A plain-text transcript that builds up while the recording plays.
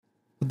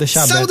Vou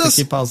deixar aberto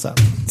aqui e pausar.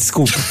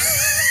 Desculpa.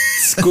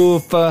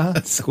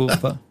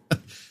 Desculpa.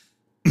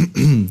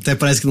 Até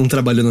parece que não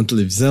trabalhou na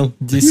televisão.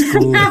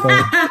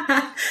 Desculpa.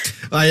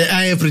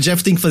 Aí, pro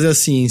Jeff tem que fazer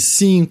assim: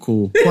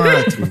 5,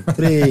 4,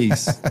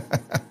 3.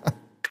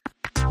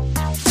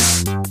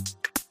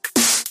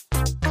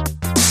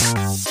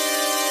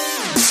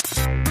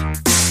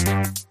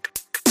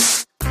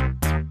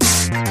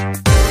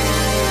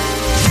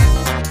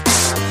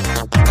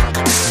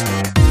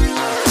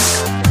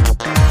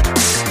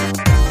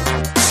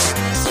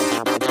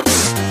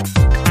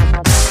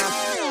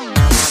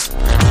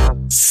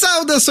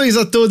 Saudações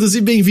a todos e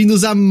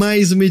bem-vindos a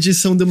mais uma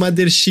edição do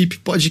Mothership,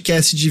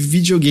 podcast de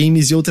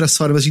videogames e outras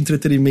formas de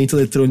entretenimento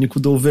eletrônico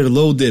do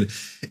Overloader.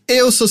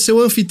 Eu sou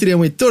seu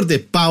anfitrião Heitor de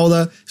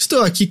Paula,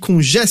 estou aqui com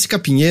Jéssica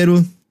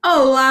Pinheiro.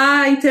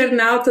 Olá,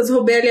 internautas,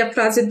 roubei ali a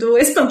frase do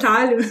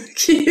Espantalho,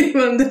 que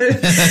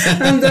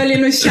mandou ali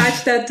no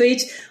chat da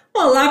Twitch.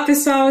 Olá,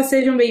 pessoal,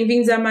 sejam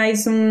bem-vindos a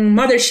mais um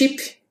Mothership.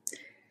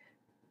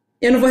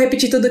 Eu não vou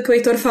repetir tudo que o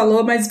Heitor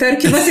falou, mas espero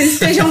que vocês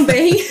estejam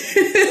bem.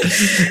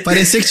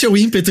 Parecia que tinha o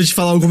ímpeto de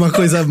falar alguma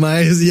coisa a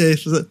mais e aí...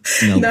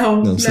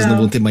 Não, vocês não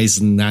vão ter mais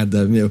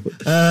nada, meu.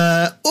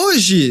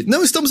 Hoje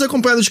não estamos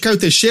acompanhados de Caio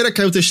Teixeira.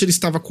 Caio Teixeira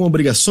estava com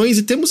obrigações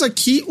e temos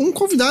aqui um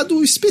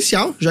convidado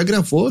especial. Já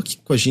gravou aqui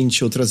com a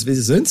gente outras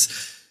vezes antes.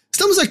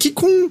 Estamos aqui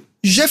com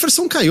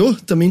Jefferson Caio,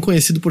 também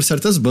conhecido por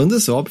certas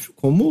bandas, óbvio,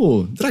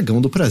 como Dragão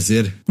do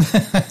Prazer.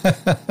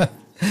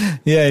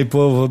 E aí,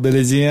 povo,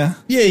 belezinha?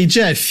 E aí,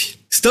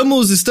 Jeff?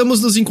 Estamos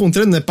nos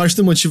encontrando, né? Parte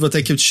do motivo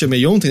até que eu te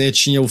chamei ontem, né?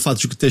 Tinha o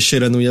fato de que o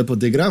Teixeira não ia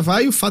poder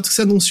gravar e o fato que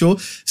você anunciou.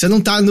 Você não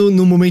tá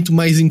no momento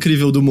mais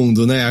incrível do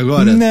mundo, né?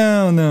 Agora?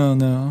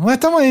 Não. Mas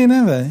tamo aí,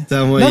 né, velho?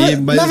 Tamo aí,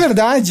 mas... Na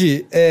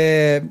verdade,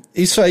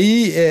 isso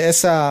aí,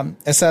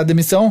 essa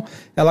demissão,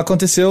 ela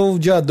aconteceu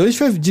dia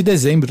 2 de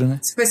dezembro, né?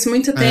 Isso faz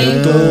muito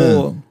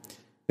tempo.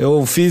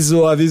 Eu fiz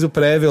o aviso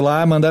prévio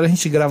lá, mandaram a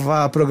gente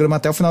gravar programa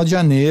até o final de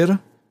janeiro.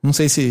 Não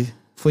sei se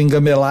foi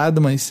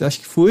engambelado, mas acho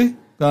que fui.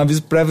 Um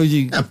aviso prévio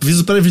de...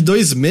 aviso prévio de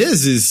 2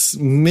 meses?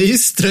 Meio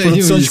estranho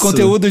produção isso. De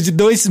conteúdo de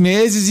 2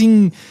 meses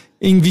em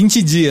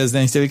 20 dias, né?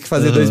 A gente teve que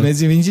fazer 2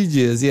 meses em 20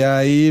 dias. E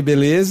aí,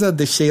 beleza,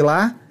 deixei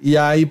lá. E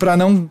aí, pra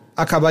não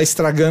acabar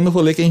estragando o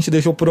rolê que a gente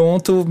deixou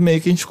pronto,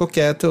 meio que a gente ficou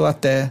quieto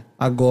até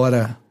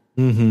agora.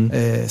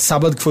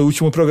 Sábado, que foi o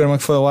último programa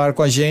que foi ao ar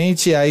com a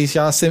gente. Aí,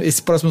 já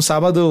esse próximo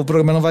sábado, o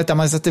programa não vai estar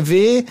mais na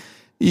TV.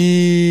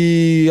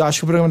 E acho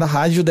que o programa da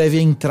rádio deve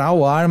entrar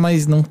ao ar,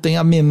 mas não tenho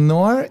a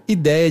menor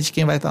ideia de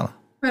quem vai estar lá.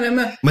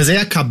 Caramba. Mas aí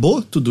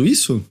acabou tudo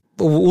isso?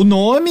 O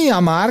nome, a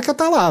marca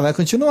tá lá, vai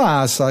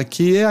continuar, só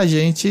que a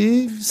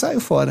gente saiu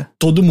fora.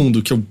 Todo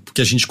mundo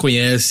que a gente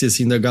conhece,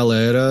 assim, da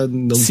galera,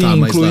 não tá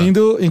mais lá.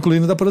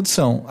 Incluindo da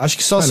produção. Acho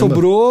que só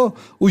sobrou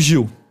o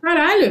Gil.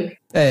 Caralho.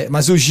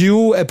 Mas o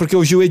Gil, é porque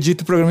o Gil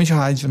edita o programa de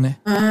rádio, né?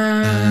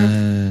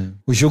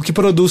 O Gil que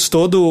produz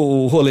todo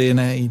o rolê,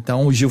 né?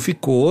 Então o Gil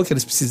ficou, que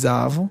eles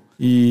precisavam,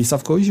 e só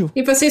ficou o Gil.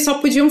 E vocês só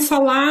podiam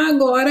falar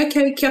agora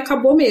que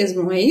acabou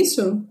mesmo, é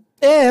isso?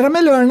 Era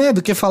melhor, né? Do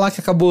que falar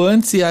que acabou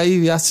antes e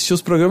aí assistir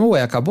os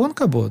programas. Acabou ou não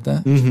acabou,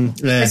 né?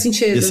 Faz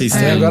sentido.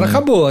 Agora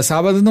acabou.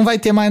 Sábado não vai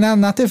ter mais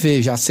na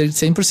TV, já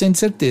 100% de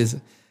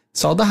certeza.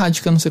 Só o da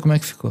rádio que eu não sei como é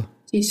que ficou.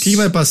 O que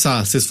vai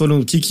passar? Vocês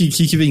foram... O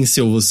que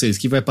venceu vocês? O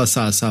que vai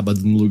passar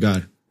sábado no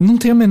lugar? Não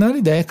tenho a menor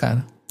ideia,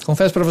 cara.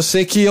 Confesso pra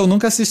você que eu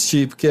nunca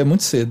assisti, porque é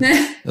muito cedo.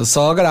 Eu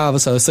só gravo,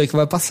 eu sei que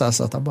vai passar,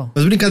 só tá bom.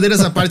 Mas brincadeiras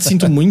à parte,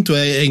 sinto muito.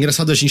 É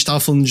engraçado, a gente tava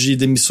falando de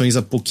demissões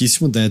há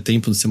pouquíssimo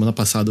tempo, semana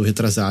passada ou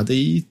retrasada,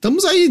 e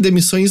estamos aí,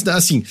 demissões,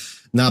 assim,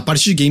 na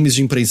parte de games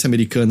de imprensa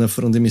americana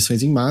foram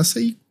demissões em massa,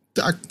 e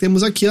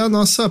temos aqui a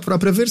nossa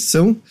própria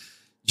versão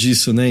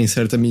disso, né, em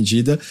certa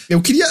medida.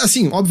 Eu queria,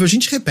 assim, óbvio, a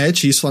gente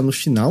repete isso lá no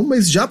final,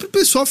 mas já pro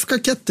pessoal ficar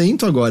aqui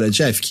atento agora,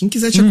 Jeff, quem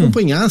quiser te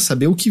acompanhar,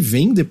 saber o que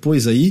vem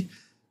depois aí,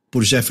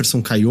 por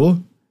Jefferson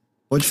Caio,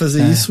 pode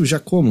fazer isso já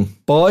como?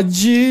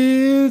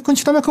 Pode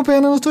continuar me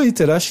acompanhando no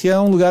Twitter. Acho que é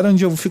um lugar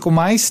onde eu fico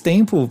mais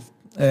tempo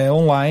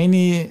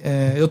online.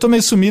 Eu tô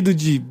meio sumido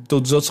de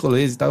todos os outros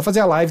rolês e tal. Eu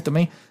fazia live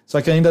também,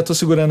 só que eu ainda tô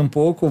segurando um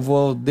pouco.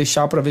 Vou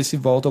deixar pra ver se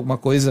volta alguma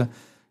coisa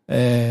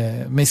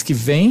mês que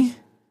vem.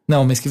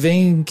 Não, mês que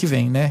vem,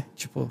 né?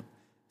 Tipo,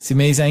 esse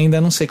mês ainda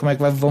não sei como é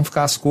que vão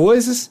ficar as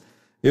coisas.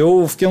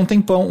 Eu fiquei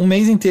um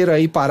mês inteiro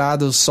aí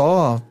parado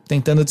só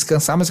tentando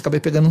descansar, mas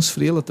acabei pegando uns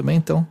freela também,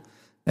 então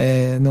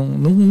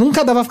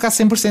nunca dava pra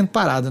ficar 100%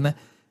 parado, né?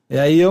 E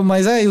aí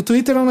mas o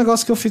Twitter é um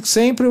negócio que eu fico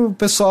sempre, o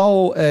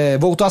pessoal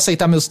voltou a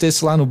aceitar meus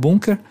textos lá no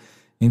Bunker,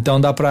 então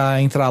dá pra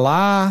entrar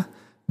lá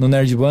no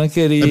Nerd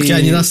Bunker e... É porque a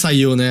Nina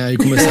saiu, né? Aí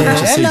começaram a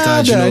te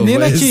aceitar de novo.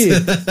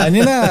 A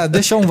Nina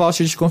deixou um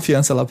voucher de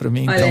confiança lá pra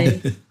mim,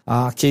 então...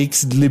 A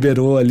Cakes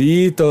liberou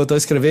ali, tô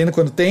escrevendo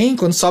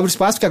quando sobra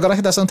espaço, porque agora a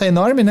redação tá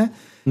enorme, né?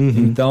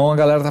 Então a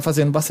galera tá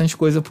fazendo bastante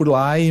coisa por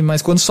lá,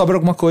 mas quando sobra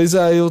alguma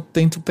coisa eu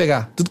tento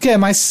pegar. Tudo que é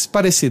mais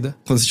parecida.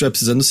 Quando você estiver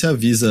precisando, você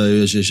avisa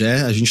eu e a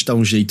GG, a gente dá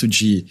um jeito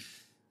de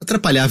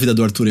atrapalhar a vida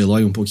do Arthur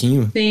Eloy um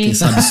pouquinho. Sim. Quem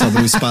sabe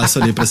sobra um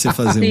espaço ali pra você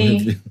fazer um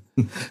review.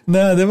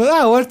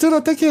 Não, o Arthur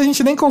até que a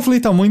gente nem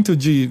conflita muito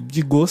de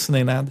gosto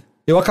nem nada.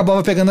 eu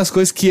acabava pegando as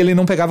coisas que ele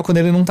não pegava quando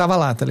ele não tava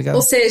lá, tá ligado?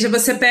 Ou seja,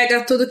 você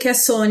pega tudo que é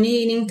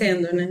Sony e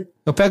Nintendo, né?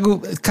 Eu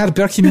pego... Cara,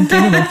 pior que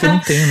Nintendo não, porque eu não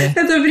tenho, né?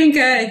 Eu tô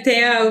brincando.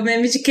 Tem o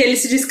meme de que ele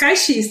se diz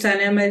caixista,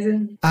 né? Mas...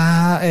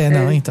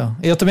 Não, então.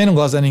 Eu também não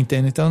gosto da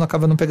Nintendo, então eu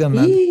acabo não pegando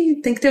nada.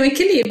 Tem que ter um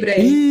equilíbrio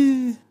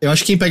aí. Eu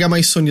acho que quem pega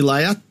mais Sony lá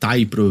é a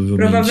Thay, provavelmente.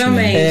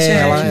 Provavelmente,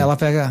 ela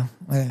pega...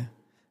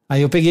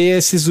 Aí eu peguei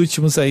esses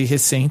últimos aí,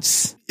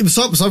 recentes.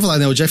 Só pra falar,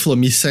 né? O Jeff falou,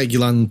 me segue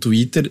lá no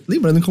Twitter.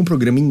 Lembrando que é um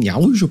programa em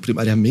áudio,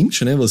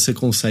 primariamente, né? Você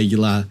consegue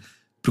lá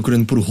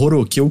procurando por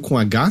Horokeu com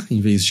H, em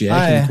vez de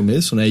R no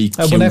começo, né? E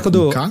é o boneco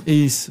do... K.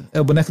 Isso,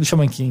 é o boneco do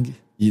Shaman King.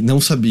 E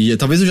não sabia.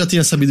 Talvez eu já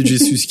tenha sabido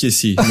disso e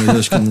esqueci, mas eu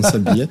acho que eu não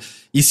sabia.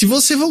 E se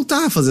você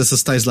voltar a fazer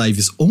essas tais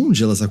lives,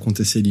 onde elas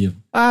aconteceriam?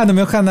 No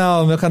meu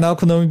canal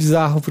com nome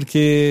bizarro,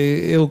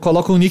 porque eu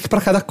coloco um nick pra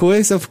cada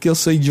coisa, porque eu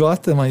sou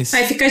idiota, mas...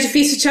 Aí fica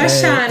difícil te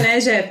achar,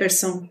 né,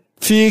 Jefferson?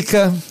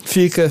 Fica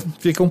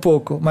um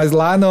pouco. Mas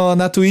lá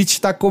na Twitch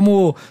tá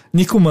como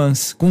Nico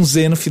Mans, com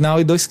Z no final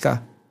e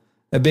 2K.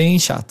 É bem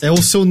chato. É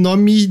o seu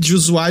nome de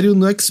usuário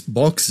no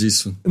Xbox,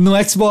 isso? No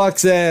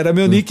Xbox, era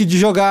meu nick de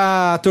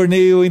jogar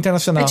torneio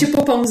internacional. É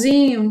tipo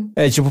pãozinho?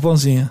 É tipo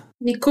pãozinho.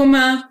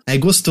 Nicoma. É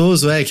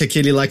gostoso, que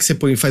aquele lá que você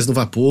faz no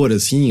vapor,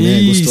 assim,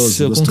 né? Isso,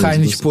 gostoso, com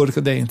carne de porco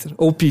dentro.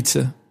 Ou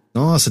pizza.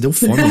 Nossa, deu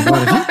fome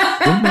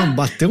agora.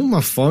 Bateu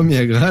uma fome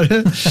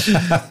agora.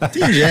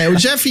 Entendi. O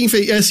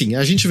Jeff, assim,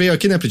 a gente veio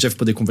aqui, né, pro Jeff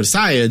poder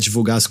conversar,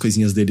 divulgar as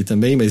coisinhas dele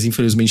também, mas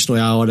infelizmente não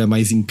é a hora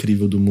mais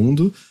incrível do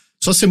mundo.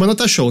 Sua semana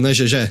tá show, né,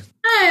 Gegé?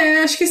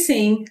 Acho que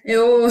sim.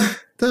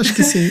 Acho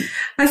que sim.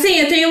 Assim,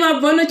 eu tenho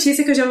uma boa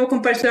notícia que eu já vou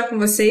compartilhar com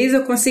vocês.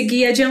 Eu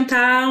consegui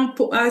adiantar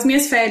as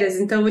minhas férias.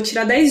 Então, eu vou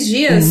tirar 10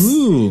 dias.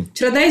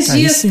 Tirar 10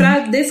 dias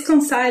pra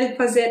descansar e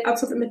fazer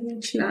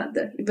absolutamente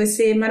nada. E vai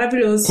ser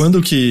maravilhoso. Quando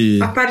que...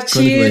 A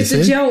partir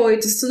do dia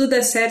 8. Se tudo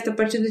der certo, a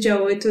partir do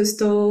dia 8 eu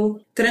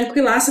estou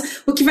tranquilaça.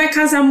 O que vai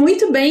casar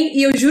muito bem.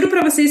 E eu juro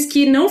pra vocês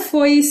que não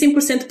foi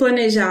 100%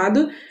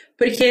 planejado.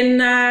 Porque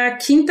na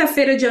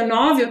quinta-feira, dia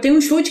 9, eu tenho um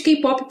show de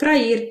K-pop pra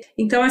ir.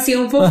 Então, assim,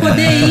 eu vou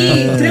poder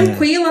ir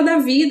tranquila da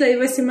vida e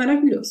vai ser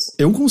maravilhoso.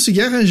 Eu consegui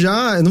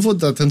arranjar, eu não vou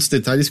dar tantos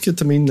detalhes, porque eu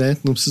também, né,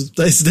 não preciso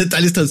dar esses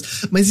detalhes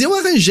tantos. Mas eu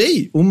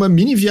arranjei uma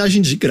mini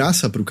viagem de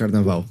graça pro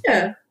carnaval.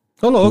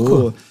 Tô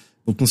louco.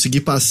 Vou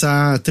conseguir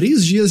passar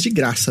 3 dias de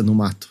graça no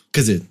mato. Quer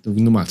dizer,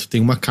 no mato,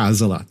 tem uma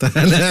casa lá, tá?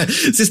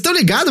 Vocês estão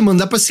ligados, mano?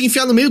 Dá pra se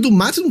enfiar no meio do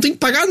mato e não tem que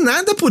pagar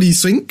nada por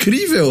isso. É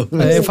incrível.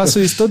 Eu faço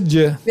isso todo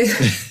dia.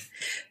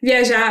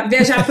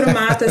 Viajar pro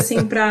mato,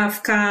 assim, pra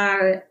ficar,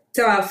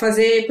 sei lá,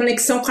 fazer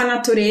conexão com a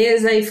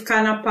natureza e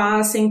ficar na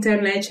paz sem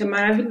internet é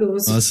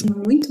maravilhoso. Nossa.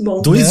 Muito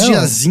bom. 2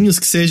 diazinhos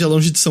que seja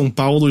longe de São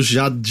Paulo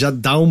já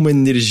dá uma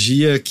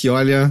energia que,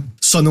 olha,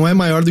 só não é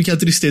maior do que a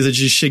tristeza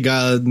de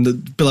chegar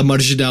pela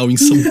Marginal em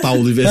São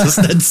Paulo e ver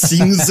essa cidade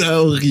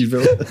cinza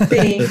horrível.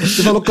 Sim.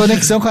 Você falou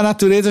conexão com a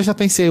natureza, eu já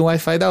pensei, o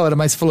Wi-Fi da hora,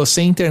 mas você falou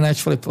sem internet,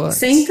 eu falei, pô...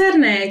 Sem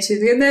internet.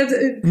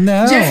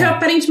 Não. Jeff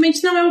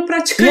aparentemente não é um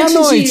praticante disso. E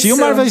à noite? E o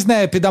Marvel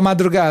Snap da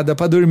madrugada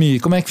pra dormir?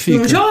 Como é que fica?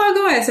 Não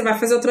joga, você vai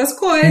fazer outras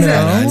coisas.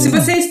 Não. Se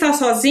você está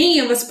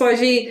sozinho, você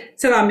pode,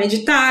 sei lá,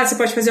 meditar, você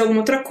pode fazer alguma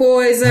outra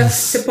coisa,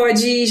 você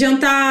pode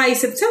jantar, e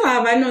você, sei lá,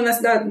 vai na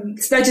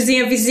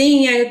cidadezinha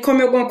vizinha,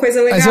 come alguma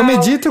coisa legal. Mas eu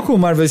medito com o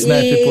Marvel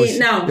Snap, poxa.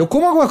 Não. Eu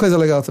como alguma coisa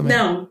legal também.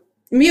 Não.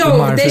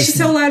 Deixa o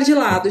celular de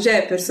lado,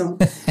 Jefferson.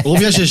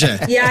 Ouve a Gegé.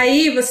 E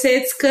aí você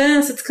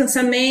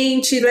descansa a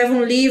mente, leva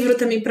um livro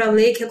também pra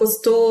ler, que é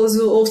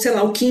gostoso, ou sei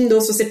lá, o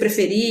Kindle, se você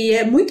preferir,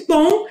 é muito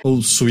bom.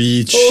 Ou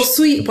Switch.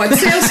 Pode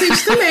ser o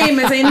Switch também,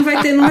 mas aí não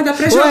vai dar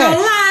pra jogar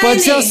online.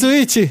 Pode ser o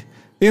Switch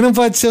e não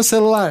pode ser o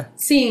celular.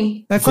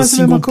 Sim. É quase a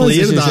mesma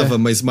coisa, player dava,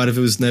 mas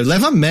Marvel Snap...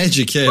 Leva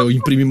Magic, eu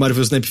imprimi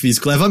Marvel Snap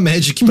físico. Leva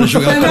Magic pra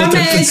jogar com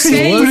outra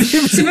pessoa.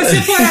 Se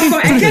você for...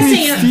 É que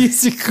assim...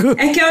 Físico.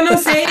 É que eu não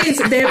sei,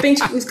 de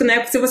repente,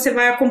 né, se você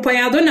vai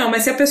acompanhado ou não,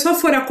 mas se a pessoa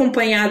for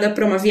acompanhada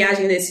pra uma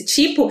viagem desse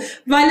tipo,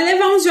 vale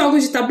levar uns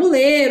jogos de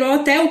tabuleiro, ou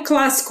até o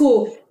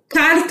clássico...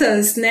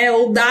 cartas, né,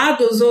 ou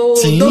dados, ou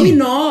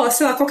dominó,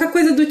 sei lá, qualquer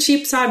coisa do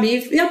tipo,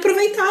 sabe? E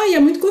aproveitar, e é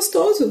muito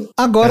gostoso.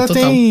 Agora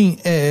tem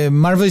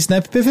Marvel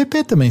Snap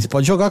PVP também, você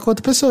pode jogar com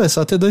outra pessoa, é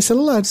só ter 2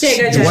 celulares.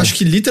 Eu acho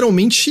que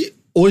literalmente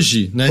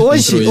hoje, né?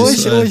 Hoje,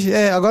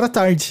 agora à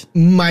tarde.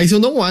 Mas eu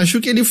não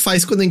acho que ele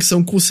faz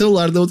conexão com o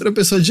celular da outra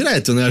pessoa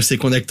direto, né? Você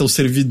conecta o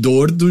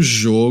servidor do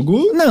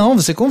jogo. Não,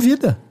 você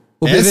convida.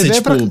 O BBB você,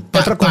 é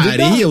pra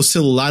pareia o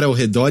celular ao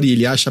redor e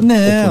ele acha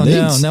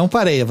oponentes? Não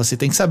pareia. Você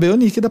tem que saber o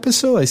nick da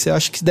pessoa. Aí você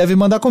acha que deve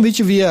mandar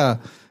convite via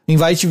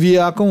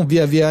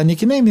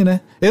nickname, né?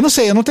 Eu não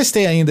sei, eu não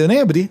testei ainda, eu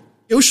nem abri.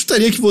 Eu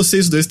chutaria que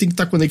vocês dois têm que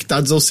estar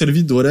conectados ao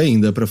servidor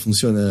ainda pra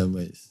funcionar,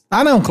 mas...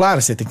 Ah, não,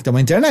 claro, você tem que ter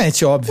uma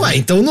internet, óbvio. Ué,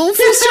 então não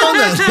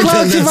funciona.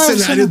 Claro que vai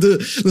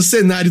no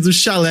cenário do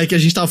chalé que a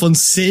gente tava falando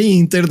sem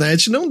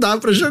internet, não dá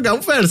pra jogar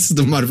o verso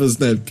do Marvel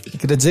Snap. Eu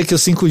queria dizer que o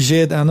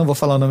 5G... não vou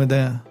falar o nome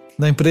da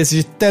empresa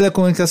de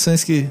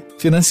telecomunicações que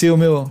financia o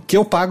meu... Que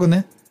eu pago,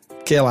 né?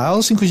 Que é lá, o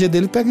 5G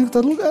dele pega em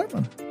todo lugar,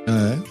 mano.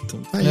 Então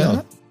tá aí,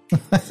 ó.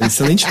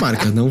 Excelente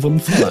marca, não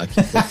vamos falar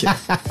aqui.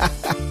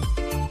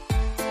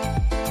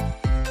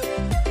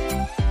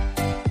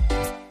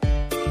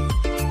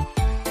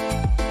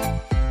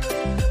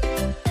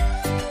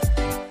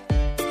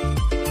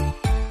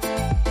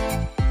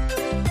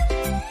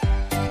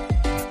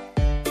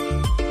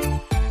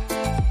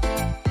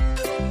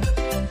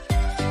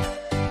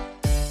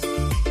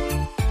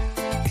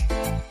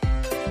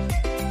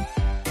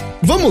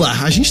 Vamos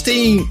lá, a gente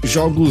tem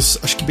jogos,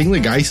 acho que bem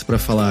legais pra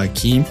falar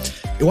aqui.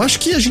 Eu acho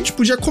que a gente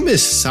podia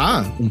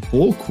começar um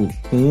pouco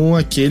com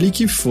aquele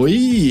que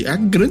foi a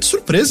grande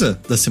surpresa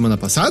da semana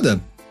passada,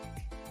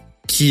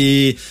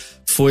 que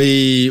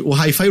foi o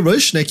Hi-Fi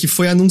Rush, né, que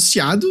foi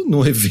anunciado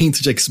no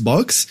evento de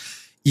Xbox,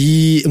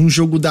 e um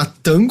jogo da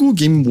Tango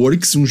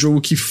Gameworks, um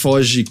jogo que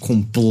foge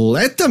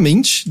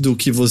completamente do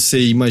que você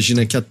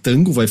imagina que a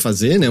Tango vai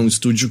fazer, né, um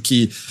estúdio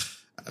que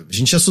a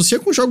gente associa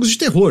com jogos de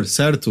terror,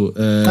 certo?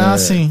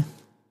 Sim.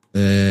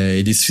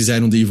 Eles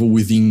fizeram The Evil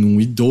Within 1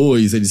 e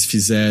 2, eles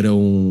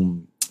fizeram...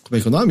 Como é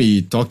que é o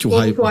nome?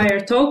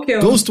 Ghostwire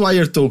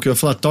Tokyo. Eu ia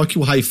falar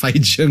Tokyo Hi-Fi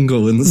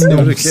Jungle, eu não sei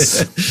o que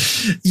é.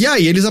 E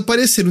aí eles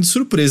apareceram de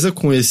surpresa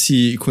com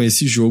esse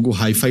jogo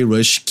Hi-Fi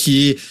Rush,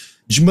 que,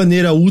 de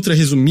maneira ultra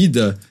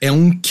resumida, é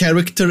um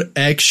character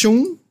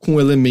action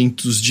com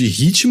elementos de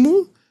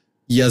ritmo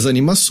e as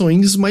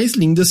animações mais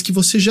lindas que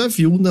você já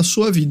viu na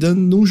sua vida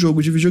num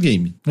jogo de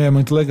videogame. É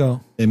muito legal.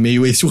 É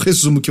meio esse o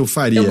resumo que eu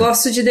faria. Eu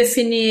gosto de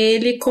definir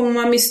ele como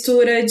uma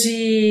mistura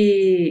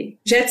de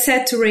Jet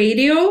Set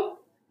Radio,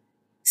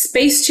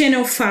 Space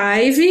Channel 5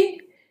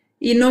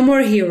 e No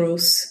More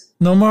Heroes.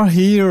 No More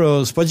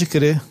Heroes, pode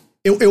crer.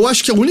 Eu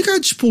acho que a única,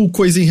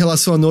 coisa em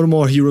relação a No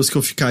More Heroes que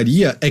eu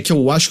ficaria é que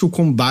eu acho que o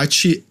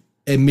combate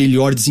é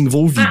melhor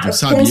desenvolvido,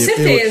 sabe?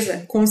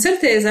 Com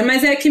certeza.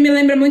 Mas é que me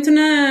lembra muito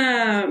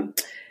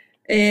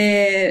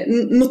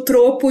no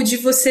tropo de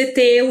você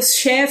ter os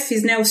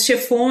chefes, né? Os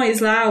chefões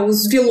lá,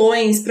 os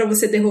vilões pra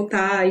você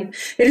derrotar.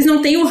 Eles não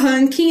têm o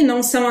ranking,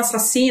 não são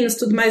assassinos,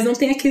 tudo mais. Não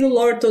tem aquele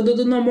lore todo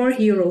do No More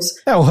Heroes.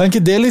 O rank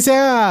deles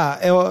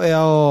é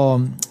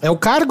o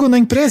cargo na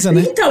empresa,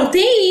 né? Então,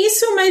 tem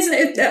isso, mas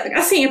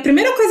assim, a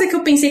primeira coisa que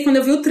eu pensei quando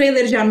eu vi o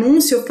trailer de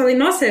anúncio, eu falei,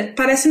 nossa,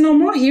 parece No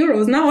More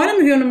Heroes. Na hora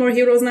me veio No More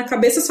Heroes na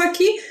cabeça, só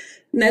que,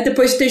 né,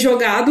 depois de ter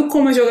jogado com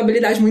uma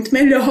jogabilidade muito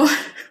melhor...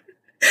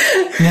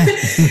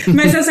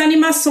 Mas as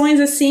animações,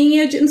 assim,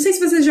 não sei se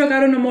vocês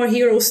jogaram No More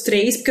Heroes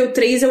 3, porque o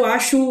 3 eu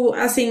acho,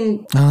 assim...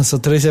 Nossa, o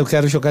 3 eu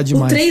quero jogar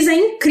demais. O 3 é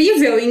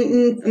incrível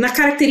na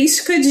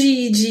característica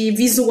de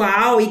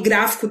visual e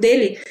gráfico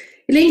dele.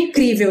 Ele é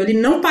incrível, ele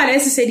não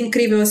parece ser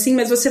incrível assim,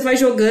 mas você vai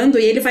jogando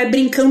e ele vai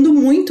brincando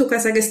muito com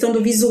essa questão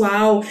do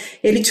visual,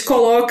 ele te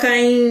coloca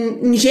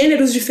em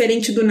gêneros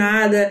diferentes do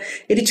nada,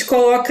 ele te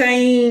coloca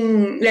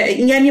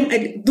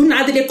do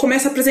nada ele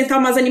começa a apresentar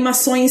umas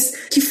animações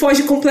que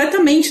fogem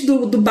completamente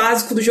do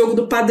básico do jogo,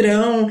 do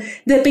padrão,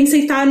 de repente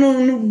você tá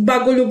num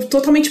bagulho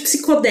totalmente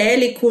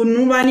psicodélico,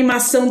 numa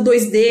animação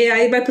 2D,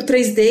 aí vai pro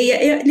 3D,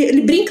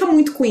 ele brinca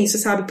muito com isso,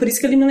 sabe? Por isso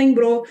que ele me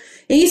lembrou,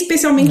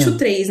 especialmente o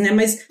 3, né?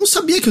 Mas não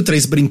sabia que o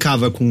 3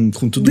 brincava com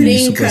tudo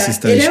isso, com essa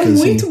estética. Ele é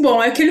muito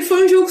bom. É que ele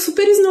foi um jogo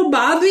super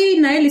esnobado e,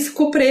 né, ele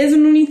ficou preso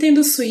no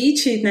Nintendo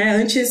Switch, né?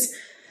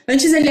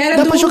 Antes ele era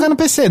Dá pra jogar no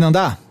PC, não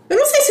dá? Eu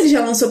não sei se ele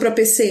já lançou pra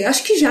PC.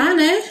 Acho que já,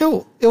 né?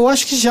 Eu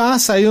acho que já.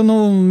 Saiu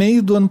no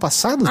meio do ano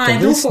passado,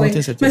 talvez? Não foi. Não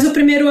tenho certeza. Mas o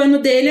primeiro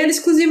ano dele era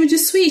exclusivo de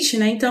Switch,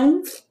 né?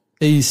 Então...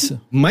 Isso.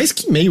 Mais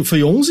que meio,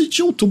 foi 11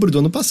 de outubro do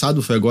ano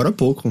passado, foi agora há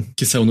pouco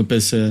que saiu no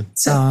PC.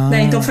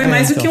 Então foi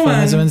mais do que um ano.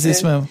 Mais ou menos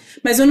isso mesmo.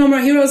 Mas o No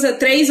More Heroes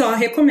 3,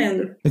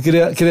 recomendo. Eu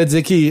queria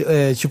dizer que,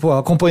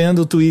 acompanhando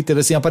o Twitter,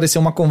 assim, apareceu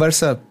uma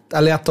conversa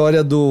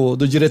aleatória do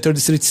diretor do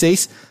Street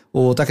 6,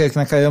 o Takayuki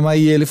Nakayama,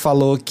 e ele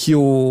falou que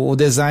o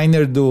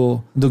designer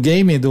do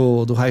game,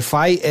 do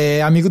Hi-Fi,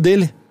 é amigo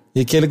dele.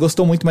 E que ele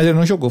gostou muito, mas ele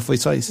não jogou, foi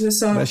só isso.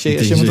 Achei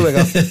muito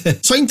legal.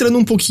 Só entrando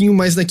um pouquinho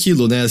mais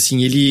naquilo, né,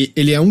 assim,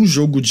 ele é um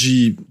jogo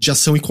de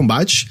ação e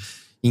combate,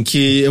 em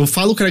que eu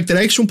falo character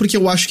action porque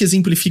eu acho que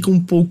exemplifica um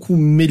pouco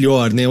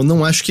melhor, né, eu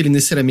não acho que ele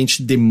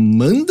necessariamente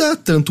demanda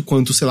tanto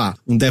quanto, sei lá,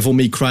 um Devil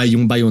May Cry e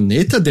um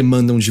Bayonetta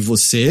demandam de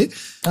você,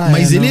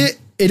 mas ele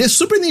é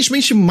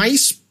surpreendentemente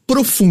mais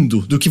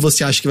profundo do que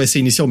você acha que vai ser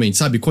inicialmente,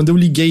 sabe? Quando eu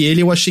liguei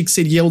ele, eu achei que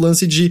seria o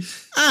lance de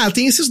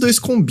tem esses dois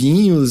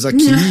combinhos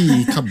aqui,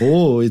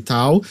 acabou e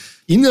tal.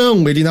 E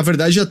não, ele na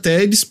verdade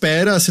até ele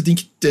espera, você tem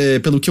que,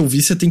 pelo que eu vi,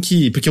 você tem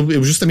que, porque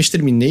eu justamente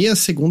terminei a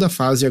segunda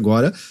fase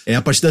agora, é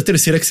a partir da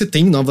terceira que você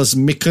tem novas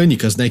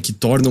mecânicas, né, que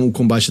tornam o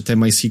combate até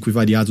mais rico e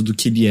variado do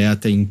que ele é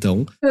até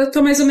então. Eu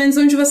tô mais ou menos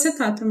onde você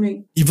tá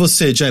também. E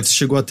você, Jeff, você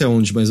chegou até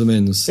onde, mais ou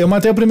menos? Eu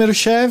matei o primeiro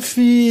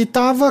chefe e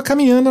tava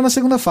caminhando na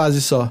segunda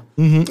fase só.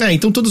 Uhum.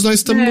 Então todos nós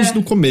estamos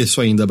no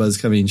começo ainda,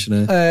 basicamente,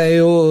 né?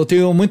 Eu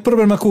tenho muito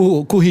problema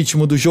com o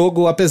ritmo do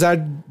jogo, apesar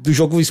do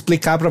jogo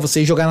explicar pra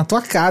você e jogar na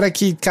tua cara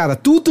que, cara,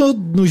 tudo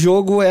no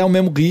jogo é o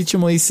mesmo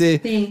ritmo e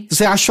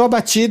você achou a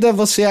batida,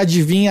 você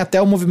adivinha até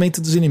o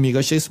movimento dos inimigos. Eu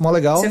achei isso mó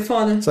legal. Isso é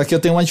foda. Só que eu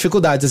tenho uma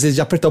dificuldade, às vezes,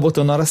 de apertar o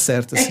botão na hora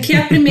certa. Assim. É que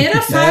a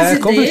primeira fase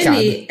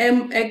dele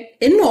é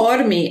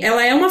enorme.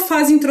 Ela é uma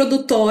fase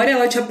introdutória,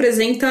 ela te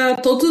apresenta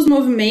todos os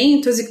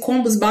movimentos e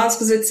combos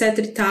básicos, etc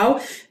e tal.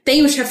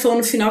 Tem o chefão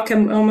no final, que é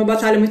uma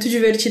batalha muito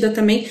divertida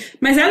também.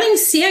 Mas ela em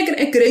si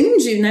é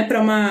grande, né?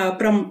 Pra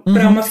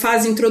uma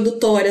fase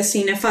introdutória,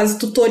 assim, né? Fase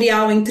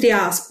tutorial, entre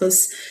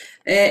aspas.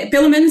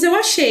 Pelo menos eu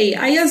achei.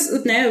 Aí,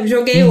 eu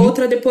joguei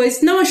outra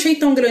depois. Não achei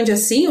tão grande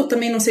assim. Eu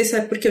também não sei se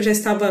é porque eu já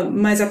estava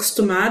mais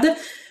acostumada.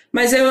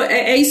 Mas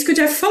é isso que o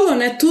Jeff falou,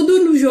 né?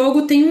 Tudo no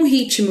jogo tem um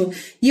ritmo.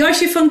 E eu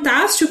achei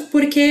fantástico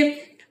porque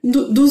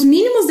dos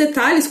mínimos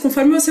detalhes,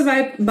 conforme você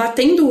vai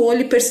batendo o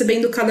olho e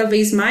percebendo cada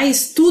vez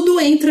mais, tudo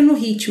entra no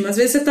ritmo. Às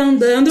vezes você tá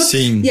andando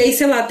e aí,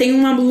 sei lá, tem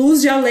uma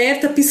luz de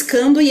alerta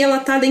piscando e ela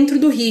tá dentro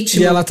do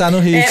ritmo. E ela tá no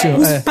ritmo.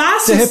 Os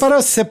passos... Você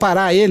reparou se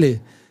separar ele?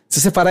 Se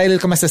separar ele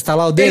começa a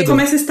estalar o dedo? Ele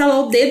começa a estalar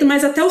o dedo,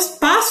 mas até os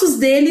passos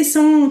dele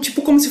são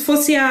tipo como se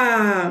fosse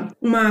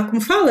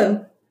como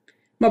fala?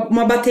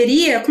 Uma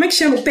bateria, como é que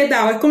chama? O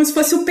pedal. É como se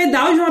fosse o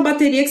pedal de uma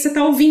bateria que você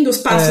tá ouvindo os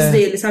passos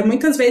dele, sabe?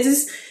 Muitas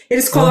vezes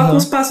eles colocam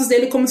os passos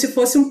dele como se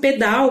fosse um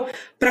pedal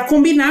pra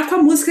combinar com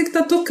a música que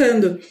tá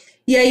tocando.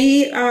 E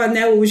aí,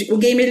 né, o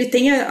game ele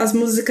tem as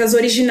músicas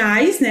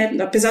originais, né?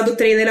 Apesar do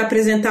trailer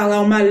apresentar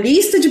lá uma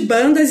lista de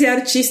bandas e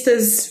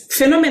artistas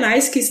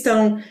fenomenais que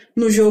estão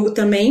no jogo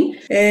também.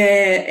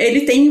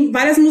 Ele tem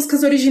várias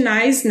músicas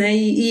originais, né?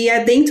 E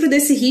é dentro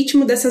desse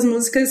ritmo dessas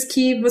músicas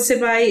que você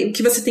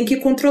tem que ir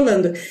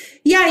controlando.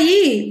 E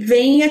aí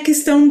vem a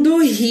questão do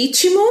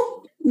ritmo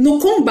no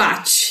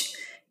combate,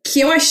 que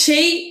eu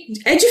achei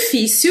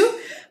difícil,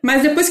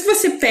 mas depois que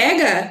você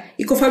pega,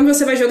 e conforme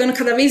você vai jogando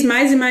cada vez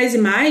mais e mais e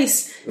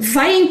mais,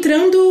 vai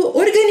entrando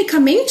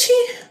organicamente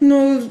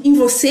em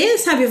você,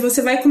 sabe?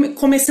 Você vai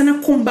começando a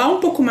combar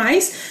um pouco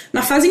mais.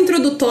 Na fase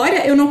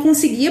introdutória, eu não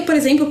conseguia, por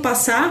exemplo,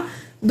 passar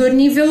do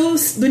nível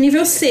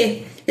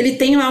C. Ele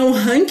tem lá um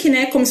rank,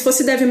 né? Como se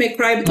fosse Devil May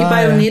Cry e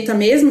Bayonetta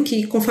mesmo,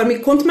 que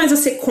quanto mais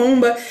você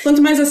comba,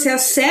 quanto mais você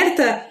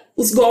acerta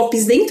os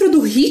golpes dentro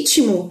do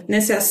ritmo, né?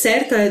 Você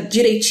acerta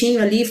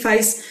direitinho ali,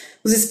 faz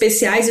os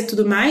especiais e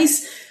tudo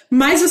mais,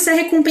 mas você é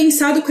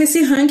recompensado com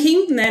esse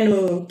ranking, né,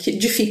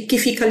 que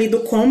fica ali do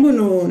combo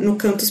no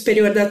canto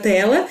superior da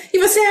tela, e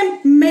você é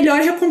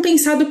melhor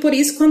recompensado por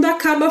isso quando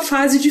acaba a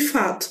fase de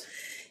fato.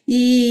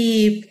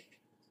 E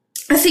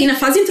assim, na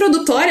fase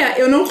introdutória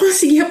eu não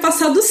conseguia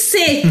passar do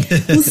C.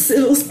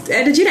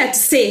 Era direto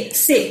C.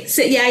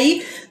 E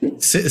aí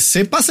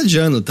C passa de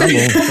ano, tá bom.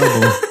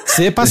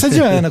 C passa de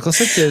ano, com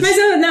certeza.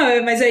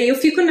 Mas aí eu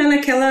fico, né,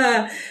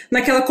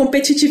 naquela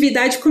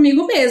competitividade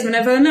comigo mesmo,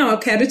 né? Falando, não, eu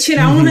quero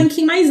tirar um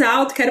ranking mais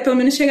alto, quero pelo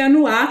menos chegar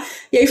no A.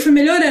 E aí fui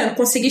melhorando,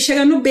 consegui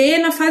chegar no B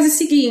na fase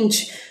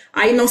seguinte.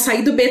 Aí não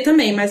saí do B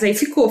também, mas aí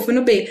fui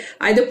no B.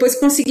 Aí depois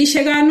consegui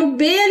chegar no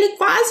B ali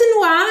quase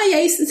no A, e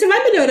aí você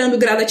vai melhorando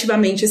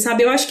gradativamente,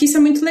 sabe? Eu acho que isso é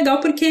muito legal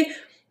porque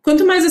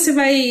quanto mais você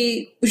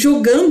vai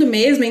jogando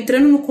mesmo,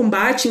 entrando no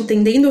combate,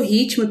 entendendo o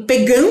ritmo,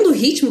 pegando o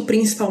ritmo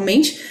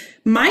principalmente,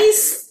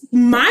 mais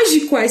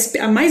mágica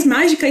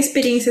a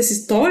experiência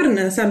se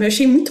torna, sabe? Eu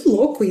achei muito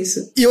louco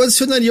isso. E eu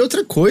adicionaria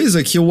outra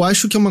coisa, que eu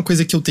acho que é uma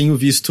coisa que eu tenho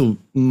visto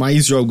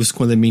mais jogos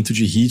com elemento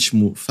de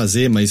ritmo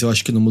fazer, mas eu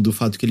acho que não muda o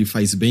fato que ele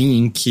faz bem,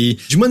 em que,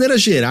 de maneira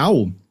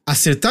geral,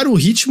 acertar o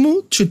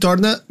ritmo te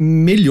torna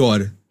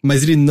melhor,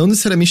 mas ele não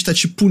necessariamente tá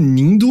te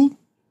punindo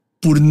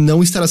por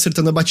não estar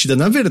acertando a batida.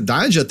 Na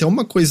verdade, até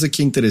uma coisa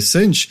que é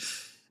interessante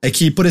é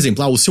que, por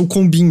exemplo, o seu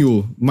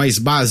combinho mais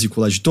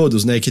básico lá de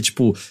todos, né, que é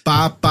tipo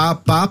pá,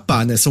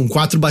 né, são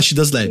 4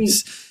 batidas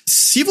leves.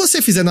 Se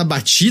você fizer na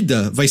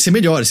batida, vai ser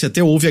melhor. Você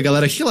até ouve a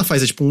galera, o que ela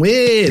faz? É tipo um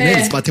né,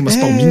 eles batem umas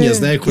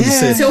palminhas, né, quando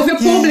você ouve o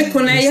público,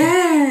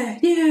 né,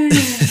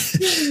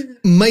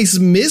 Mas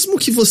mesmo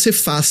que você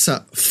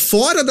faça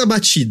fora da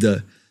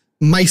batida,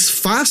 mas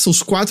faça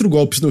os 4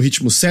 golpes no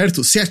ritmo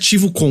certo, você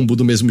ativa o combo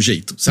do mesmo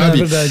jeito, sabe?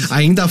 É verdade.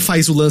 Ainda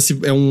faz o lance,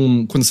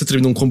 quando você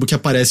termina um combo que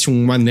aparece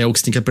um anel que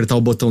você tem que apertar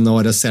o botão na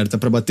hora certa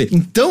pra bater.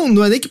 Então,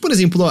 não é nem que, por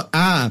exemplo,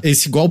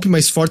 esse golpe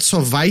mais forte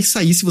só vai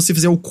sair se você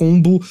fizer o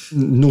combo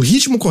no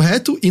ritmo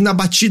correto e na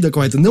batida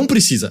correta. Não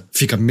precisa.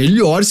 Fica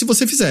melhor se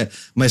você fizer,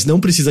 mas não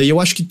precisa. E eu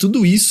acho que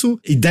tudo isso,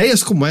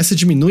 ideias como essa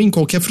diminuem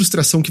qualquer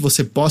frustração que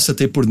você possa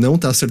ter por não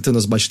estar acertando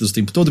as batidas o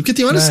tempo todo, porque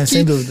tem horas que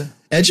sem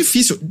dúvida. É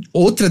difícil.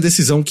 Outra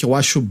decisão que eu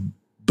acho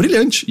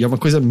brilhante, e é uma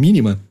coisa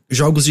mínima,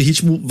 jogos de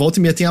ritmo, volta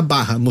e meia tem a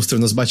barra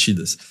mostrando as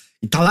batidas.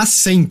 E tá lá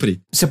sempre.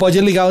 Você pode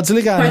ligar ou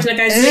desligar. Pode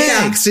ligar e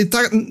desligar. Você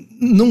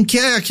não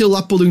quer aquilo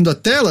lá poluindo a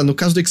tela. No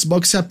caso do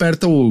Xbox, você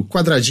aperta o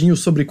quadradinho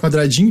sobre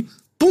quadradinho,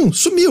 pum,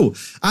 sumiu.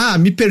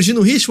 Me perdi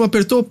no ritmo,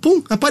 apertou,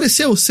 pum,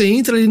 apareceu. Você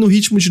entra ali no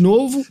ritmo de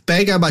novo,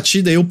 pega a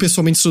batida. Eu,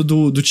 pessoalmente, sou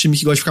do time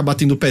que gosta de ficar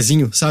batendo o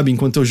pezinho, sabe?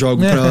 Enquanto eu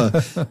jogo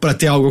pra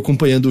ter algo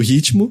acompanhando o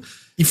ritmo.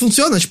 E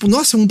funciona, tipo,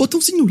 nossa, um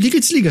botãozinho, liga e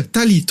desliga.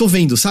 Tá ali, tô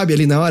vendo, sabe?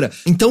 Ali na hora.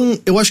 Então,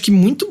 eu acho que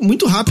muito,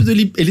 muito rápido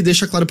ele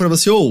deixa claro pra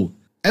você,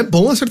 é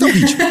bom acertar o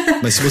ritmo.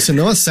 Mas se você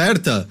não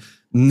acerta,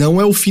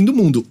 não é o fim do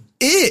mundo.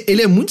 E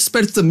ele é muito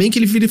esperto também, que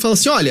ele vira e fala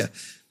assim, olha,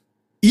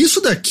 isso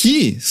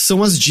daqui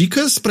são as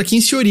dicas pra quem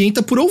se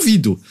orienta por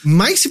ouvido.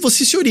 Mas se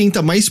você se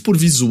orienta mais por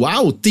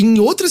visual, tem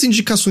outras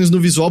indicações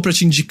no visual pra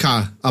te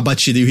indicar a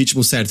batida e o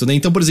ritmo certo, né?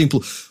 Então, por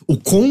exemplo, o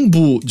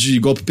combo de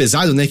golpe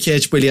pesado, né? Que é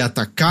tipo ele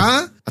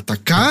atacar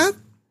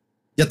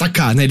e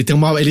atacar, né?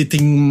 Ele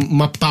tem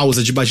uma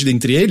pausa de batida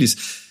entre eles.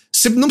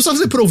 Você não precisa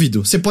fazer por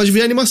ouvido. Você pode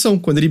ver a animação.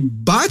 Quando ele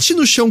bate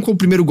no chão com o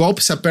primeiro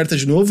golpe, você aperta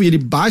de novo e ele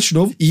bate de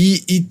novo.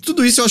 E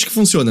tudo isso eu acho que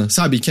funciona,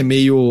 sabe? Que é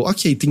meio...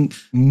 Ok, tem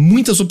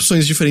muitas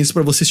opções diferentes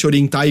pra você se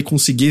orientar e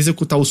conseguir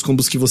executar os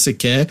combos que você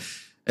quer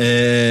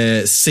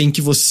sem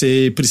que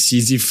você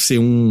precise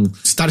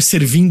estar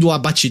servindo a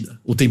batida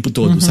o tempo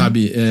todo,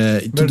 sabe?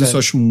 Tudo isso eu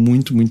acho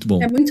muito, muito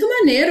bom. É muito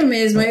maneiro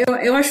mesmo.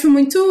 Eu acho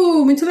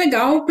muito, muito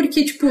legal,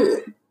 porque, tipo,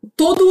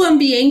 todo o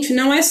ambiente,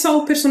 não é só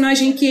o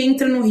personagem que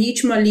entra no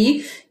ritmo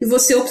ali, e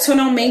você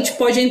opcionalmente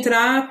pode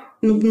entrar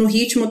no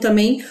ritmo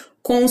também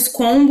com os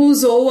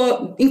combos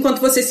ou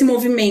enquanto você se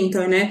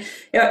movimenta, né?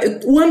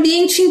 O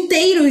ambiente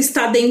inteiro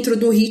está dentro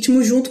do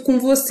ritmo junto com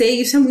você,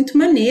 e isso é muito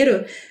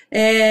maneiro.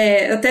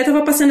 Até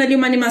tava passando ali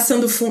uma animação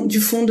de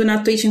fundo na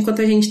Twitch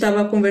enquanto a gente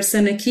tava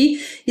conversando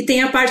aqui, e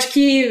tem a parte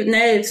que,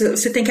 né,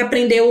 você tem que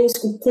aprender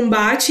o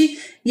combate,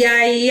 e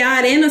aí a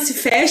arena se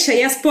fecha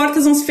e as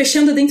portas vão se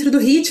fechando dentro do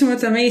ritmo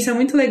também. Isso é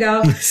muito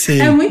legal. Sim.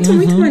 É muito,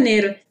 muito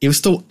maneiro. Eu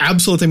estou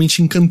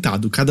absolutamente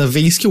encantado. Cada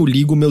vez que eu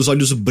ligo, meus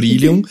olhos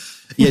brilham.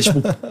 E é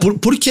tipo,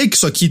 por que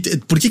isso aqui...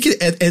 Por que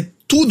é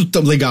tudo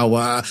tão legal?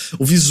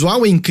 O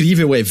visual é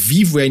incrível, é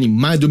vivo, é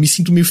animado. Eu me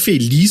sinto meio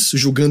feliz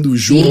jogando o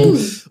jogo.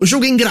 O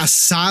jogo é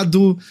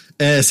engraçado,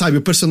 sabe?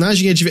 O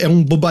personagem é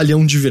um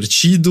bobalhão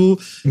divertido.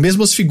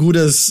 Mesmo as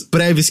figuras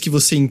breves que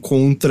você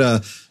encontra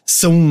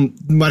são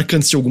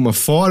marcantes de alguma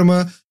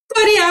forma.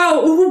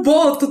 O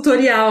robô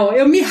tutorial.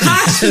 Eu me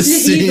racho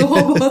de rir do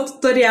robô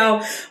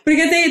tutorial.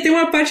 Porque tem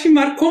uma parte que me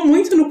marcou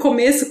muito no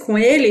começo com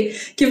ele,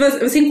 que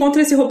você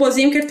encontra esse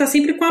robozinho que ele tá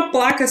sempre com a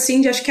placa,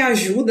 assim, de acho que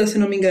ajuda, se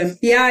não me engano.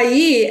 E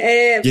aí...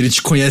 E ele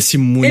te conhece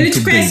muito bem. Ele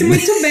te conhece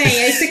muito bem.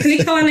 Aí você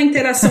clica lá na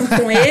interação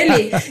com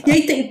ele, e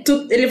aí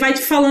ele vai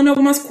te falando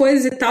algumas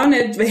coisas e tal,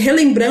 né?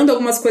 Relembrando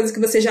algumas coisas que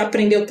você já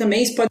aprendeu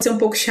também. Isso pode ser um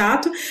pouco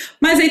chato.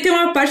 Mas aí tem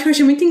uma parte que eu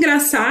achei muito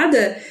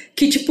engraçada,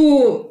 que,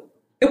 tipo...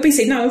 Eu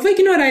pensei, não, eu vou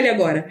ignorar ele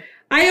agora.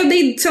 Aí eu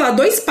dei, sei lá,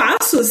 2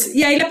 passos,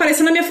 e aí ele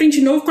apareceu na minha frente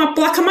de novo com a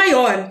placa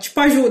maior, tipo,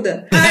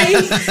 ajuda. Aí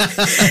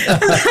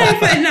eu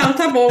falei, não,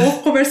 tá bom, vou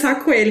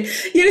conversar com ele.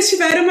 E eles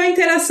tiveram uma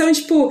interação,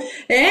 tipo,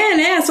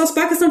 né, as suas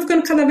placas estão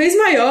ficando cada vez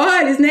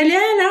maiores, né? Ele,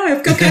 não, é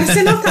porque eu quero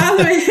ser notado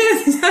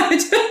mesmo, sabe?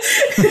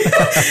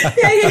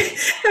 E aí,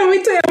 é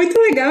muito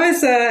legal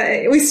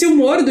esse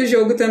humor do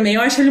jogo também.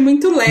 Eu acho ele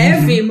muito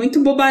leve, muito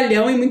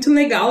bobalhão e muito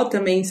legal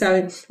também,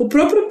 sabe? O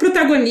próprio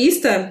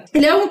protagonista,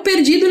 ele é um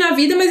perdido na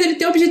vida, mas ele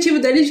tem o objetivo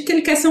dele de que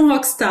ele quer ser um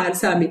rockstar,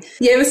 sabe?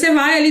 E aí você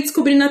vai ali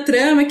descobrindo a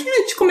trama, que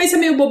de começo é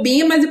meio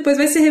bobinha, mas depois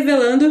vai se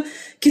revelando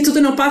que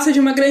tudo não passa de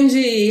uma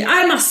grande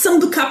armação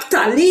do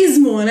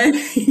capitalismo, né?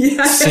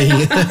 Sim.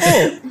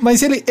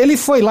 Mas ele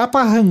foi lá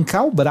pra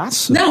arrancar o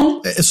braço?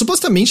 Não.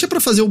 Supostamente é pra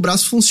fazer o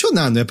braço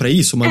funcionar, não é pra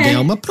isso? Ganhar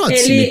uma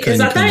prótese mecânica,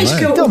 exatamente, não é?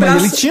 que Então,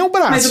 mas ele tinha o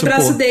braço, mas o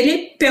braço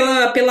dele,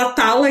 pela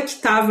tala que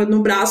tava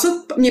no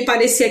braço, me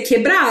parecia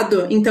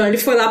quebrado. Então ele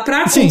foi lá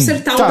pra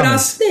consertar o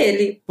braço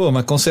dele. Pô,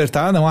 mas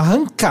consertar não,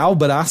 arrancar o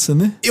braço,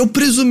 né? Eu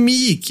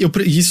presumi que...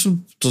 Isso,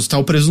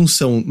 total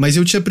presunção. Mas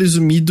eu tinha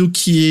presumido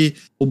que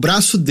o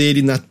braço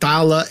dele na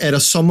tala era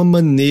só uma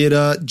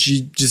maneira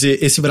de dizer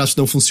esse braço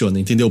não funciona,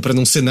 entendeu? Pra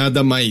não ser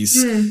nada mais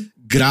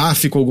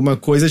gráfico, alguma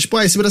coisa. Tipo,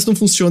 esse braço não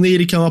funciona e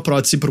ele quer uma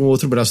prótese pra um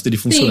outro braço dele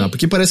funcionar. Sim.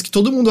 Porque parece que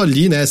todo mundo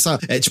ali, né,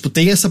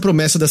 tem essa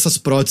promessa dessas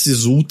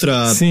próteses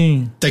ultra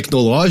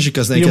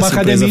tecnológicas, né? E que uma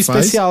academia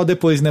faz. especial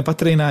depois, né, pra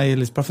treinar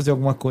eles, pra fazer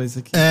alguma coisa.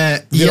 Aqui.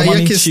 E aí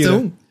a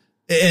questão...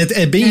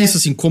 É bem isso,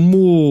 assim,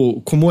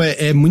 como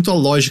é muito a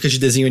lógica de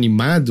desenho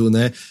animado,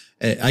 né?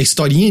 A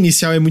historinha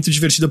inicial é muito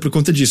divertida por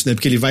conta disso, né?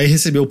 Porque ele vai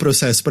receber o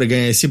processo pra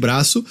ganhar esse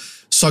braço,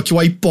 só que o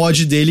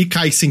iPod dele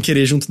cai sem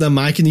querer junto da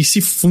máquina e se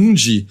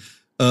funde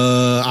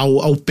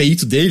ao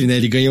peito dele, né?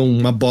 Ele ganha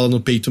uma bola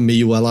no peito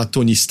meio a la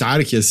Tony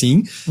Stark,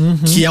 assim,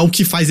 que é o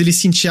que faz ele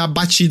sentir a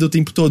batida o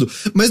tempo todo.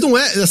 Mas não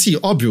é, assim,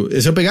 óbvio,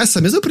 se eu pegar essa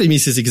mesma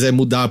premissa e quiser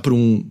mudar pra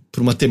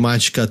uma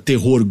temática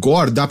terror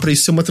gore, dá pra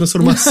isso ser uma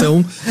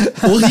transformação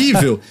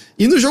horrível.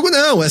 E no jogo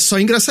não, é só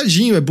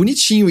engraçadinho, é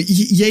bonitinho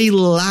e é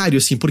hilário,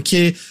 assim,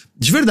 porque...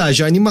 De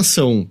verdade, a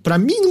animação, pra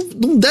mim,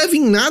 não deve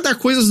em nada a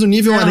coisas do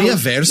nível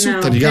Aranha-Verso,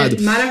 tá ligado? É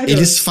maravilhoso.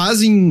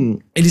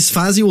 Eles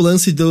fazem o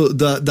lance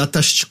da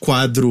taxa de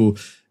quadro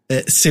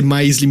ser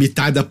mais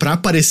limitada pra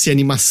aparecer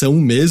animação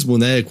mesmo,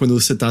 né? Quando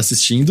você tá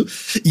assistindo.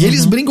 E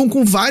eles brincam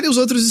com vários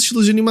outros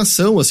estilos de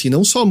animação, assim,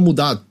 não só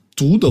mudar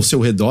tudo ao seu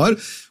redor,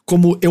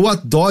 como eu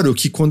adoro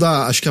que quando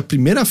acho que a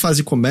primeira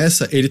fase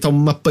começa, ele toma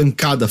uma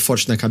pancada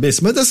forte na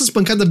cabeça, mas dessas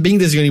pancadas bem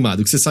desenho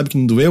animado, que você sabe que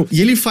não doeu,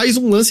 e ele faz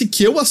um lance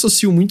que eu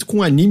associo muito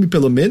com anime,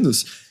 pelo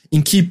menos,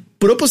 em que,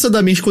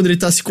 propositadamente, quando ele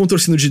tá se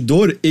contorcendo de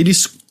dor,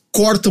 eles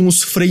cortam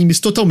os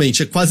frames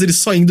totalmente. É quase ele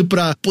só indo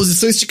pra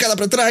posição esticada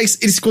pra trás,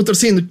 ele se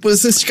contorcendo,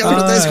 posição esticada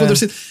pra trás, se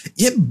contorcendo.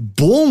 E é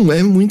bom,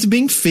 é muito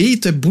bem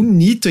feito, é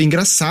bonito, é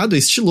engraçado, é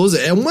estiloso.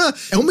 É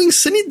uma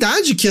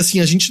insanidade que, assim,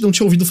 a gente não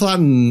tinha ouvido falar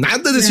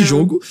nada desse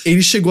jogo.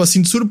 Ele chegou,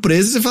 assim, de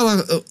surpresa e você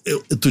fala,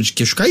 eu tô de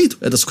queixo caído.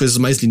 É das coisas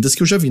mais lindas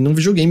que eu já vi num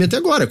videogame até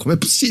agora. Como é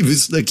possível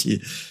isso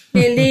daqui?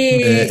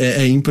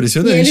 É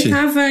impressionante. E ele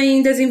tava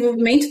em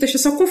desenvolvimento, deixa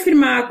eu só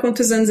confirmar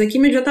quantos anos aqui,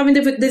 mas já tava em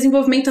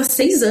desenvolvimento há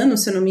 6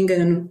 anos, se eu não me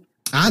engano.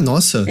 Ah,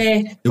 nossa.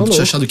 Eu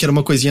tinha achado que era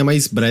uma coisinha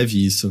mais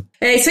breve isso.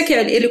 Isso aqui,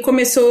 ele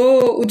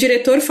começou... O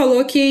diretor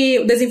falou que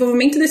o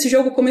desenvolvimento desse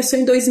jogo começou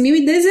em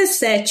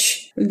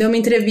 2017. Ele deu uma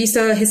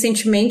entrevista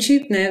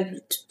recentemente, né,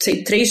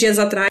 3 dias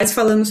atrás,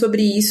 falando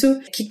sobre isso.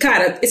 Que,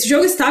 cara, esse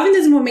jogo estava em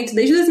desenvolvimento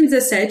desde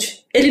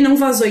 2017. Ele não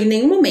vazou em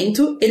nenhum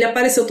momento. Ele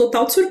apareceu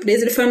total de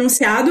surpresa. Ele foi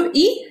anunciado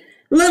e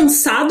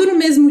lançado no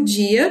mesmo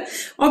dia.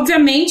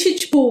 Obviamente,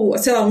 tipo,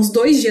 sei lá, uns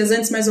 2 dias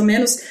antes, mais ou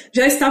menos,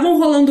 já estavam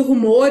rolando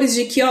rumores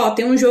de que,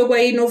 tem um jogo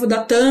aí novo da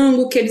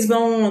Tango, que eles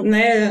vão,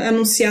 né,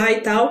 anunciar e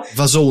tal.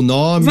 Vazou o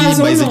nome, mas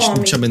a gente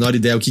não tinha a menor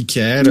ideia o que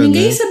era,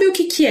 Ninguém sabia o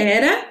que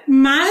era,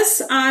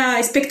 mas a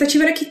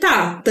expectativa era que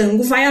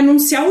Tango vai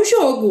anunciar o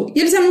jogo. E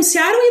eles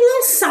anunciaram e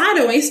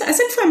lançaram.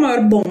 Essa que foi a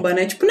maior bomba,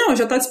 né? Tipo, não,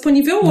 já tá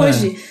disponível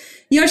hoje.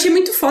 E eu achei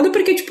muito foda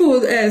porque,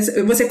 tipo,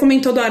 você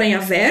comentou do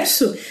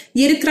Aranhaverso,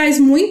 e ele traz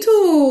muito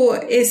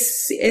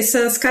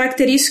essas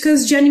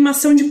características de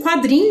animação de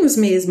quadrinhos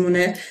mesmo,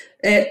 né?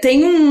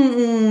 Tem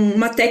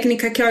uma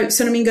técnica que,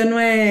 se eu não me engano,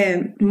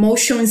 é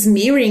motion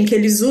smearing, que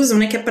eles usam,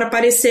 né? Que é pra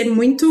parecer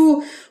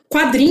muito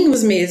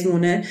quadrinhos mesmo,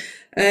 né?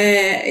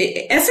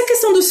 Essa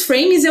questão dos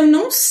frames, eu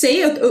não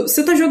sei.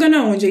 Você tá jogando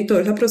aonde,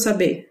 Heitor? Só pra eu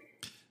saber.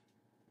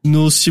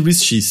 No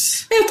Series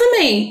X. Eu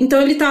também. Então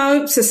ele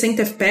tá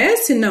 60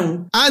 FPS?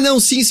 Não. Ah, não,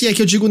 sim. É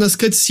que eu digo nas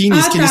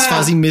cutscenes que eles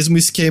fazem mesmo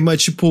esquema,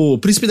 tipo,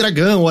 Príncipe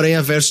Dragão,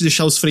 Aranhaverso,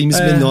 deixar os frames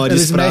menores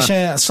eles mexem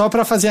só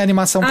pra fazer a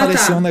animação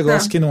parecer um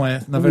negócio que não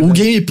é, na verdade.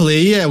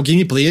 O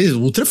gameplay é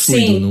ultra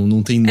fluido,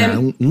 não tem nada,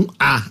 um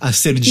A a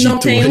ser dito. Não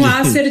tem um A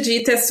a ser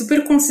dito, é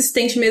super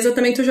consistente mesmo. Eu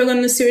também tô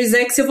jogando no Series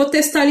X, eu vou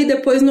testar ali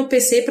depois no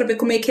PC pra ver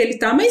como é que ele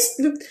tá, mas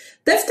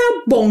deve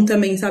estar bom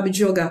também, sabe, de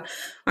jogar.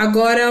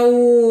 Agora,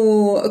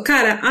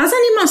 cara, as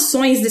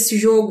animações desse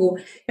jogo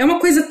é uma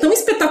coisa tão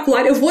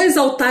espetacular, eu vou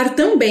exaltar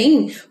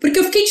também, porque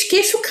eu fiquei de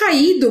queixo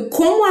caído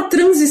como a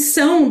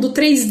transição do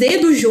 3D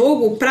do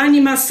jogo pra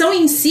animação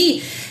em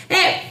si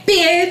é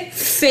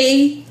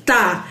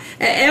perfeita.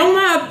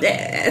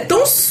 É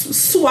tão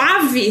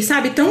suave,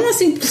 sabe? Tão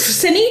assim,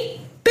 você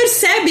nem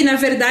percebe, na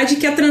verdade,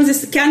 que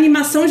a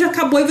animação já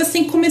acabou e você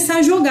tem que começar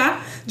a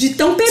jogar. De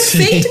tão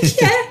perfeito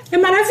que é. É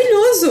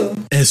maravilhoso.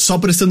 É só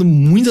prestando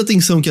muita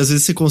atenção que às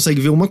vezes você consegue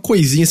ver uma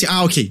coisinha assim.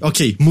 Ah,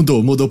 ok.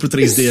 Mudou pro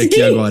 3D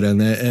aqui agora,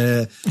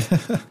 né?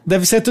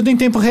 Deve ser tudo em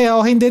tempo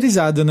real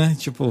renderizado, né?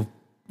 Tipo,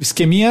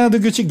 esqueminha do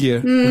Guilty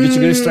Gear. O Guilty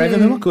Gear Strive é a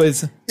mesma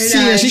coisa.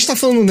 Verdade. Sim, a gente tá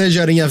falando, né, de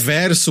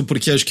Aranhaverso,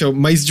 porque acho que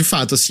mas de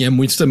fato, assim, é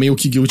muito também o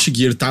que Guilty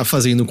Gear tá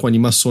fazendo com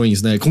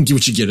animações, né? Com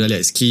Guilty Gear,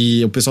 aliás,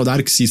 que o pessoal da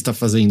Arc Sys tá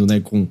fazendo,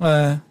 né,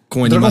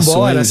 com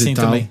animações assim, e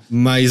tal. Também.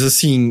 Mas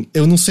assim,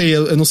 eu não sei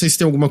se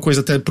tem alguma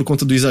coisa até por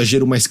conta do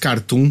exagero mais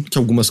cartoon, que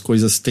algumas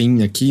coisas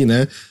têm aqui,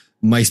 né?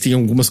 Mas tem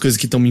algumas coisas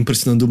que estão me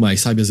impressionando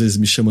mais, sabe? Às vezes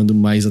me chamando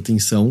mais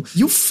atenção.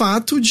 E o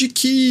fato de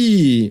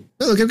que...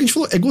 É o que a gente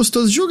falou, é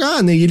gostoso de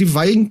jogar, né? E ele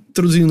vai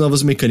introduzindo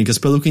novas mecânicas.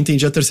 Pelo que eu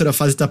entendi, a terceira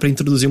fase tá pra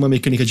introduzir uma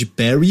mecânica de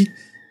parry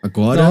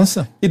agora.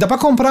 Nossa. E dá pra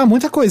comprar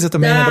muita coisa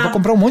também, né? Dá pra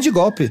comprar um monte de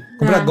golpe.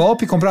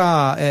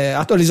 Comprar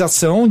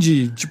atualização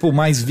de, tipo,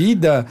 mais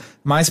vida,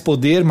 mais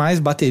poder, mais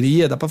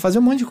bateria. Dá pra fazer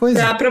um monte de coisa.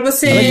 Dá pra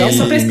você...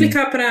 Só pra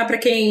explicar pra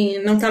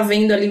quem não tá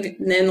vendo ali,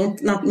 né?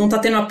 Não tá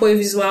tendo apoio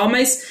visual,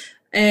 mas...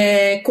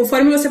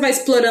 conforme você vai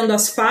explorando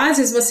as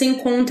fases, você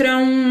encontra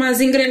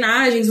umas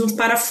engrenagens, uns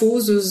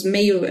parafusos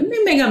meio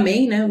Mega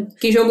Man, né?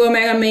 Quem jogou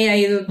Mega Man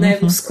aí, né,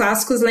 os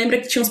clássicos, lembra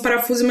que tinha uns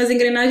parafusos e umas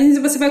engrenagens e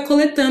você vai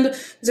coletando.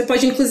 Você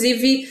pode,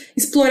 inclusive,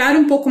 explorar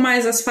um pouco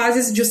mais as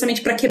fases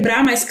justamente para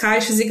quebrar mais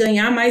caixas e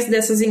ganhar mais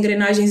dessas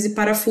engrenagens e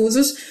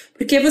parafusos,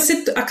 porque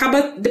você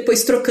acaba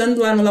depois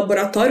trocando lá no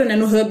laboratório, né,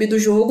 no hub do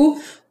jogo,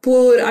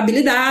 por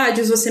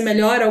habilidades, você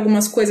melhora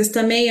algumas coisas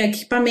também,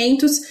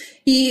 equipamentos,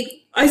 e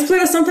a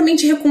exploração também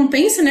te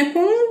recompensa, né,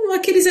 com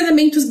aqueles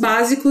elementos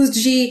básicos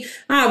de,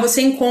 você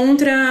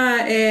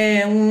encontra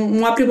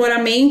um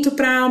aprimoramento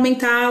para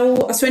aumentar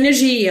a sua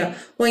energia,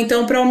 ou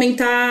então para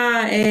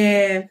aumentar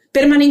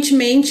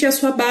permanentemente a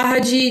sua barra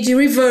de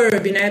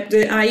reverb, né,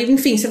 aí,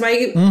 enfim, você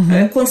vai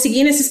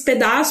conseguindo esses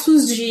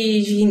pedaços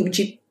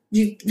de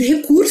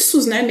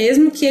recursos, né,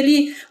 mesmo que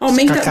ele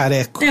aumenta...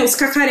 Os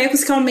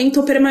cacarecos que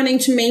aumentam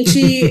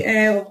permanentemente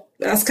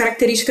as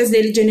características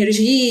dele de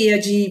energia,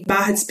 de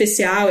barra de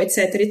especial,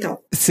 etc e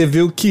tal. Você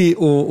viu que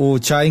o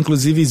Chai,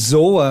 inclusive,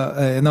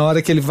 zoa na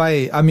hora que ele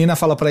vai... A mina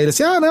fala pra ele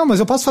assim, não,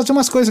 mas eu posso fazer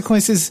umas coisas com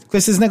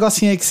esses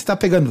negocinhos aí que você tá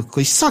pegando. Com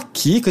isso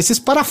aqui, com esses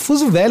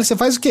parafusos velhos, você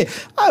faz o quê?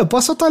 Eu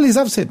posso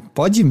atualizar você.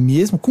 Pode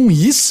mesmo? Com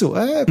isso?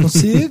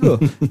 Consigo.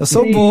 Eu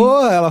sou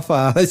boa, ela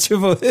fala.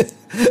 Tipo...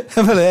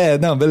 Eu falei,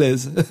 não,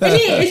 beleza.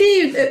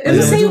 Eu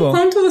não sei o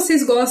quanto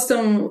vocês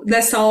gostam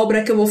dessa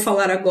obra que eu vou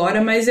falar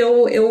agora, mas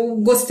eu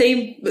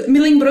gostei... Me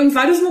lembrou em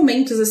vários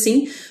momentos,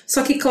 assim.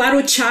 Só que, claro,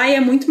 o Chai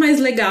é muito mais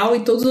legal e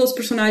todos os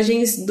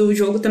personagens do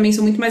jogo também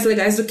são muito mais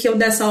legais do que o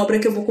dessa obra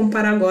que eu vou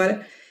comparar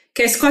agora.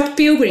 que é Scott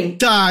Pilgrim.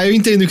 Tá, eu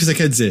entendo o que você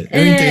quer dizer.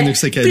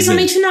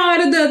 Principalmente na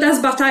hora das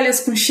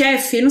batalhas com o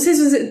chefe. Não sei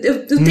se você...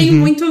 Eu tenho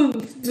muito...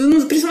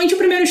 Principalmente o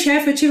primeiro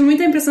chefe, eu tive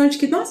muita impressão de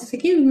que, nossa, isso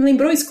aqui me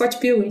lembrou Scott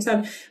Pilgrim,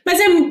 sabe? Mas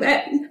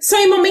são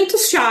em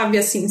momentos-chave,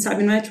 assim,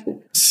 sabe? Não é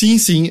tipo...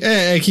 Sim.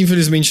 É que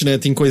infelizmente, né,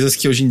 tem coisas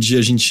que hoje em dia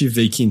a gente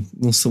vê que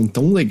não são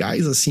tão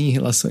legais, assim, em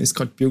relação a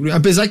Scott Pilgrim.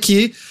 Apesar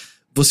que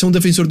você é um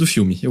defensor do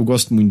filme. Eu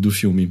gosto muito do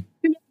filme.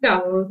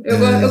 Legal.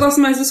 Eu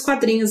gosto mais dos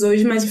quadrinhos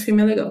hoje, mas o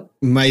filme é legal.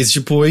 Mas,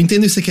 tipo, eu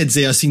entendo o que você quer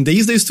dizer, assim,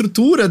 desde a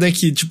estrutura, né,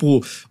 que,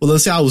 tipo, o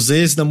lance, os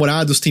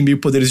ex-namorados têm meio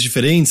poderes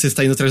diferentes, você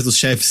está indo atrás dos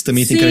chefes que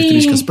também têm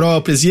características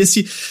próprias, e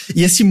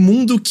esse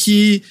mundo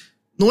que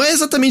não é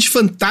exatamente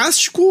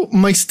fantástico,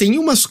 mas tem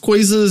umas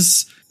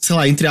coisas, sei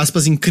lá, entre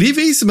aspas,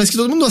 incríveis, mas que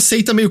todo mundo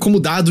aceita meio como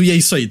dado, e é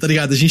isso aí, tá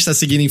ligado? A gente tá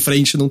seguindo em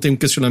frente, não tem um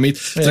questionamento,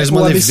 traz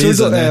uma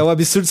leveza, né? O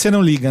absurdo você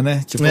não liga,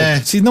 né? Tipo,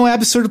 se não é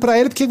absurdo pra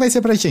ele, por que vai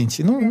ser pra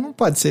gente? Não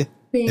pode ser.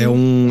 Sim. É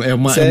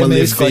uma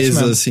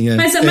leveza, assim,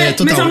 Mas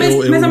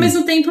ao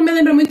mesmo tempo me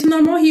lembra muito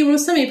No More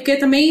Heroes também, porque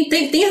também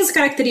tem essas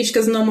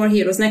características do No More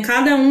Heroes, né?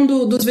 Cada um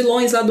dos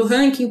vilões lá do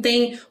ranking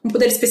tem um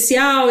poder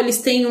especial, eles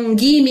têm um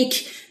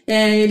gimmick,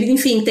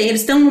 enfim,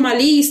 eles estão numa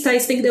lista,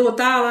 eles têm que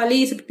derrotar lá a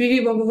lista,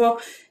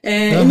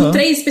 no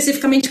 3,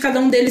 especificamente, cada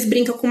um deles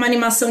brinca com uma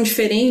animação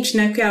diferente,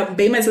 né, que é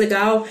bem mais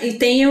legal. E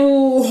tem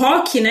o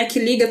rock, né, que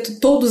liga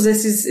todos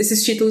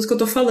esses títulos que eu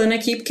tô falando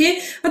aqui, porque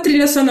a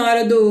trilha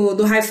sonora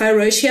do Hi-Fi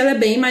Rush, ela é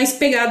bem mais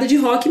pegada de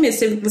rock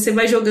mesmo. Você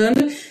vai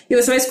jogando e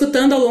você vai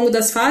escutando ao longo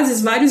das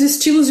fases vários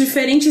estilos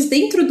diferentes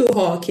dentro do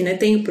rock, né,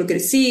 tem o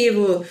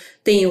progressivo,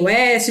 tem o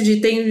acid,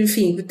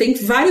 tem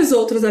vários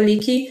outros ali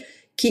que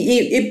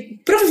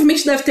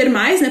provavelmente deve ter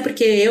mais, né?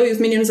 Porque eu e os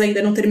meninos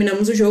ainda não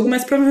terminamos o jogo,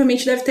 mas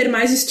provavelmente deve ter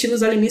mais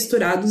estilos ali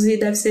misturados e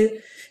deve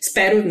ser,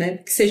 espero, né?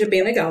 Que seja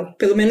bem legal.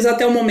 Pelo menos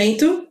até o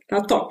momento,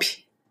 tá top.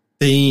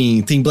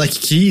 Tem Black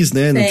Keys,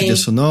 né? Na trilha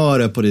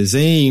sonora, por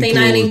exemplo. Tem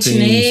Nine Inch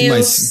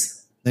Nails.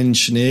 Nine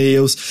Inch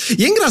Nails.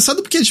 E é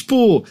engraçado porque,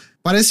 tipo...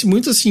 Parece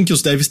muito assim que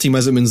os devs têm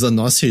mais ou menos a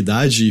nossa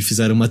idade e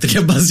fizeram uma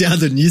trilha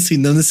baseada nisso, e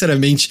não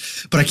necessariamente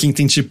pra quem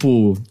tem,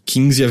 tipo,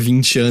 15 a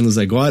 20 anos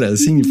agora,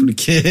 assim,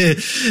 porque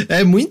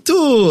é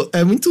muito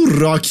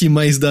rock,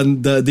 mas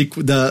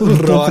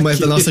pouco mais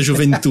da nossa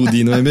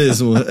juventude, não é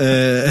mesmo?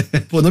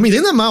 Pô, não me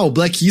entenda mal,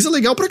 Black Keys é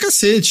legal pra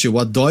cacete, eu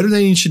adoro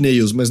Nine Inch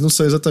Nails, mas não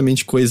são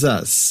exatamente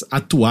coisas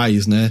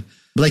atuais, né?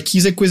 Black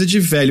Keys é coisa de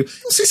velho.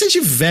 Não sei se é de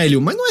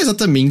velho, mas não é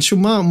exatamente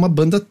uma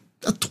banda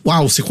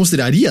atual. Você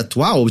consideraria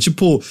atual?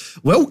 Tipo,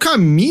 o El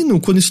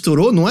Camino, quando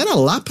estourou, não era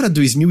lá pra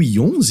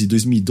 2011,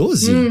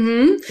 2012?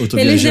 Uhum.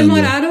 Eles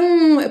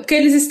demoraram... Porque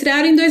eles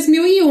estrearam em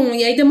 2001.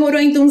 E aí demorou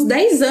ainda uns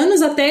 10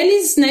 anos até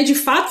eles, né, de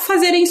fato,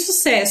 fazerem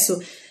sucesso.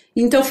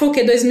 Então foi o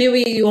quê?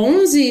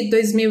 2011,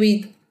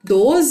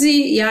 2012?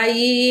 E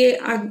aí...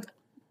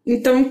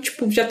 Então,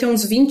 tipo, já tem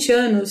uns 20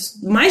 anos.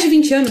 Mais de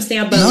 20 anos tem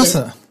a banda.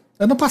 Nossa...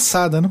 Ano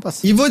passado.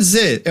 E vou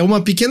dizer, é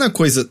uma pequena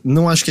coisa,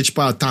 não acho que é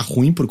tipo, tá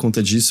ruim por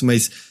conta disso,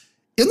 mas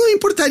eu não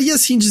importaria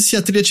assim de se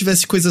a trilha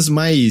tivesse coisas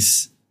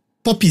mais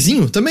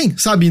popzinho também,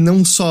 sabe?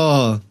 Não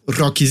só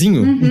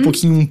rockzinho, um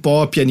pouquinho um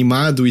pop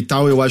animado e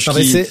tal, eu acho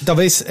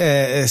talvez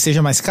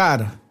seja mais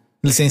caro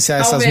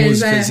licenciar essas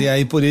músicas, e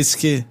aí por isso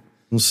que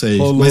não sei,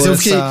 mas eu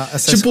fiquei,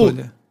 essa tipo...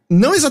 escolha.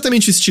 Não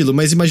exatamente o estilo,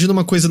 mas imagina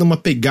uma coisa numa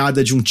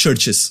pegada de um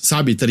Churches,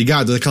 sabe? Tá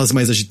ligado? Aquelas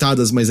mais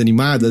agitadas, mais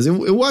animadas.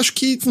 Eu acho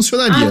que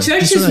funcionaria.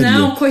 Churches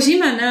não,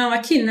 Kojima não,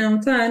 aqui não,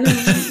 tá? Não.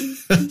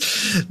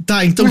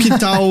 Tá, então que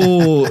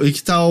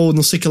tal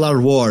não sei que lá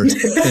War?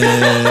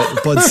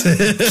 Pode ser.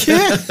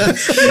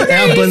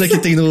 É a banda que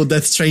tem no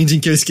Death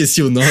Stranding que eu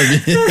esqueci o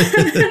nome.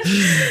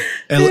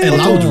 é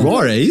Loud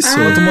Roar, é isso?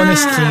 Bota o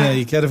Måneskin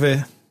aí, quero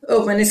ver.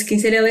 O Måneskin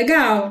seria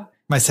legal.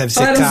 Mas deve ser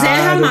caro. Zé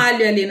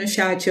Ramalho ali no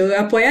chat. Eu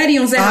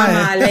apoiaria um Zé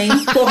Ramalho, hein?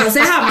 Porra,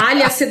 Zé Ramalho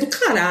ia ser do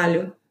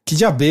caralho. Que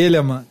de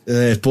abelha, mano.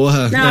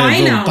 Porra. Não,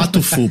 aí não.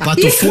 Pato Fu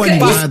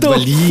animado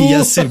ali,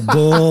 ia ser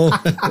bom.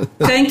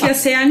 Tanque ia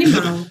ser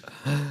animal.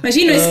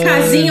 Imagina esse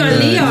casinho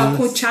ali, ó,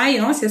 com o Chai.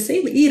 Nossa, ia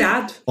ser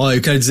irado. Ó,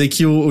 eu quero dizer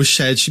que o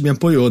chat me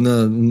apoiou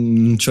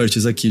no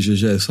Churches aqui,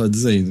 GG, só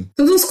dizendo.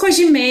 Todos uns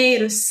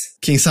cojimeiros.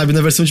 Quem sabe na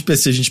versão de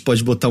PC a gente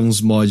pode botar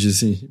uns mods,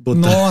 assim.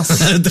 Nossa.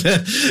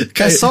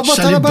 É só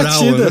botar Charlie na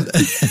batida.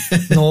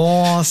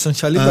 Nossa, um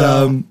Charlie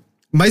Brown.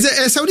 Mas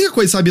essa é a única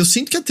coisa, sabe? Eu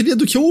sinto que a trilha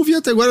do que eu ouvi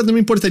até agora não me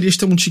importaria de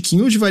ter um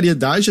tiquinho de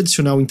variedade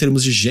adicional em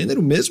termos de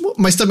gênero mesmo,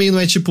 mas também não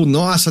é tipo,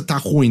 nossa, tá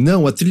ruim.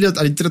 Não, a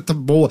letra tá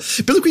boa.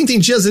 Pelo que eu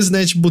entendi, às vezes,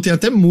 né, tipo, tem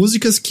até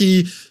músicas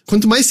que,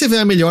 quanto mais você vê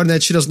a melhor, né,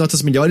 tira as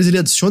notas melhores, ele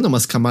adiciona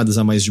umas camadas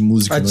a mais de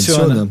música.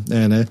 Adiciona.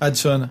 Né?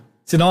 Adiciona.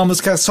 Senão a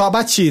música é só a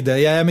batida.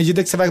 E aí, à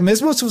medida que você vai,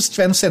 mesmo se você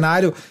estiver no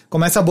cenário,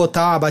 começa a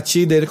botar a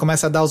batida, ele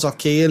começa a dar os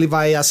ok, ele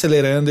vai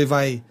acelerando e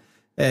vai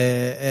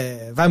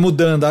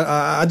mudando,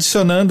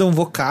 adicionando um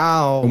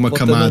vocal. Uma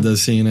camada,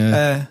 assim,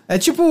 né? É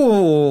tipo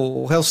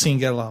o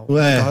Hellsinger lá. O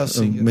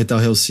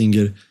Metal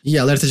Hellsinger. Ih,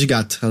 alerta de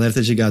gato.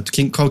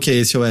 Qual que é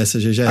esse ou essa,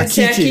 GG? A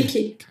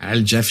Kiki.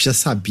 Caralho, o Jeff já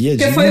sabia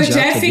disso. Porque foi o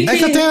Jeff que... É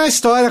que eu tenho uma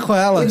história com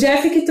ela. O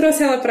Jeff que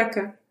trouxe ela pra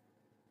cá.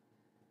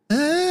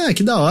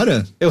 Que da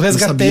hora. Eu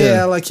resgatei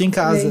ela aqui em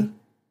casa.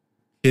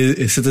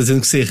 Você tá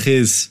dizendo que você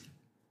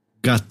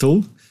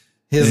resgatou?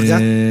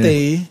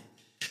 Resgatei.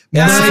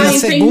 Essa foi a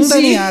segunda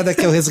ninhada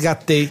que eu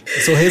resgatei.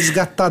 Eu sou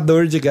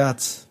resgatador de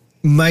gatos.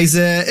 Mas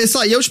é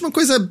só, e a última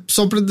coisa,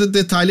 só pra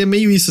detalhe, é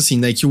meio isso, assim,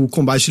 né? Que o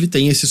combate, ele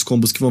tem esses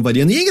combos que vão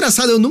variando. E é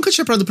engraçado, eu nunca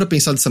tinha parado pra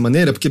pensar dessa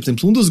maneira, porque, por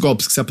exemplo, um dos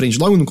golpes que você aprende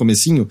logo no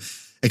comecinho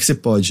é que você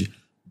pode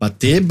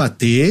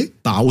bater,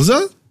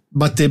 pausa,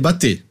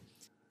 bater.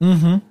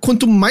 Uhum.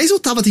 Quanto mais eu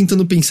tava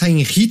tentando pensar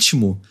em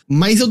ritmo,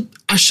 mais eu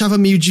achava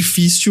meio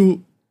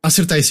difícil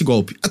acertar esse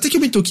golpe. Até que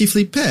eu me toquei e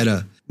falei,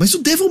 pera... Mas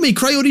o Devil May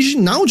Cry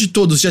original de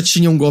todos já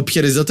tinha um golpe que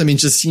era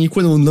exatamente assim, e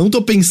quando eu não tô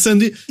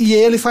pensando... E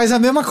ele faz a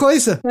mesma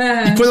coisa.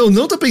 E quando eu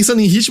não tô pensando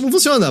em ritmo,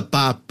 funciona.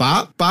 Pá.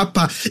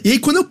 E aí,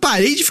 quando eu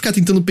parei de ficar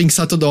tentando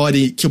pensar toda hora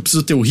que eu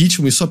preciso ter o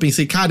ritmo e só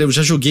pensei, cara, eu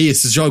já joguei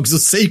esses jogos, eu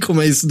sei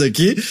como é isso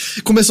daqui,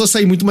 começou a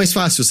sair muito mais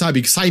fácil,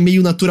 sabe? Que sai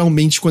meio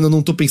naturalmente quando eu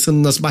não tô pensando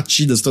nas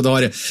batidas toda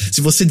hora. Se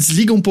você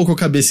desliga um pouco a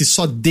cabeça e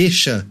só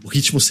deixa o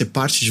ritmo ser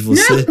parte de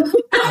você,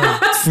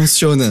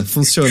 funciona,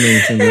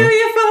 entendeu? Eu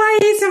ia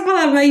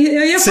falar,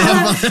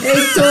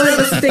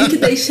 Heitor, você tem que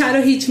deixar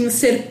o ritmo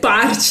ser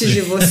parte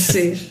de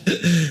você.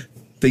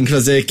 Tem que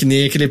fazer que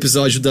nem aquele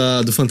episódio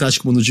do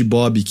Fantástico Mundo de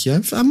Bob, que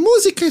a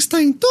música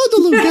está em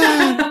todo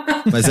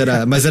lugar.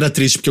 mas era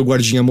triste porque o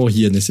guardinha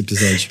morria nesse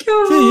episódio. Que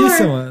horror. Que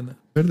isso, mano?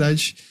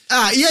 Verdade.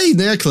 E aí,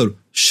 né, claro,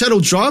 Shadow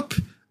Drop,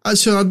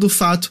 adicionado do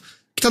fato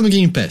que tá no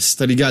Game Pass,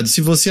 tá ligado?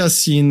 Se você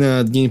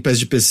assina Game Pass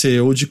de PC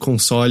ou de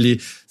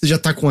console, você já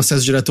tá com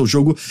acesso direto ao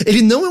jogo.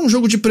 Ele não é um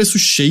jogo de preço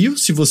cheio,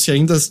 se você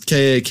ainda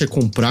quer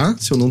comprar,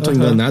 se eu não tô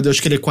enganado. Eu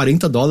acho que ele é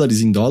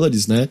 $40 em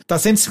dólares, né? Tá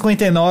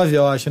 159,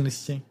 eu acho, no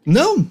Steam.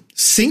 Não,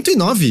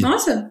 109.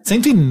 Nossa.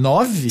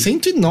 109?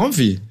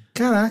 109.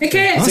 Caraca. É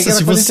que Nossa,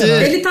 se você...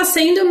 ele tá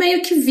sendo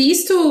meio que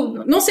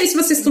visto... Não sei se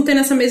vocês estão tendo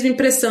essa mesma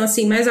impressão,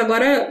 assim, mas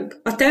agora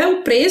até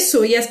o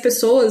preço e as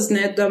pessoas,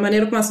 né, da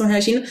maneira como elas estão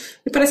reagindo,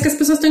 me parece que as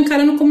pessoas estão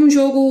encarando como um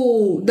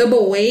jogo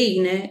Double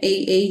A, né?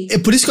 É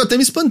por isso que eu até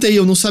me espantei,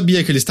 eu não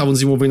sabia que eles estavam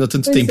desenvolvendo há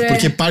tanto tempo,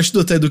 porque parte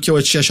do que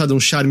eu tinha achado um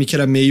charme que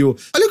era meio...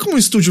 Olha como um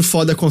estúdio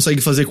foda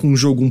consegue fazer com um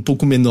jogo um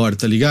pouco menor,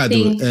 tá ligado?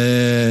 Sim.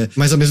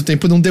 Mas ao mesmo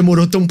tempo não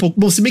demorou tão pouco.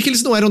 Bom, se bem que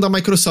eles não eram da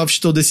Microsoft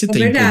todo esse tempo,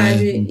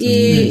 verdade. né? Então,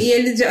 e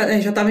eles já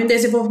estavam em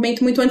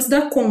desenvolvimento muito antes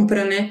da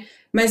compra, né?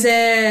 Mas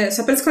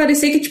só pra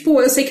esclarecer que, tipo,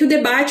 eu sei que o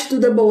debate do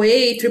Double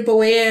A e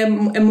Triple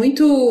A é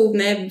muito,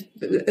 né,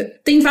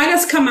 tem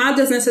várias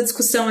camadas nessa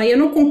discussão aí. Eu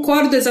não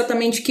concordo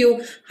exatamente que o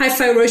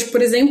Hi-Fi Rush,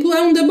 por exemplo,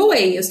 é um Double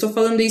A. Eu estou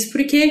falando isso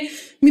porque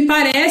me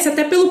parece,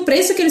 até pelo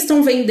preço que eles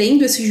estão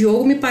vendendo esse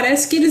jogo, me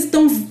parece que eles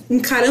estão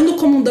encarando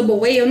como um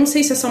Double A. Eu não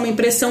sei se é só uma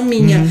impressão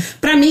minha.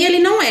 Pra mim ele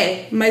não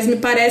é, mas me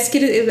parece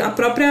que a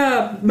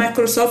própria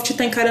Microsoft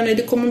tá encarando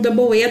ele como um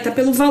Double A, até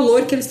pelo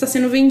valor que ele está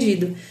sendo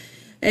vendido.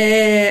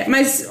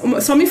 Mas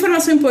só uma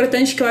informação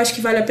importante que eu acho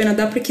que vale a pena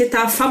dar, porque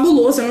tá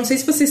fabuloso. Eu não sei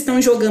se vocês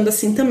estão jogando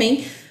assim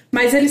também,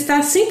 mas ele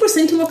está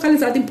 100%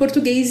 localizado em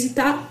português e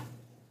tá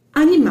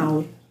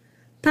animal.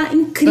 Tá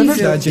incrível. É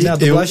verdade, né? A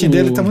dublagem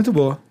dele tá muito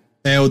boa.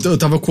 Eu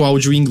tava com o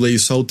áudio em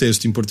inglês, só o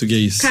texto em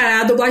português.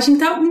 Cara, a dublagem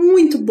tá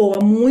muito boa,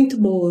 muito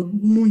boa,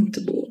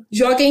 muito boa.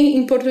 Joguem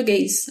em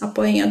português,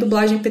 apoiem a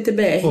dublagem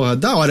PTBR. Pô,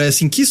 da hora,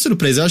 assim, que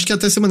surpresa. Eu acho que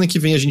até semana que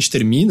vem a gente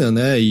termina,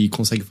 né, e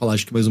consegue falar,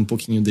 acho que mais um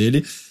pouquinho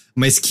dele.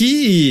 Mas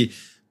que,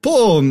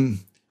 pô...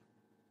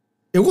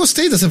 Eu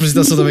gostei dessa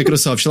apresentação da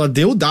Microsoft. Ela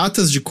deu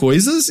datas de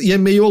coisas e é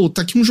meio...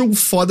 tá aqui um jogo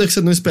foda que você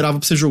não esperava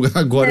pra você jogar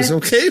agora. Você,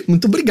 ok,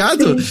 muito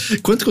obrigado. Sim.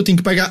 Quanto que eu tenho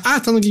que pagar?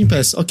 Tá no Game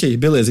Pass. Ok,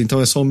 beleza.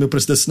 Então é só o meu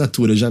preço da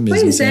assinatura já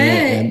mesmo. Pois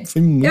assim,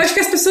 foi muito... Eu acho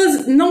que as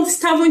pessoas não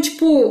estavam,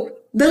 tipo,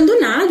 dando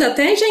nada.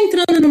 Até já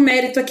entrando no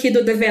mérito aqui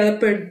do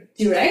Developer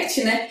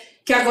Direct, né?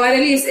 Que agora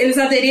eles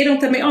aderiram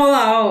também. Ó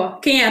lá, ó.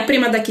 Quem é a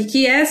prima da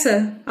Kiki?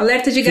 Essa?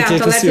 Alerta de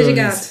gato, alerta de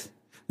gato.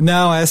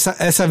 Não,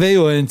 essa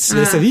veio antes.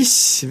 Essa,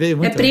 vixe, veio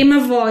muito. É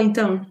prima-avó,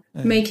 então.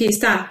 Como é que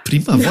está?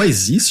 Prima-avó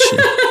existe?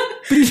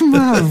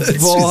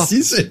 Prima-avó.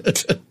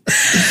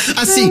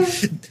 Assim,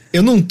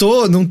 eu não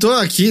tô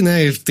aqui,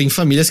 né? Tem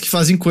famílias que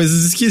fazem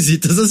coisas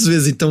esquisitas às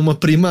vezes. Então uma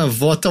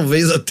prima-avó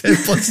talvez até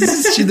possa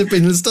existir,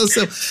 dependendo da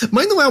situação.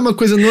 Mas não é uma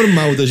coisa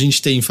normal da gente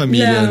ter em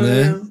família, não,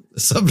 né? Não.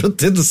 Só pra eu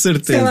ter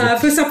certeza. Sei lá,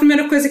 foi só a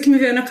primeira coisa que me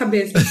veio na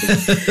cabeça. Assim.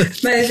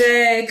 Mas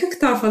o que eu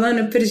tava falando?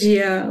 Eu perdi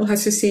o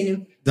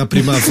raciocínio. Da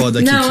prima-avó da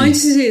Kiki. Não,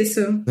 antes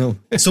disso. Não.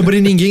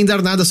 Sobre ninguém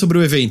dar nada sobre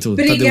o evento.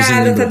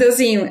 Obrigada,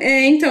 Tadeuzinho.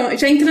 Então,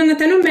 já entrando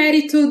até no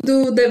mérito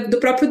do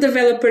próprio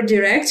Developer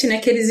Direct, né?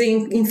 Que eles,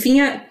 enfim,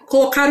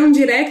 colocaram um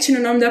Direct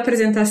no nome da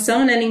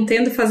apresentação, né?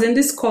 Nintendo fazendo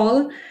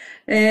escola.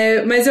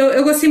 Mas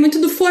eu gostei muito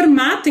do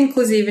formato,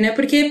 inclusive, né?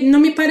 Porque não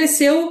me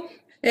pareceu...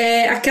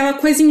 aquela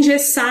coisa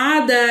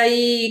engessada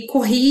e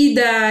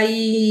corrida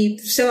e,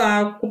 sei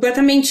lá,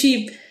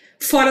 completamente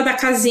fora da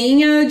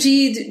casinha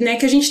né,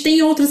 que a gente tem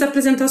em outras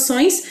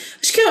apresentações.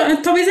 Acho que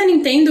talvez a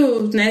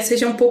Nintendo, né,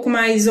 seja um pouco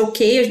mais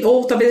ok,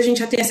 ou talvez a gente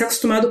já tenha se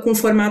acostumado com o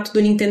formato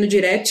do Nintendo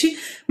Direct,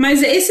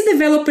 mas esse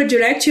Developer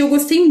Direct eu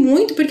gostei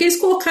muito porque eles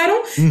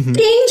colocaram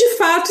quem de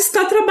fato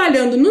está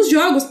trabalhando nos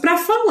jogos para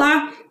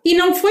falar. E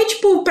não foi,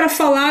 tipo, pra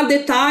falar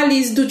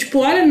detalhes do tipo,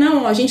 olha,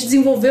 não, a gente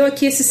desenvolveu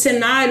aqui esse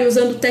cenário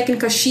usando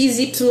técnica X,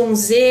 Y,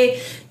 Z,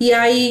 e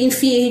aí,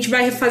 enfim, a gente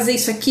vai refazer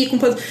isso aqui.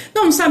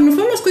 Não, sabe, não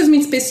foi umas coisas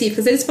muito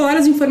específicas. Eles falaram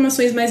as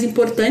informações mais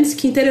importantes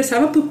que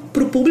interessavam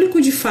pro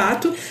público de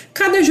fato.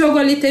 Cada jogo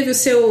ali teve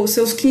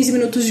seus 15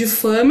 minutos de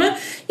fama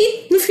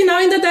e no final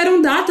ainda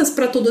deram datas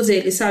pra todos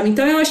eles, sabe?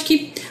 Então eu acho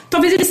que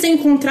talvez eles tenham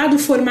encontrado o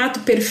formato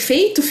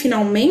perfeito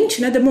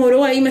finalmente, né?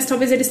 Demorou aí, mas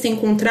talvez eles tenham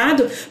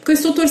encontrado, porque eu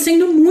estou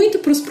torcendo muito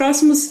pros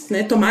próximos,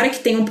 né? Tomara que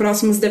tenham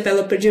próximos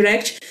Developer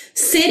Direct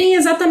serem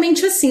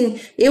exatamente assim.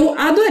 Eu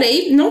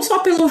adorei, não só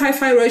pelo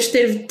Hi-Fi Rush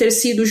ter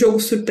sido o jogo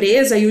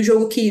surpresa e o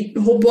jogo que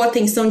roubou a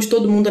atenção de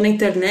todo mundo na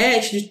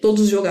internet, de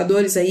todos os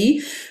jogadores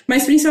aí,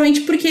 mas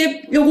principalmente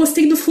porque eu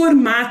gostei do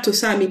formato,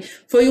 sabe?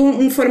 Foi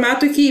um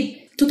formato que,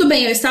 tudo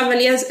bem, eu estava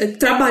ali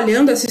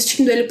trabalhando,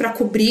 assistindo ele para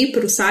cobrir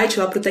pro site,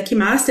 lá pro Tech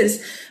Masters,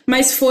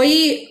 mas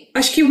foi,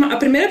 acho que a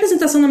primeira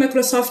apresentação da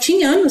Microsoft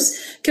em anos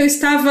que eu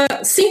estava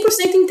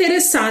 100%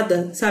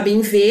 interessada, sabe,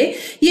 em ver,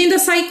 e ainda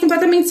saí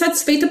completamente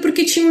satisfeita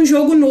porque tinha um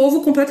jogo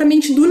novo,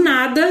 completamente do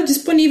nada,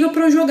 disponível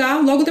para eu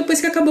jogar logo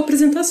depois que acabou a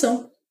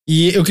apresentação.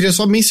 E eu queria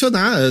só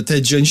mencionar, até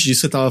diante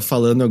disso que você tava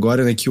falando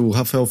agora, né, que o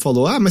Rafael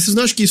falou, mas vocês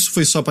não acham que isso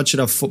foi só pra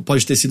tirar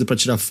pode ter sido pra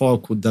tirar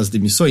foco das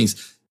demissões?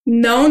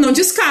 Não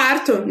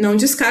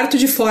descarto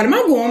de forma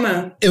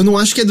alguma. Eu não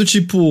acho que é do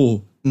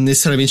tipo,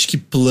 necessariamente que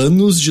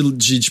planos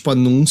de tipo,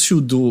 anúncio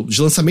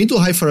de lançamento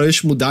do Hi-Fi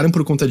Rush mudaram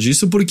por conta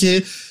disso,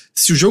 porque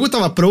se o jogo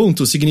tava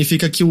pronto,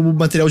 significa que o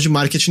material de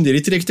marketing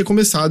dele teria que ter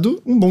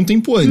começado um bom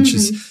tempo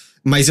antes.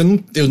 Mas eu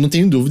não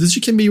tenho dúvidas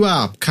de que é meio,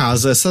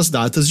 casa essas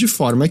datas de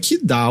forma que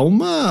dá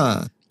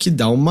uma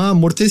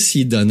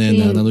amortecida, né,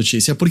 na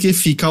notícia, porque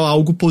fica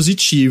algo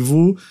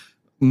positivo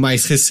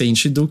mais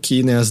recente do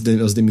que, né, as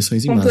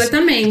demissões em massa.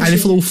 Completamente. Aí ele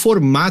falou o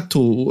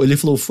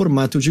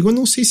formato, eu digo, eu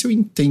não sei se eu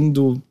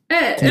entendo.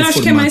 Eu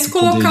acho que é mais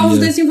colocar os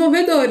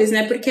desenvolvedores,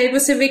 né, porque aí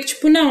você vê que,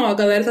 tipo, não, a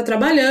galera tá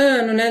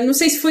trabalhando, né, não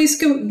sei se foi isso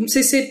não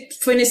sei se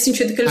foi nesse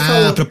sentido que ele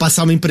falou. Pra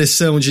passar uma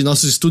impressão de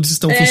nossos estudos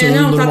estão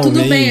funcionando normalmente. Não, tá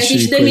tudo bem, a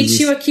gente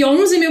demitiu aqui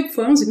 11 mil,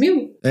 foi 11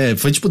 mil?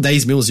 Foi tipo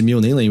 10 mil, 11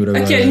 mil, nem lembro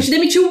agora. Aqui, a gente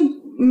demitiu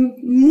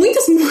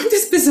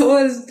muitas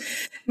pessoas.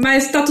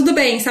 Mas tá tudo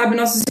bem, sabe?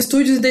 Nossos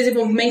estúdios de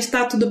desenvolvimento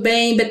tá tudo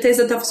bem,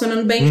 Bethesda tá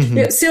funcionando bem.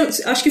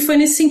 Acho que foi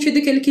nesse sentido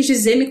que ele quis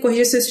dizer, me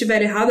corrija se eu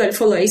estiver errado. Ele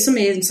falou, é isso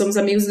mesmo, somos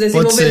amigos dos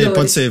desenvolvedores.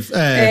 Pode ser.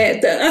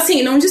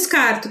 Assim, não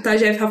descarto, tá,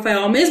 Jeff Rafael?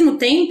 Ao mesmo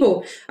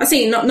tempo,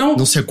 assim,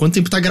 não sei há quanto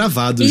tempo tá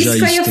gravado isso já.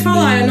 Isso que eu ia também.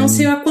 falar, eu não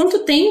sei há quanto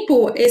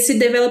tempo esse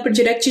Developer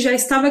Direct já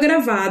estava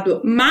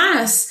gravado,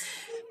 mas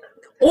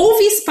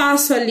houve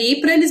espaço ali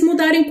para eles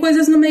mudarem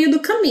coisas no meio do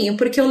caminho,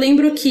 porque eu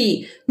lembro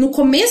que no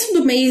começo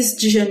do mês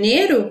de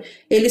janeiro,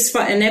 eles,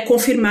 né,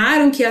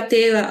 confirmaram que ia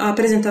ter a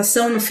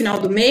apresentação no final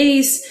do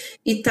mês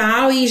e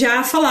tal, e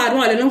já falaram,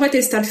 olha, não vai ter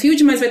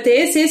Starfield, mas vai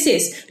ter esse.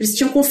 Eles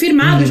tinham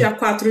confirmado já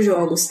 4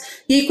 jogos.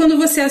 E aí quando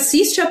você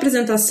assiste a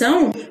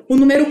apresentação, o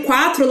número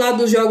 4 lá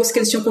dos jogos que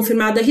eles tinham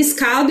confirmado é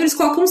riscado, eles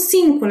colocam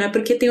 5, né,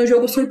 porque tem o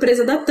jogo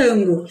surpresa da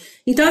Tango.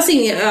 Então,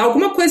 assim,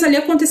 alguma coisa ali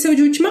aconteceu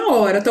de última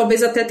hora,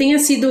 talvez até tenha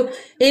sido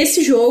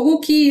esse jogo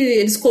que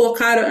eles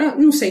colocaram,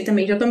 não sei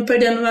também, já tô me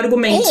perdendo no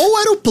argumento. Ou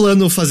era o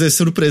plano fazer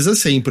surpresa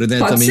sempre, né?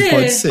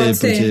 Pode ser,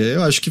 porque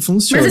eu acho que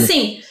funciona. Mas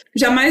assim,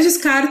 jamais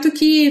descarto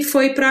que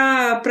foi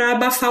pra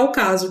abafar o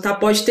caso, tá?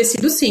 Pode ter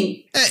sido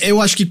sim. Eu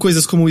acho que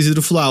coisas como o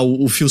Isidro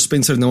falou, o Phil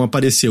Spencer não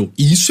apareceu.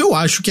 Isso eu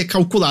acho que é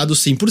calculado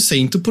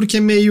 100%, porque é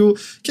meio,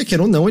 quer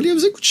queira ou não, ele é o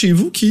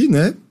executivo que,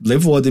 né,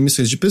 levou a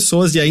demissões de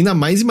pessoas, e ainda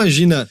mais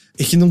imagina,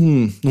 que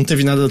não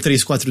teve nada da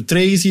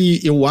 343, e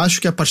eu acho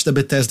que a parte da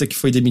Bethesda que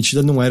foi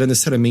demitida não era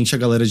necessariamente a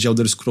galera de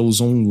Elder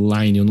Scrolls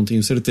Online, eu não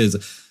tenho certeza.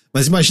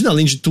 Mas imagina,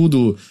 além de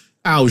tudo,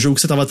 o jogo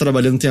que você tava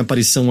trabalhando tem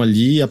aparição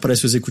ali,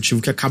 aparece o executivo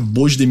que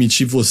acabou de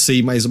demitir você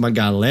e mais uma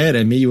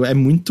galera, é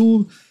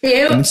muito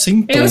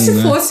sem tom, se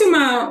né? fosse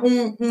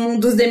um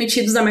dos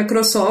demitidos da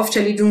Microsoft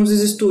ali, de um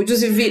dos estúdios,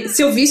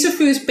 se eu visse o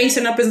Phil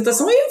Spencer na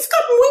apresentação, eu ia ficar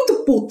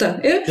muito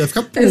puta. Ia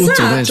ficar puto,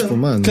 Exato. né? Tipo,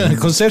 mano...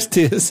 Com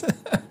certeza.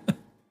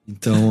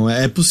 Então,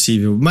 é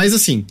possível. Mas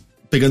assim,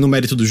 pegando o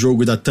mérito do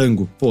jogo e da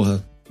Tango,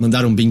 porra,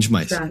 mandaram bem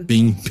demais. Tá.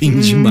 Bem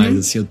demais,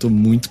 assim, eu tô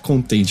muito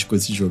contente com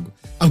esse jogo.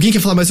 Alguém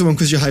quer falar mais alguma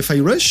coisa de Hi-Fi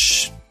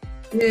Rush?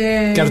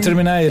 Quero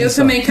terminar ele. Eu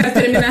também quero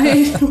terminar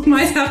ele o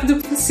mais rápido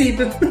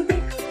possível.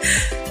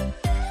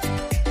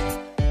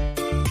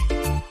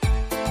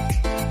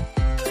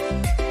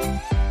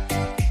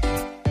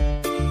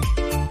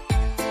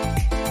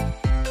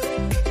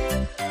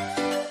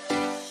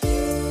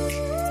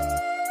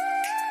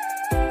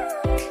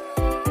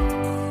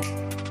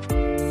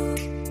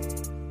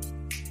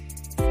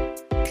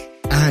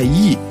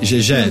 Aí,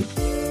 GG,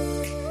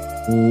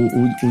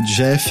 o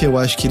Jeff, eu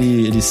acho que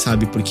ele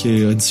sabe porque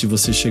antes de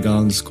você chegar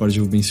lá no Discord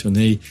eu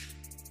mencionei.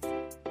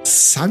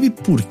 Sabe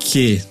por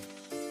quê?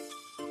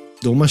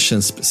 Dou uma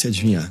chance pra você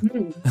adivinhar.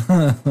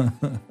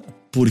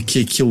 Por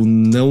que eu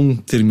não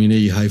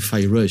terminei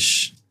Hi-Fi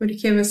Rush?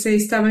 Porque você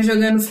estava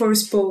jogando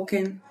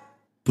Forspoken.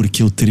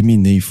 Porque eu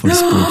terminei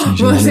Forspoken,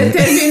 gente. Você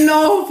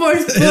terminou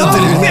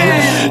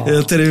Forspoken!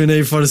 Eu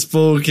terminei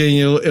Forspoken.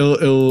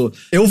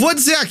 Eu vou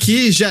dizer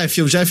aqui,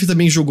 Jeff. O Jeff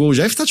também jogou. O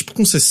Jeff tá tipo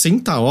com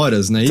 60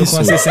 horas, não é isso? Tô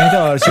com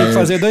 60 horas. Tive que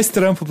fazer 2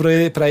 trampos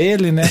pra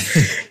ele, né?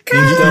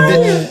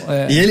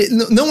 Então, E ele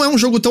não é um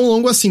jogo tão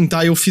longo assim,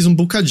 tá? Eu fiz um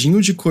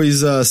bocadinho de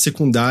coisa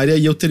secundária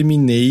e eu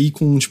terminei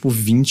com tipo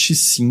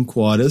 25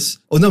 horas.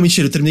 Ou não,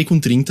 mentira, eu terminei com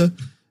 30.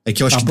 É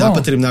que eu acho que dá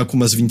pra terminar com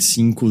umas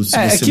 25, se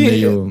você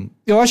meio...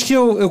 Eu acho que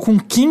eu com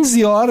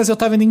 15 horas eu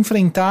tava indo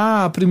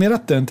enfrentar a primeira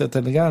tanta,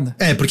 tá ligado?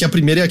 Porque a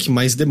primeira é a que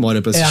mais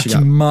demora pra se chegar. É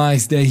a que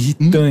mais é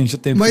irritante o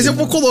tempo. Mas eu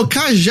vou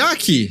colocar já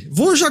aqui.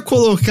 Vou já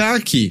colocar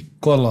aqui.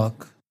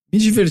 Coloca. Me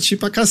diverti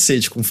pra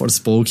cacete com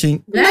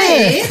Forspoken.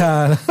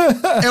 Cara.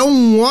 É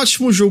um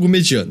ótimo jogo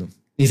mediano.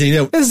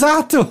 Entendeu?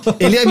 Exato.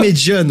 Ele é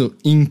mediano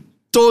em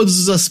todos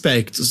os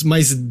aspectos,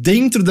 mas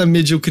dentro da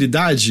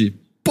mediocridade...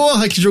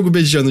 Porra, que jogo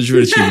mediano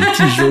divertido.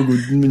 Que jogo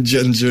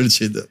mediano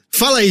divertido.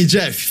 Fala aí,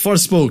 Jeff,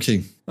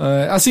 Forspoken.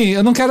 Assim,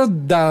 eu não quero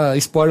dar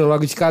spoiler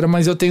logo de cara,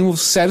 mas eu tenho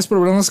sérios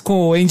problemas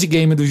com o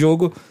endgame do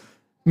jogo.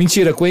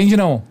 Mentira, com o end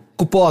não.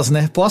 Com o pós,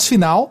 né?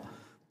 Pós-final,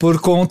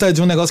 por conta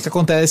de um negócio que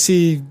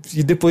acontece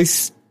e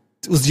depois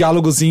os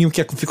diálogozinhos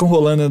que ficam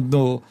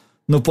rolando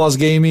no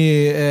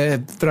pós-game,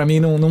 pra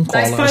mim não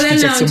cola. Dá spoiler acho que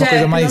tinha que ser uma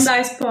coisa mais, não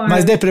dá spoiler.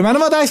 mais deprê, mas não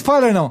vou dar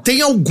spoiler, não.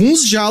 Tem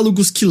alguns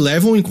diálogos que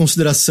levam em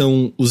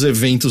consideração os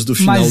eventos do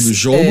final do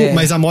jogo,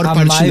 mas a maior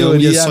parte não,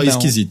 e é só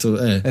esquisito.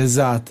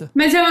 Exato.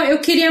 Mas eu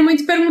queria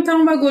muito perguntar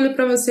um bagulho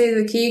pra vocês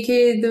aqui,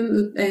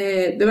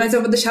 mas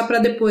eu vou deixar pra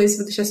depois,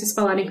 vou deixar vocês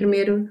falarem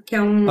primeiro, que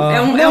é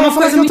uma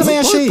coisa muito,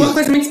 uma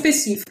coisa muito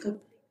específica.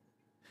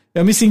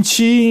 Eu me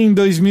senti em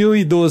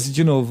 2012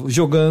 de novo,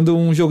 jogando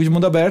um jogo de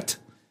mundo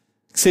aberto,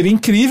 que seria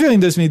incrível em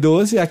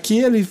 2012. Aqui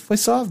ele foi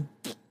só...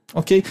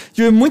 Ok.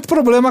 Tive muito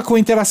problema com a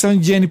interação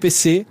de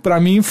NPC.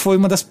 Pra mim foi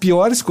uma das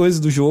piores coisas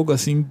do jogo,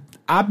 assim,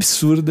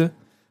 absurda.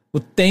 O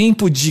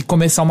tempo de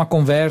começar uma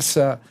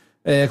conversa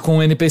com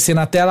o NPC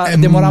na tela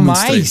demora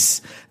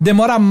mais.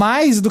 Demora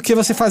mais do que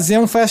você fazer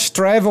um fast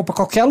travel pra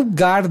qualquer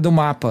lugar do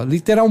mapa,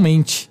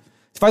 literalmente.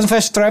 Você faz um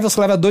fast travel,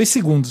 você leva 2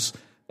 segundos.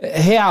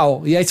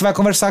 Real. E aí você vai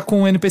conversar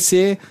com o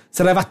NPC,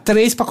 você leva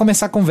 3 pra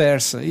começar a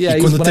conversa. E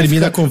aí quando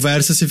termina a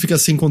conversa, você fica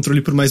sem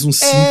controle por mais uns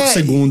 5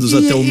 segundos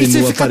até o menu aparecer.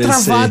 E você fica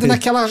travado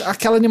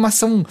naquela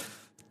animação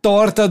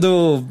torta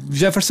do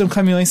Jefferson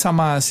Caminhões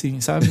Samar, assim,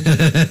 sabe?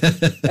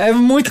 É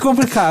muito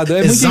complicado, é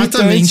muito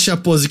exatamente irritante. A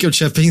pose que eu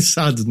tinha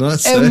pensado,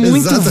 nossa. É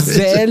muito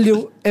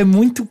velho, é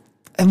muito...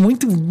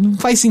 Não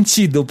faz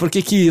sentido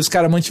porque que os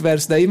caras mantiveram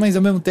isso daí, mas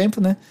ao mesmo tempo,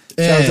 né?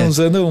 Os caras estão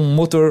usando um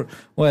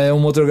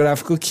motor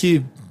gráfico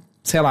que...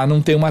 sei lá,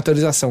 não tem uma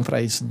atualização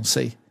pra isso, não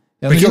sei.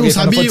 Pra quem não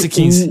sabe,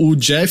 o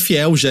Jeff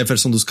é o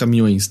Jefferson dos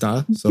caminhões,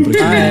 tá? Só pra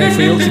quem...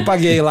 fui eu que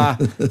paguei lá.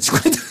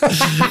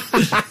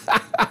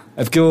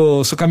 É porque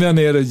eu sou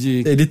caminhoneiro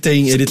de... Ele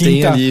tem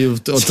ali,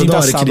 toda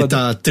hora que ele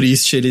tá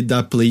triste, ele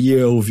dá play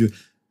e ouve...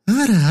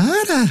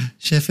 Ara,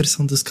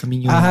 Jefferson dos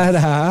caminhões.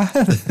 Ara.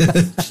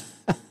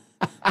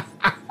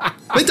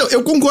 Então,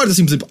 eu concordo,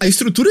 assim, por exemplo, a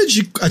estrutura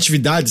de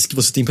atividades que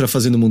você tem pra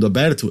fazer no mundo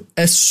aberto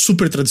é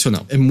super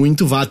tradicional. É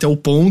muito, vá até o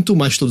ponto,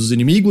 mate todos os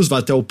inimigos, vá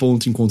até o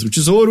ponto, encontre o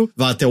tesouro,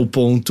 vá até o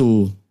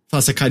ponto,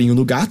 faça carinho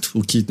no gato,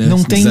 o que, né,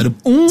 não tem zero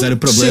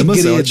problemas,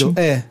 segredo, é ótimo.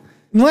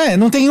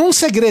 Não tem um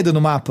segredo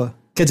no mapa.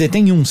 Quer dizer,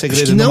 tem um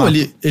segredo no mapa.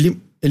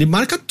 Ele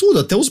marca tudo,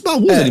 até os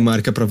baús ele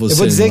marca pra você. Eu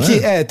vou dizer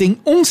que tem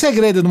um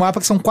segredo no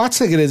mapa, que são 4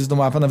 segredos no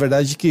mapa, na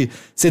verdade, que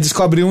você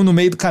descobre um no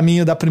meio do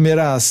caminho das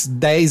primeiras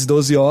 10,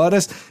 12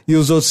 horas, e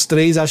os outros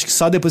 3, acho que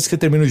só depois que você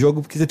termina o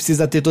jogo, porque você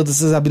precisa ter todas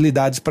essas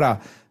habilidades pra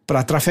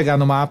trafegar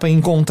no mapa e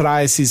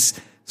encontrar esses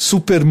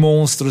super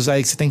monstros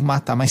aí que você tem que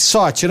matar. Mas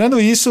só, tirando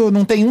isso,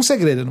 não tem um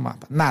segredo no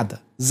mapa. Nada.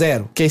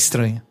 0, que é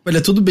estranho. Olha,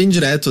 é tudo bem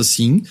direto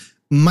assim,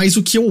 mas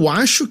o que eu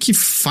acho que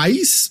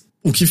fez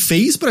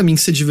pra mim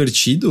ser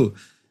divertido...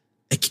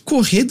 é que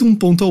correr de um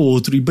ponto ao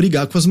outro e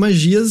brigar com as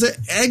magias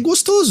é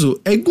gostoso.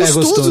 É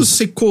gostoso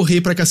você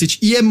correr pra cacete.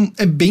 E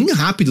é bem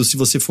rápido, se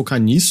você focar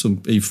nisso,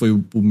 e foi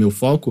o meu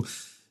foco,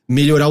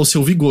 melhorar o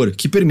seu vigor,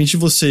 que permite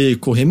você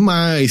correr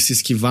mais, se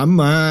esquivar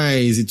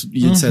mais,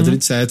 e etc,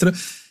 etc.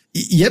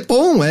 E é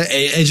bom,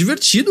 é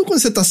divertido quando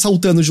você tá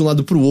saltando de um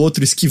lado pro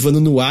outro,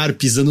 esquivando no ar,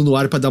 pisando no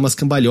ar pra dar umas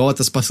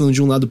cambalhotas, passando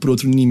de um lado pro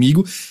outro no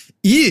inimigo.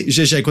 E,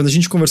 GG, quando a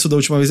gente conversou da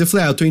última vez, eu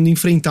falei, eu tô indo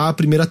enfrentar a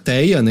primeira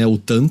teia, né, o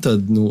Tanta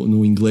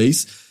no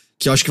inglês,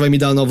 que eu acho que vai me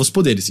dar novos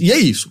poderes. E é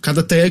isso,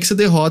 cada teia que você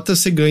derrota,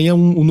 você ganha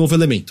um novo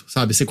elemento,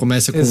 sabe? Você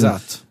começa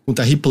com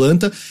terra e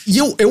planta. E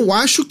eu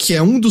acho que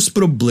é um dos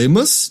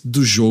problemas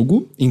do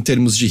jogo, em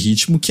termos de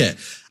ritmo, que é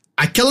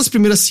aquelas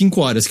primeiras 5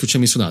 horas que eu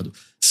tinha mencionado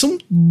são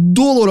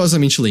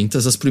dolorosamente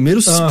lentas. As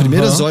primeiras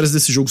horas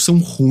desse jogo são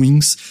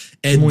ruins.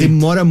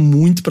 Demora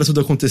muito pra tudo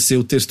acontecer.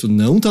 O texto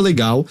não tá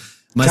legal.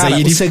 Mas cara,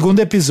 aí o segundo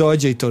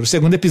episódio, Heitor, o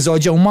segundo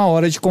episódio é 1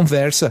 hora de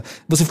conversa.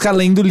 Você fica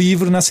lendo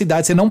livro na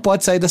cidade. Você não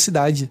pode sair da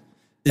cidade.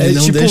 Ele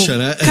não deixa,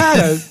 né?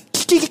 Cara,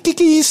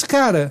 que é isso,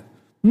 cara?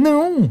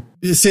 Não.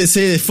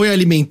 Você foi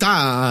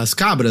alimentar as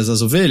cabras,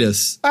 as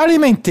ovelhas?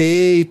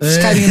 Alimentei,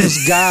 carinho nos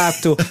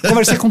gatos,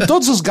 conversei com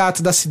todos os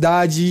gatos da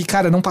cidade e,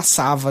 cara, não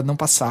passava.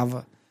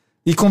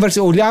 E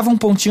conversei, olhava um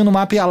pontinho no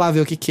mapa e ia lá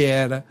ver o que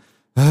era.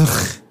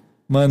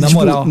 Mano, na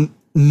moral.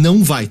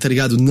 Não vai, tá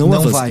ligado? Não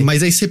avança. Vai.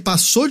 Mas aí você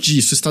passou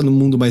disso, está no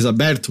mundo mais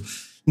aberto.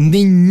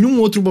 Nenhum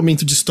outro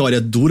momento de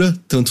história dura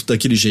tanto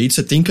daquele jeito.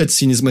 Você tem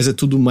cutscenes, mas é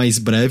tudo mais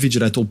breve,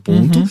 direto ao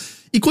ponto.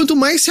 E quanto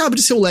mais você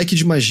abre seu leque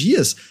de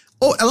magias,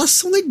 elas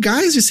são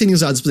legais de serem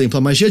usadas. Por exemplo,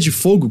 a magia de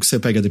fogo que você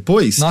pega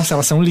depois... Nossa,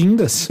 elas são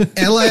lindas.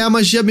 Ela é a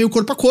magia meio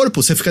corpo a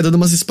corpo. Você fica dando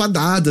umas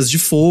espadadas de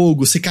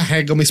fogo, você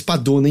carrega uma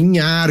espadona em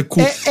arco.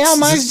 É a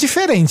mais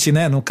diferente,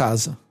 né, no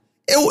caso.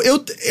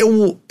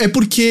 É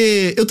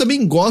porque eu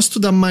também gosto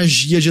da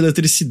magia de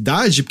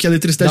eletricidade, porque a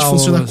eletricidade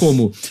funciona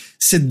como?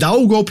 Você dá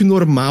o golpe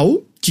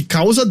normal, que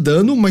causa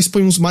dano, mas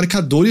põe uns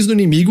marcadores no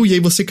inimigo e aí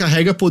você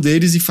carrega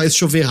poderes e faz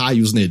chover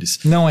raios neles.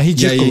 Não, é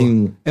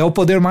ridículo. Aí... É o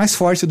poder mais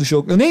forte do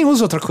jogo. Eu nem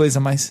uso outra coisa,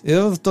 mas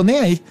eu tô nem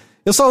aí.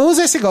 Eu só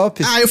uso esse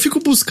golpe. Eu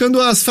fico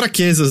buscando as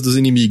fraquezas dos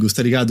inimigos,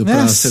 tá ligado?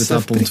 Pra acertar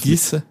a ponto.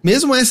 Preguiça.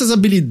 Mesmo essas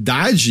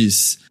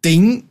habilidades,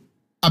 tem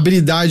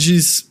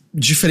habilidades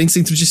diferentes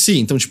dentro de si.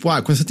 Então, tipo,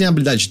 quando você tem a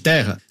habilidade de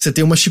terra, você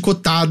tem uma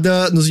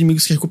chicotada nos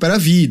inimigos que recupera a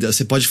vida.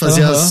 Você pode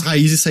fazer as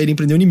raízes saírem e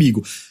prender o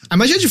inimigo. A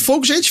magia de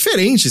fogo já é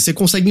diferente. Você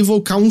consegue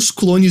invocar uns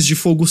clones de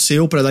fogo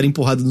seu pra dar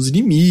empurrada nos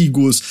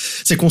inimigos.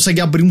 Você consegue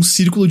abrir um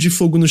círculo de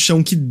fogo no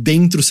chão que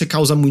dentro você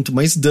causa muito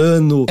mais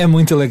dano. É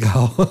muito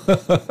legal.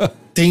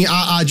 Tem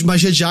a de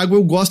magia de água,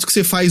 eu gosto que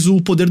você faz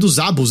o poder do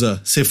Zabuza.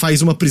 Você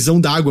faz uma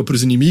prisão d'água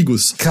pros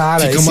inimigos.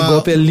 Cara, esse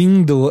golpe é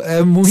lindo.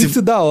 É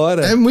muito da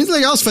hora. É muito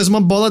legal. Você faz uma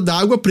bola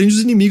d'água, prende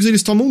os inimigos,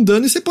 eles tomam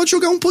dano e você pode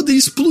jogar um poder e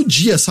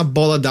explodir essa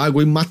bola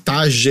d'água e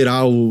matar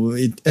geral.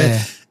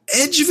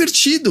 É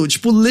divertido.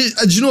 Tipo,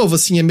 de novo,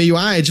 assim, é meio...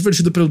 é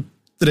divertido pra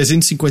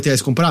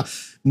R$350 comprar?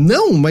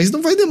 Não, mas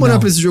não vai demorar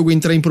pra esse jogo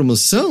entrar em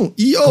promoção.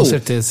 E, com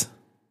certeza.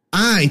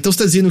 Então você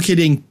tá dizendo que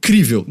ele é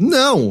incrível?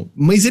 Não,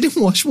 mas ele é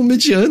um ótimo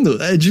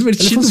mediano. É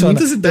divertido,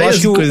 muitas ideias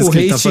de coisas que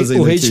ele tá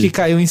fazendo. O hate que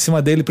caiu em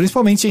cima dele,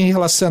 principalmente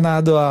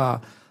relacionado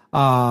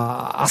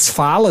às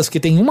falas, que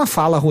tem uma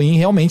fala ruim,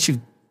 realmente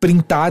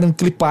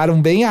cliparam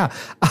bem a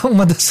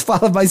uma das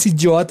falas mais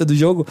idiotas do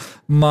jogo,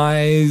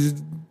 mas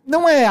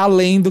não é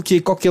além do que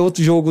qualquer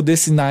outro jogo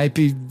desse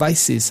naipe vai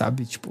ser,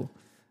 sabe? Tipo,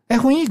 é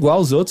ruim igual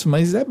os outros,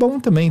 mas é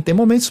bom também, tem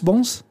momentos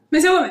bons.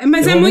 Mas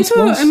é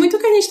muito o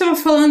que a gente tava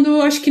falando,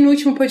 acho que no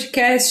último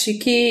podcast,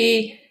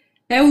 que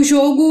é o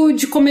jogo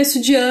de começo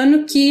de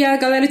ano que a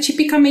galera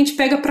tipicamente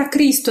pega pra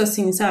Cristo,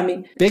 assim,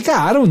 sabe?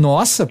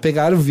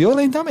 Pegaram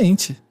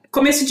violentamente.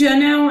 Começo de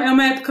ano é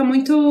uma época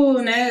muito,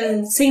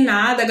 né, sem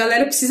nada, a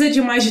galera precisa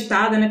de uma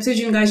agitada, né, precisa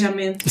de um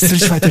engajamento.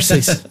 Street Fighter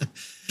 6.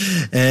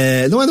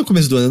 Não é no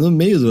começo do ano, é no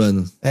meio do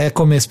ano. É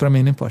começo pra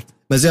mim, não importa.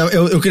 Mas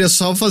eu queria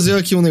só fazer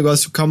aqui um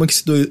negócio, calma que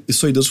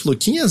esse idoso falou,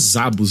 quem é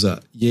Zabuza?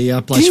 E aí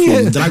a Plat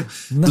falou,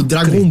 do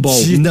Dragon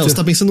Ball. Não, você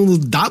tá pensando no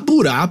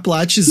Daburá,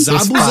 Plat,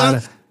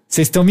 Zabuza.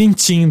 Vocês estão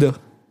mentindo.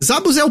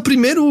 Zabuza é o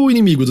primeiro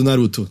inimigo do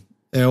Naruto.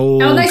 É o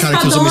cara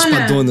que usa uma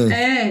espadona.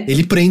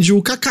 Ele prende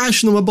o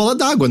Kakashi numa bola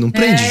d'água, não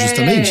prende,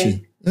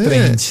 justamente?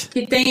 Prende.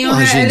 Que tem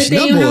ele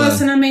tem um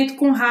relacionamento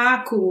com o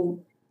Haku.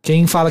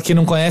 Quem fala que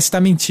não conhece tá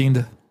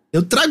mentindo.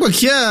 Eu trago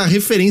aqui a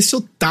referência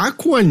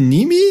otaku,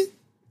 anime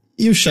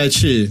e o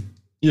chat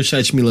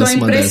me lança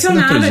uma dessa.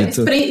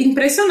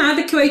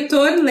 Impressionada que o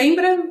Heitor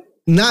lembra.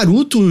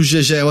 Naruto,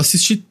 GG, eu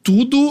assisti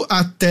tudo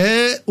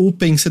até o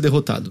Pen ser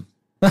derrotado.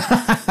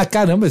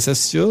 Caramba, você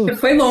assistiu? Você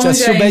foi longe.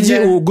 Você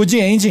assistiu o Good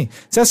Ending.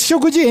 Você assistiu o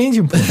Good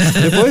Ending, pô.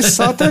 Depois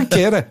só a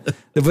tranqueira.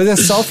 Depois é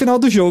só o final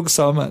do jogo,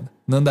 só, mano.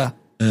 Não dá.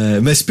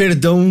 Mas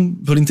perdão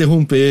por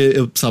interromper,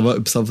 eu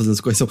precisava fazer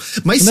essa correção.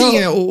 Mas sim,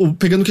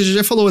 pegando o que a gente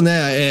já falou,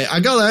 né? A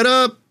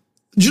galera.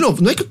 De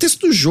novo, não é que o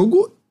texto do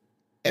jogo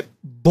é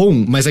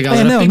bom, mas a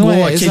galera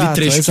pegou aquele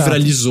trecho que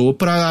viralizou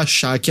pra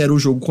achar que era o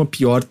jogo com o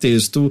pior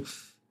texto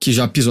que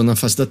já pisou na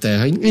face da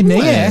Terra. E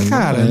nem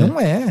cara, não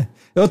é.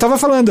 Eu tava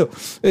falando,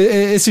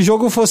 esse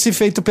jogo fosse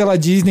feito pela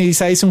Disney e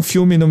saísse um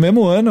filme no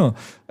mesmo ano,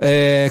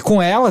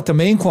 com ela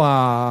também, com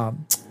a...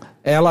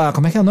 Ela,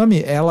 como é que é o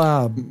nome?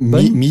 Ela...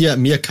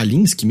 Mila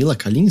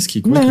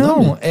Kalinske? Como é que é o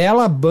nome?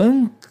 Ela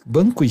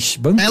Banquist.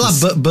 Ela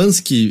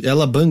Bansky.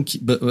 Ela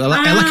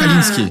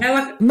Kalinske.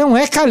 Não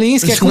é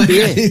Kalinske, é com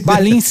B.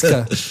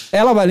 Balinska.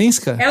 Ela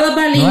Balinska.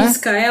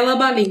 Ela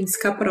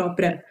Balinska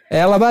própria.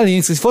 Ela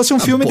Balinska. Se fosse um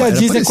filme da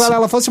Disney, quando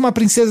ela fosse uma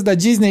princesa da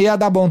Disney, ia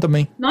dar bom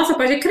também. Nossa,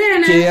 pode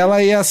crer, né? Porque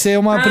ela ia ser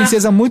uma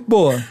princesa muito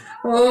boa.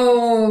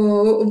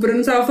 O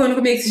Bruno tava falando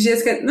comigo esses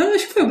dias que... Não,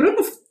 acho que foi o Bruno.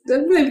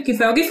 Eu não lembro quem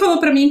foi. Alguém falou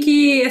pra mim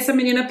que essa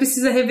menina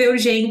precisa rever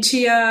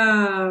urgente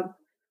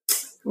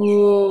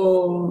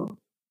o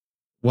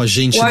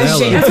agente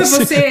dela? Foi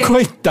você.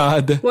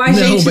 Coitada. O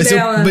agente não, mas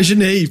dela. Eu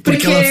imaginei,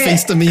 porque ela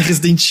fez também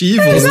Resident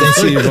Evil.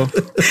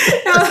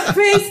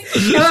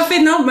 Ela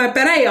fez, não, mas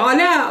peraí,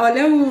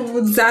 olha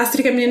o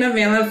desastre que a menina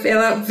veio.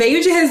 Ela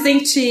veio de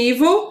Resident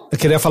Evil. Eu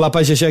queria falar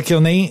pra GG que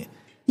eu nem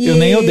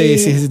odeio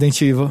esse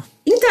Resident Evil.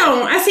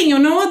 Então, assim, eu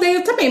não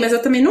odeio também. também, mas eu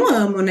também não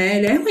amo, né?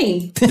 Ele é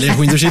ruim. Ele é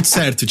ruim do jeito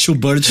certo, Tio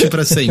Burt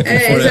pra sempre.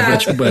 Forever, exato.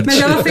 Tio Burt. Mas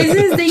ela fez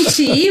Resident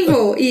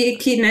Evil e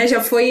que, né,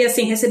 já foi,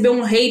 assim, recebeu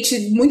um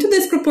hate muito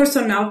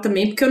desproporcional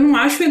também, porque eu não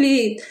acho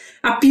ele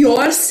a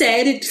pior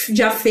série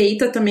já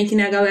feita também, que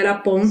nem a galera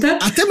aponta.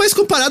 Até mais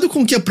comparado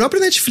com o que a própria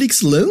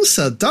Netflix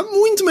lança, tá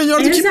muito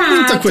melhor do que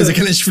muita coisa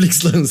que a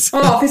Netflix lança.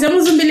 Ó,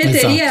 fizemos uma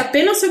bilheteria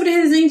apenas sobre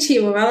Resident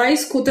Evil. Vai lá e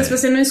escuta se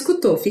você não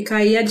escutou. Fica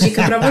aí a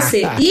dica pra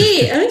você.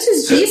 E,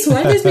 antes disso,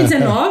 lá em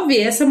 2019,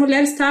 essa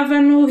mulher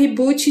estava no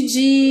reboot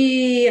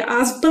de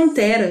As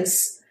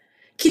Panteras.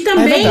 Que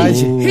também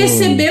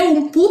recebeu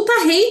um puta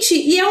hate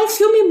e é um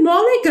filme mó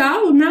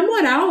legal, na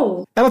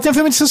moral. Ela tem um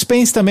filme de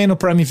suspense também no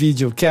Prime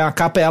Video, que a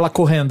capa é ela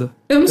correndo.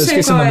 Eu não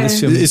sei qual é.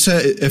 Isso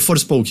é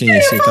Forspoken,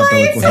 esse capa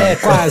ela correndo. É,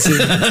 quase.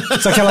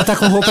 Só que ela tá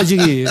com roupa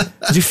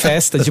de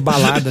festa, de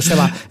balada, sei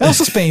lá. É um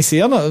suspense.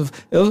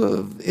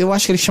 Eu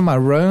acho que ele chama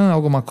Run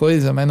alguma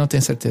coisa, mas não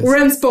tenho certeza.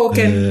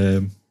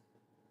 Runspoken.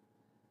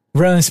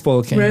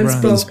 Runspoken.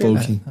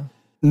 Runspoken.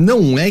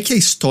 Não é que a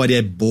história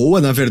é boa,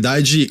 na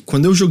verdade,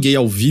 quando eu joguei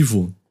ao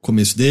vivo,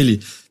 começo dele,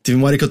 teve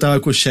uma hora que eu tava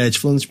com o chat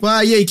falando, tipo,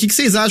 e aí, o que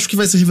vocês acham que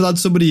vai ser revelado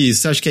sobre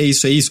isso? Você acha que é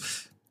isso, é isso?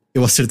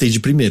 Eu acertei de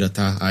primeira,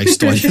 tá? A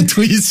história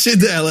twist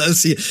dela,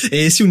 assim, é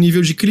esse o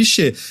nível de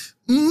clichê.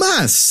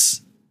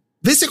 Mas,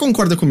 vê se você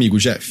concorda comigo,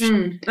 Jeff.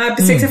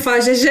 Pensei que você fala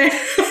GG.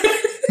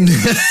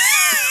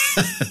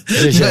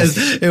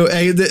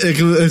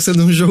 Mas você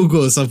não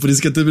jogou, só por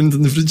isso que eu tô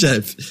perguntando pro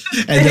Jeff.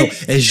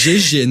 É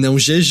GG, não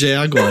GG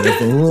agora.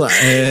 Vamos lá.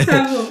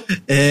 Tá bom.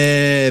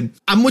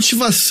 A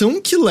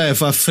motivação que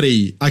leva a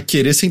Frey a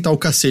querer sentar o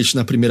cacete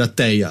na primeira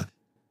teia,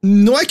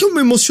 não é que eu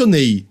me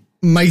emocionei,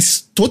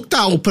 mas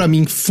total pra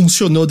mim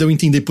funcionou de eu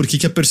entender por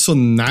que a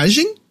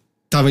personagem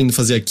tava indo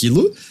fazer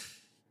aquilo.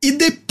 E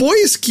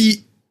depois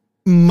que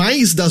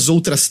mais das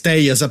outras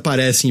teias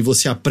aparecem e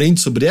você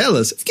aprende sobre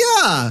elas, eu fiquei,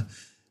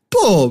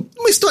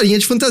 uma historinha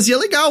de fantasia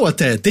legal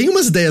até. Tem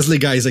umas ideias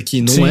legais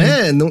aqui, não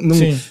é?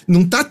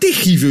 Não tá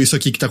terrível isso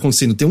aqui que tá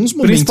acontecendo. Tem uns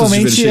momentos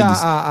principalmente divertidos.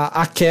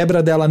 A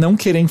quebra dela não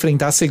querer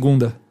enfrentar a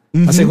segunda.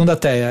 A segunda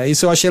teia.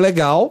 Isso eu achei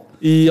legal.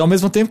 E ao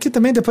mesmo tempo que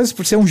também, depois,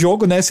 por ser um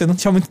jogo, né? Você não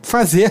tinha muito o que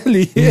fazer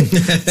ali.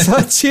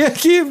 Só tinha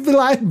que ir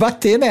lá e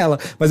bater nela.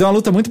 Mas é uma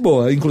luta muito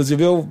boa.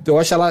 Inclusive, eu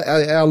acho ela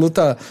a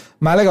luta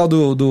mais legal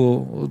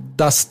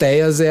das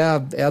teias é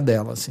a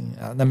dela, assim,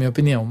 na minha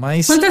opinião.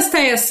 Mas quantas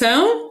teias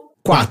são?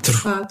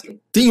 4.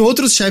 Tem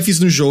outros chefes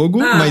no jogo,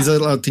 mas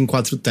ela tem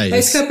 4 teias. É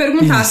isso que eu ia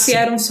perguntar, se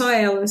eram só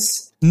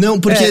elas. Não,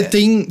 porque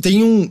tem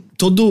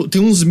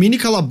uns mini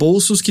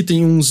calabouços que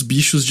tem uns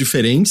bichos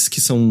diferentes,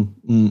 que são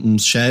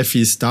uns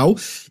chefes e tal.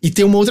 E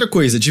tem uma outra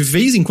coisa, de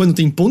vez em quando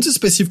tem pontos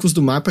específicos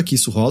do mapa que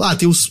isso rola.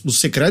 Tem os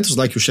secretos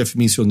lá que o chefe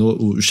mencionou,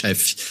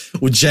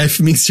 o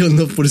Jeff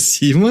mencionou por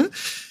cima.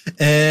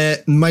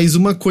 Mas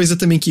uma coisa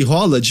também que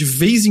rola, de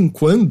vez em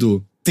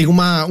quando, tem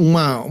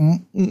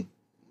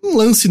um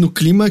lance no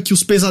clima que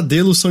os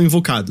pesadelos são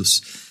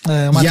invocados.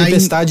 Uma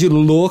tempestade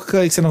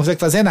louca e que você não consegue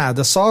fazer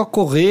nada. Só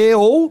correr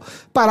ou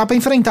parar pra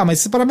enfrentar. Mas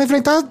se parar pra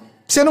enfrentar,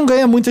 você não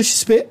ganha muito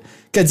XP.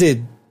 Quer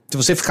dizer, se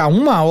você ficar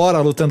 1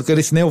 hora lutando com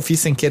ele, se nem eu fiz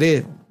sem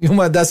querer,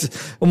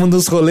 um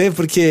dos rolês,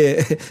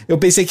 porque eu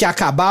pensei que ia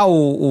acabar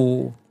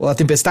a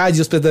tempestade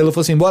e os pesadelos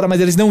fossem embora,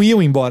 mas eles não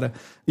iam embora.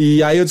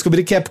 E aí eu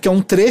descobri que é porque é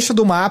um trecho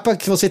do mapa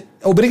que você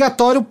é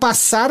obrigatório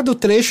passar do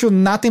trecho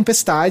na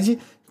tempestade.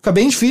 Fica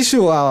bem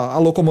difícil a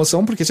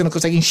locomoção, porque você não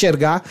consegue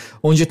enxergar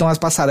onde estão as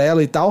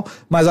passarelas e tal,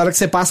 mas a hora que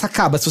você passa,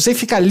 acaba. Se você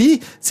fica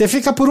ali, você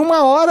fica por 1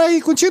 hora e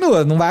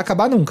continua, não vai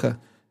acabar nunca.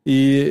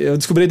 E eu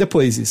descobri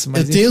depois isso.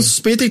 Mas eu tenho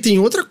suspeita que tem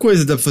outra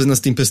coisa que dá pra fazer nas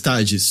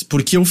tempestades,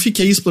 porque eu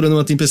fiquei explorando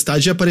uma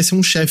tempestade e apareceu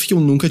um chefe que eu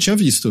nunca tinha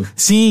visto.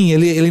 Sim,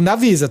 ele ainda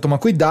avisa, toma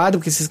cuidado,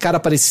 porque se esse cara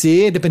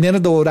aparecer, dependendo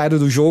do horário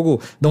do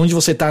jogo, de onde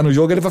você tá no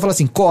jogo, ele vai falar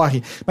assim,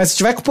 corre. Mas se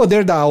tiver com o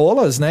poder da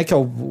Olas, né, que é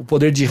o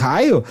poder de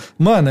raio,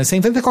 mano, você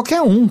enfrenta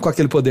qualquer um com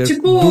aquele poder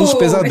dos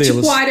pesadelos. É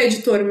tipo área de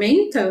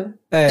tormenta?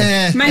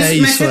 Mas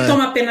você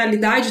toma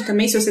penalidade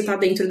também se você tá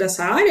dentro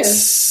dessa área?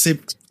 Você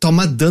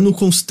toma dano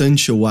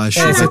constante, eu acho.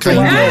 Você cai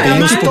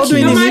todo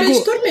inimigo, uma área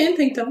de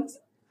tormenta, então.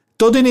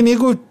 Todo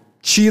inimigo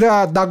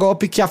dá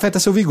golpe que afeta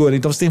seu vigor.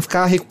 Então você tem que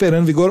ficar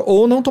recuperando vigor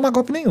ou não tomar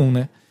golpe nenhum,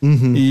 né?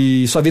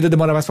 E sua vida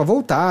demora mais pra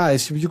voltar,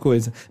 esse tipo de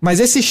coisa. Mas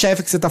esse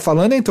chefe que você tá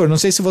falando, Heitor, não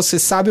sei se você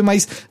sabe,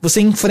 mas você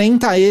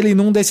enfrenta ele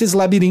num desses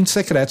labirintos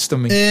secretos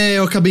também.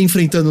 Eu acabei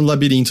enfrentando o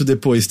labirinto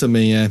depois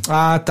também,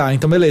 Ah, tá,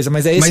 então beleza.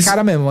 Mas é esse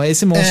cara mesmo, é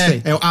esse monstro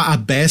aí. É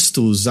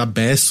Abestus,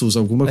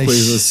 alguma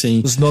coisa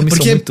assim. Os nomes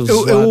são muito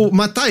eu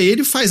matar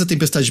ele faz a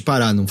tempestade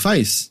parar, não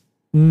faz?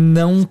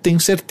 Não tenho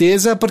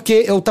certeza,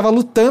 porque eu tava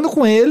lutando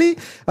com ele,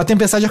 a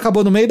tempestade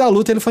acabou no meio da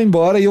luta, ele foi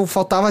embora e eu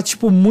faltava,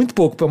 muito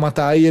pouco pra eu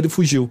matar e ele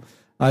fugiu.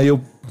 Aí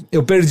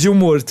eu perdi o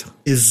morto.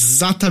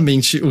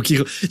 Exatamente o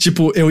que...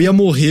 eu ia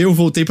morrer, eu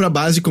voltei pra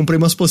base, comprei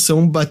umas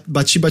poções,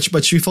 bati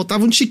e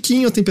faltava um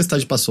tiquinho, a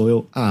tempestade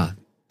passou.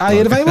 Aí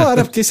ele vai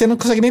embora, porque você não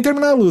consegue nem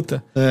terminar a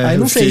luta. Aí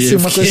não sei se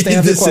uma coisa tem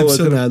a ver com a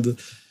outra.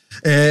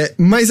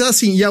 Mas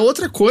assim, e a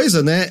outra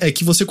coisa, né, é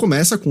que você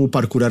começa com o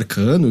parkour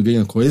arcano e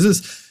ganha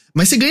coisas,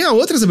 Mas você ganha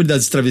outras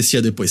habilidades de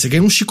travessia depois. Você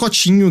ganha um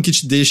chicotinho que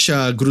te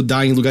deixa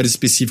grudar em lugares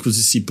específicos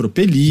e se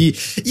propelir.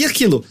 E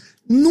aquilo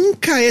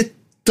nunca é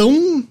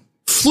tão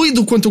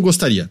fluido quanto eu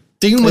gostaria.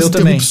 Tem umas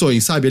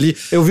interrupções, sabe, ali.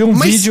 Eu vi um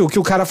vídeo que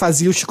o cara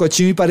fazia o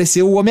chicotinho e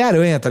parecia o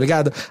Homem-Aranha, tá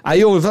ligado?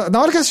 Aí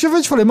na hora que eu assisti,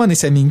 eu falei, mano,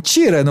 isso é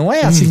mentira, não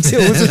é assim que você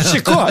usa o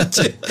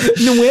chicote.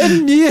 Não é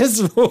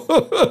mesmo.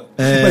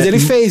 Mas ele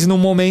fez num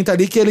momento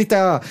ali que ele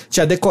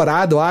tinha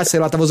decorado,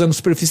 sei lá, tava usando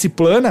superfície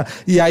plana,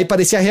 e aí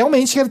parecia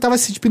realmente que ele tava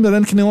se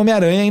pendurando que nem o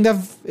Homem-Aranha,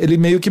 ainda ele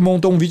meio que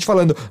montou um vídeo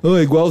falando,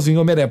 igualzinho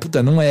o Homem-Aranha.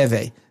 Puta, não é,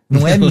 velho.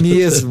 Não é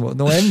mesmo,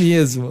 não é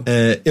mesmo.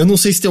 Eu não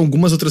sei se tem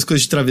algumas outras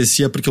coisas de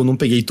travessia, porque eu não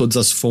peguei todas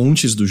as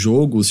fontes do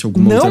jogo, se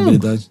alguma outra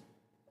habilidade.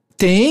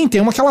 Tem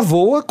uma que ela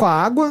voa com a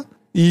água,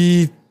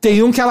 e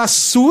tem um que ela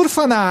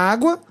surfa na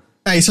água.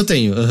 Isso eu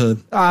tenho.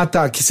 Ah,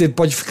 tá, que você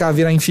pode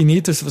virar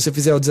infinito se você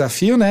fizer o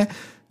desafio, né?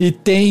 E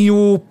tem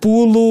o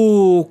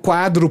pulo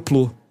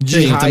quádruplo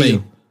de raio.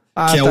 Também.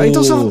 Que é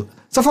então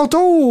só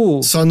faltou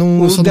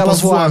o dela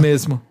voar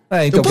mesmo.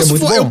 Então que é muito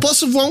bom. Eu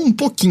posso voar um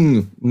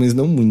pouquinho, mas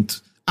não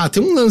muito.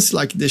 Tem um lance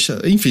lá que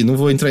deixa... Enfim, não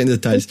vou entrar em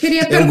detalhes. Eu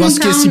queria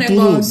perguntar um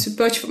negócio.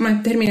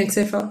 Mas termina que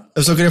você fala.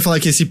 Eu só queria falar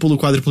que esse pulo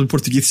quádruplo em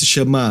português se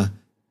chama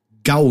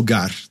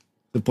galgar.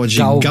 Você pode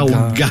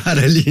galgar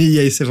ali e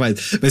aí você vai.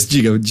 Mas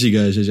diga,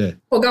 GG.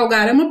 O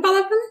galgar é uma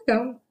palavra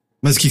legal.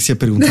 Mas o que você ia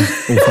perguntar?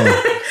 Vamos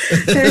falar.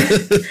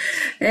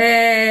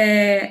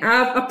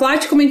 A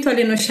Plat comentou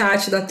ali no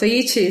chat da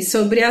Twitch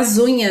sobre as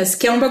unhas,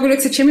 que é um bagulho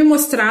que você tinha me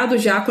mostrado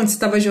já quando você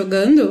estava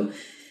jogando.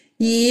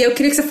 E eu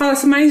queria que você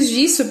falasse mais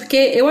disso, porque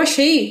eu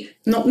achei,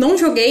 não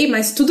joguei,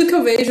 mas tudo que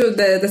eu vejo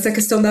dessa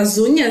questão das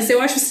unhas,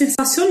 eu acho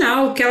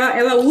sensacional, que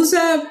ela usa,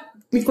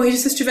 me corrija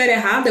se eu estiver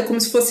errada, como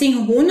se fossem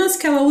runas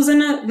que ela usa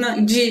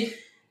de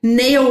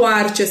nail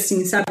art,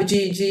 assim, sabe?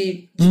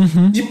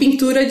 De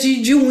pintura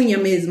de unha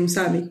mesmo,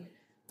 sabe?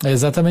 É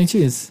exatamente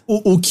isso.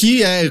 O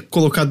que é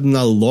colocado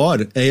na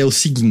lore é o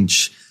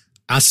seguinte,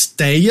 as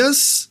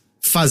teias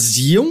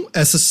faziam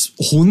essas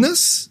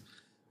runas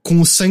com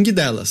o sangue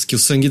delas, que o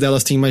sangue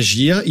delas tem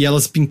magia e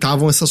elas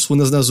pintavam essas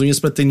runas nas unhas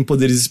pra terem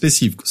poderes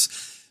específicos.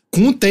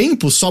 Com o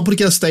tempo, só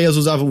porque as teias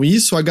usavam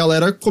isso, a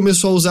galera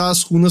começou a usar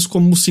as runas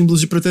como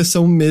símbolos de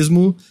proteção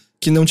mesmo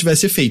que não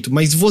tivesse efeito.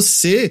 Mas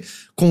você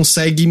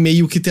consegue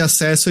meio que ter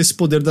acesso a esse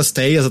poder das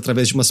teias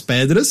através de umas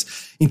pedras,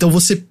 então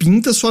você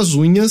pinta suas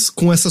unhas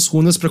com essas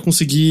runas pra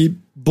conseguir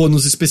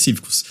bônus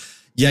específicos.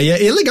 E aí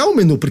é legal o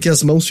menu, porque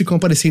as mãos ficam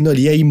aparecendo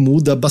ali e aí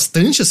muda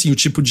bastante assim o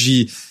tipo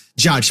de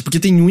arte, porque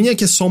tem unha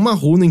que é só uma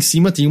runa em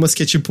cima, tem umas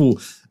que é tipo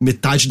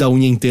metade da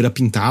unha inteira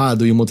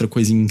pintado e uma outra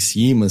coisinha em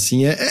cima,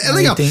 assim, é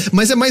legal,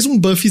 mas é mais um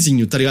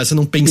buffzinho, tá ligado? Você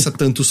não pensa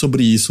tanto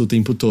sobre isso o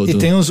tempo todo. E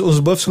tem os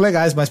buffs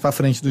legais mais pra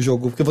frente do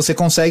jogo, porque você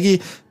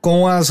consegue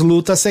com as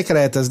lutas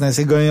secretas, né?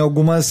 Você ganha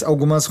algumas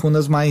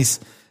runas mais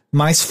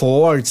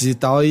fortes e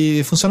tal,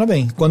 e funciona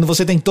bem. Quando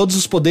você tem todos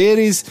os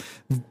poderes,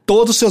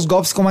 todos os seus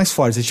golpes ficam mais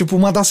fortes. É tipo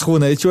uma das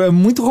runas, é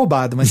muito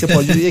roubado, mas você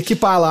pode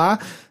equipar lá.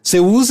 Você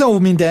usa o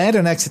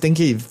minério, né, que você tem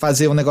que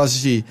fazer um negócio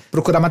de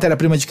procurar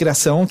matéria-prima de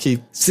criação, que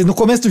no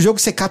começo do jogo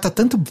você cata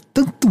tanto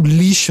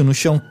lixo no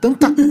chão,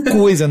 tanta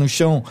coisa no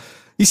chão,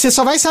 e você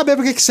só vai saber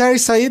porque que serve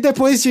isso aí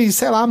depois de,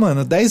 sei lá,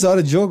 mano, 10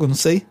 horas de jogo, não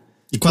sei.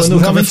 E quase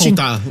nunca vai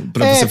faltar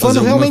pra você fazer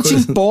quando realmente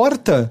coisa.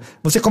 Importa,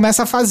 você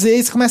começa a fazer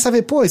e você começa a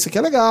ver, pô, isso aqui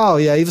é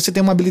legal. E aí você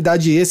tem uma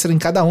habilidade extra em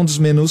cada um dos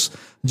menus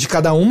de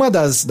cada uma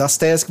das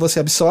teias que você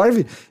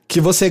absorve, que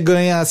você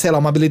ganha, sei lá,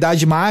 uma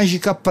habilidade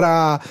mágica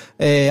pra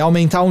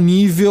aumentar o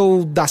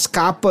nível das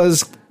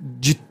capas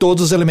de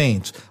todos os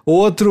elementos.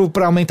 Outro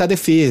pra aumentar a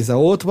defesa.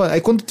 Outro aí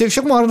quando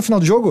chega uma hora no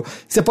final do jogo,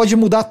 você pode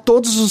mudar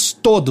todos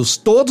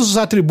os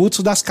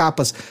atributos das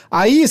capas.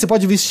 Aí você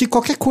pode vestir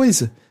qualquer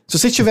coisa. Se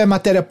você tiver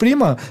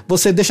matéria-prima,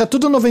 você deixa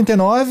tudo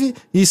 99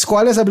 e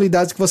escolhe as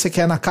habilidades que você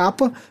quer na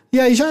capa, e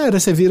aí já era,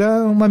 você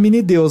vira uma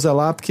mini deusa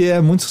lá, porque é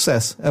muito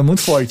sucesso, é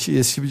muito forte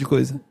esse tipo de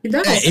coisa.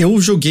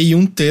 Eu joguei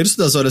 1/3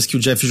 das horas que o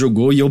Jeff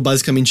jogou e eu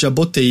basicamente já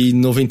botei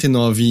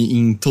 99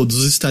 em todos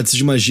os stats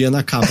de magia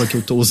na capa que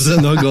eu tô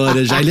usando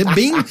agora já. Ele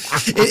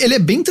é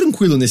bem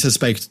tranquilo nesse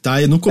aspecto,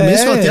 tá? No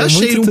começo eu até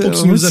achei ele um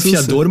pouquinho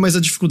desafiador, mas a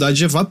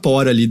dificuldade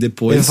evapora ali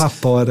depois.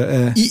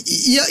 Evapora.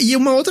 E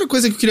uma outra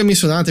coisa que eu queria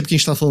mencionar, até porque a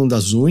gente tá falando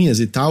das unhas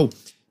e tal,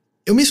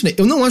 eu mencionei,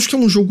 eu não acho que é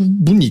um jogo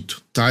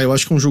bonito, tá? Eu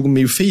acho que é um jogo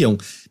meio feião,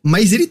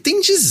 mas ele tem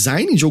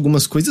design de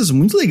algumas coisas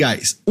muito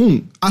legais.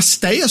 As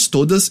teias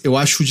todas, eu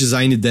acho o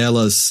design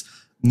delas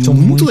são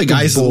muito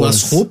legais, boas.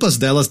 As roupas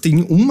delas,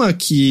 tem uma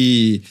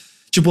que...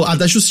 Tipo, a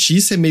da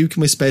Justiça é meio que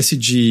uma espécie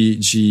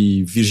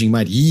de Virgem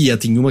Maria,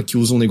 tem uma que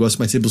usa um negócio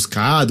mais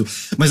rebuscado,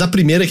 mas a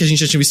primeira que a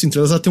gente já tinha visto em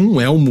trailers, ela tem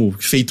um elmo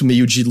feito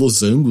meio de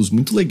losangos,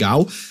 muito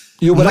legal.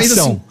 E o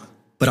bração?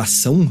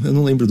 bração? Eu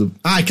não lembro do...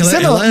 Ah, é que ela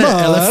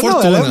é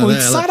fortuna, ela é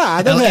muito né?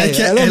 sarada,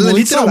 velho. Ela é muito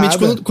literalmente,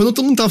 sarada. quando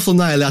todo mundo tava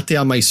falando, ela é até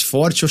a mais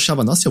forte, eu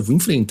achava, nossa, eu vou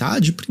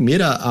enfrentar de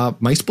primeira a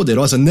mais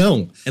poderosa.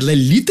 Não, ela é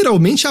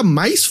literalmente a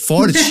mais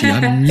forte.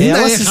 A mina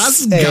é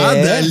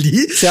rasgada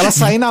ali. Se ela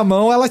sair na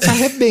mão, ela te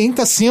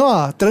arrebenta assim,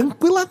 ó,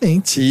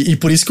 tranquilamente. E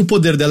por isso que o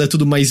poder dela é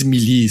tudo mais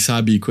melee,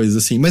 sabe? Coisas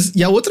assim. Mas,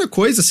 e a outra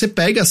coisa, você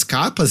pega as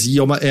capas, e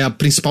é a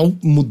principal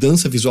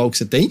mudança visual que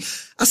você tem,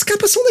 as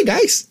capas são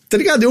legais, tá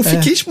ligado? Eu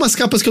fiquei, tipo, umas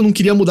capas que eu não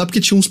queria mudar porque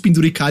tinha uns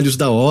penduricalhos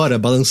da hora,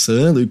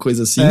 balançando e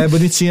coisa assim. É,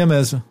 bonitinha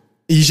mesmo.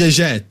 E,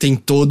 GG, tem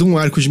todo um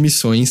arco de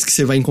missões que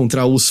você vai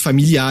encontrar os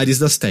familiares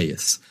das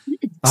Teias.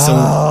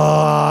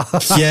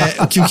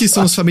 O que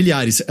são os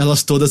familiares?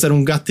 Elas todas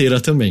eram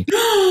gateira também.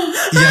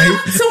 E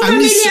aí, são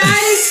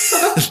familiares!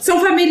 São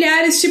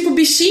familiares tipo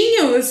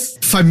bichinhos?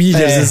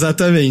 Famílias,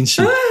 exatamente.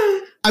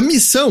 A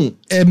missão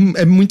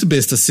é muito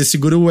besta. Você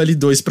segura o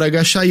L2 pra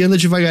agachar e anda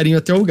devagarinho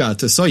até o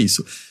gato. É só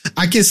isso.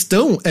 A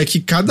questão é que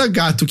cada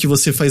gato que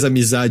você faz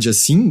amizade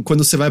assim,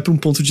 quando você vai pra um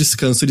ponto de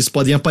descanso, eles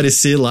podem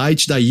aparecer lá e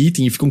te dar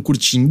item e ficam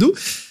curtindo.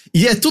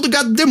 E é tudo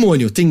gato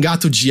demônio. Tem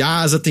gato de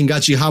asa, tem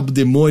gato de rabo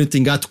demônio,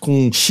 tem gato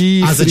com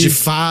chifre, asa de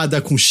fada,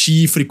 com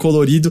chifre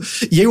colorido.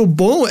 E aí o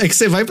bom é que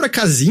você vai pra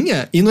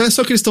casinha e não é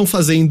só que eles estão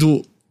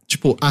fazendo,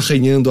 tipo,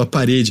 arranhando a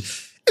parede.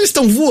 Eles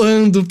estão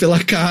voando pela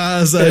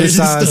casa, eles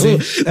estão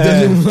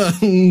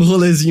dando um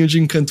rolezinho de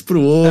encanto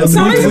pro outro. Só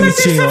mais uma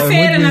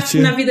terça-feira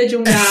na vida de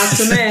um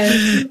gato,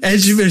 né? É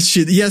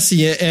divertido. E assim,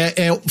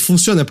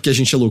 funciona porque a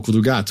gente é louco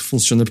do gato?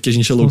 Funciona porque a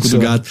gente é louco do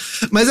gato.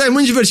 Mas é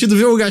muito divertido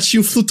ver o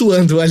gatinho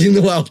flutuando ali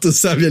no alto,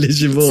 sabe? Ali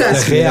de boa. É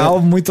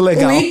real, muito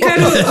legal.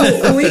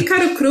 O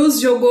Ícaro Cruz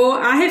jogou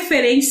a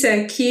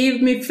referência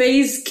que me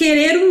fez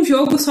querer um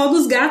jogo só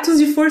dos gatos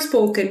de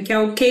Forspoken, que é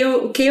o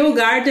Chaos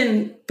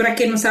Garden. Pra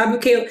quem não sabe,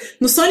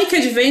 no Sonic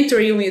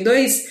Adventure 1 e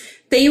 2,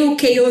 tem o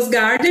Chaos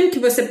Garden, que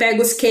você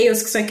pega os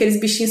Chaos, que são aqueles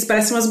bichinhos que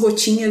parecem umas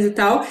gotinhas e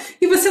tal,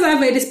 e você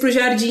leva eles pro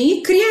jardim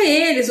e cria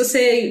eles,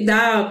 você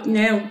dá,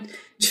 né,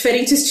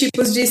 diferentes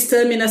tipos de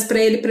estáminas pra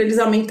eles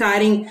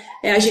aumentarem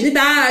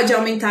agilidade,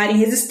 aumentarem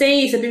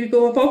resistência,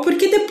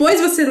 porque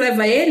depois você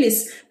leva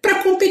eles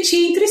pra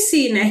competir entre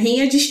si, né,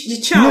 rinha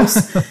de tchauz.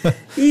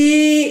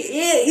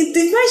 e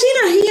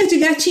imagina a rinha de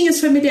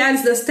gatinhos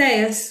familiares das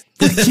Teias.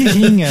 Que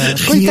rinha,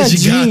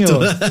 coitadinho. De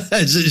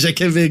gato. Já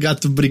quer ver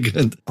gato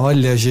brigando.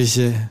 Olha,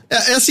 GG.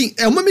 Assim,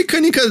 é uma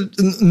mecânica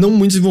não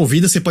muito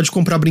desenvolvida. Você pode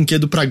comprar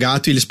brinquedo pra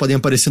gato e eles podem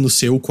aparecer no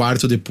seu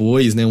quarto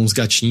depois, né? Uns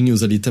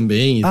gatinhos ali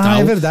também e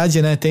tal. É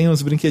verdade, né? Tem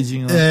uns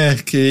brinquedinhos lá.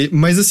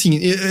 Mas assim,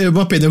 é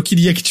uma pena. Eu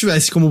queria que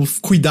tivesse como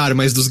cuidar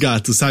mais dos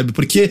gatos, sabe?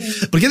 Porque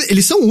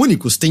eles são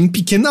únicos. Tem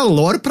pequena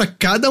lore pra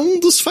cada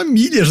um dos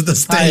famílias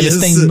das Teias. Eles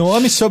têm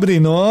nome,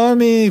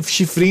 sobrenome,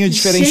 chifrinho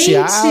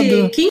diferenciado.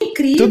 Gente, que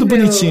incrível. Tudo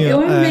bonitinho. Eu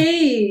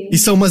amei. E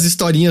são umas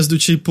historinhas do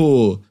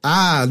tipo,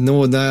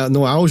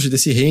 no auge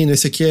desse reino,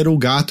 esse aqui era o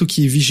gato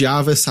que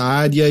vigiava essa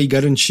área e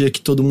garantia que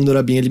todo mundo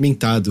era bem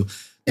alimentado.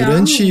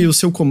 Durante o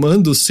seu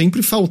comando,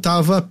 sempre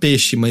faltava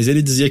peixe, mas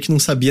ele dizia que não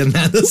sabia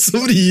nada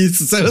sobre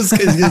isso, sabe as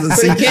coisinhas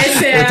assim? Por que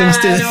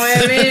será? Não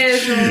é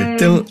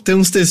mesmo? Tem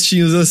uns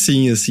textinhos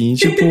assim,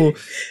 tipo...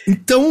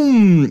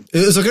 Então,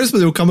 eu só quero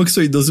responder, o Calma Que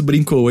Sou Idoso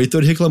brincou, o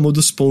Heitor reclamou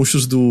dos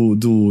ponchos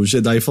do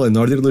Jedi Fallen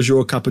Order e elogiou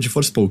a capa de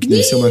Forspoken, né?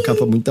 Isso é uma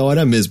capa muito da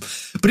hora mesmo.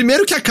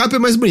 Primeiro que a capa é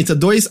mais bonita,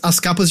 2, as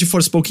capas de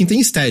Forspoken tem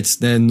stats,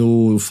 né?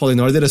 No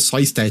Fallen Order é só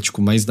estético,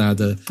 mais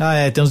nada.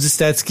 Tem uns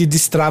stats que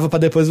destrava pra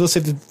depois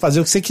você fazer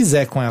o que você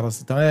quiser com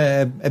elas. Então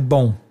é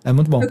bom, é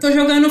muito bom. Eu tô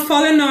jogando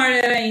Fallen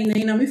Order ainda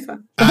e não me fala.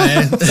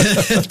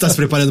 Tá se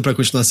preparando pra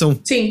continuação?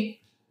 Sim.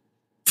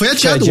 Foi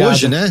adiado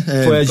hoje, né?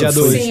 Foi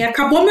adiado hoje. Sim,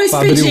 acabou meu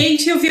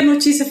expediente, eu vi a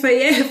notícia e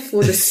falei,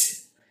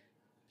 foda-se.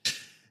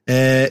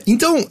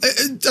 Então,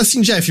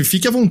 assim, Jeff,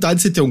 fique à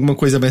vontade se tem alguma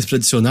coisa mais pra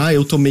adicionar.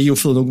 Eu tô meio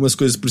falando algumas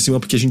coisas por cima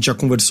porque a gente já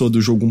conversou do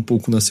jogo um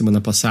pouco na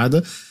semana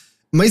passada.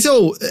 Mas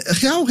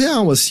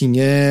real, assim,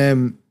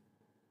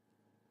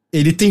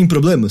 ele tem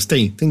problemas?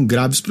 Tem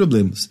graves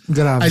problemas.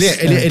 Graves.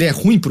 Ele é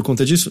ruim por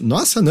conta disso?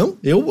 Nossa, não.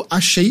 Eu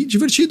achei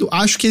divertido.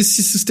 Acho que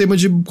esse sistema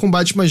de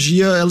combate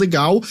magia é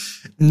legal.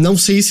 Não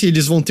sei se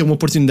eles vão ter uma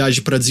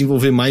oportunidade pra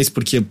desenvolver mais,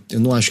 porque eu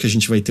não acho que a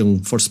gente vai ter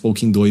um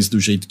Forspoken 2 do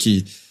jeito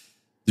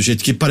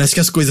que parece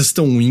que as coisas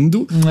estão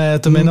indo. Eu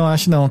também não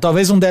acho, não.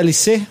 Talvez um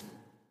DLC?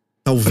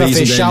 Talvez pra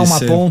fechar uma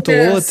ponta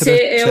ou outra.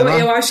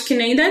 Eu acho que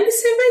nem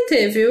DLC vai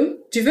ter, viu?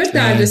 De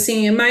verdade,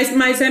 assim.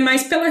 Mas é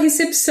mais pela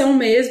recepção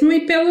mesmo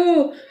e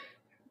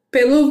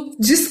pelo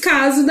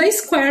descaso da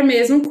Square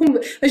mesmo.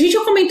 A gente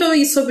já comentou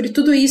sobre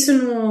tudo isso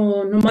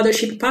no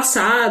Mothership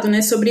passado,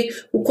 né? Sobre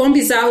o quão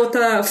bizarro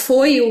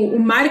foi o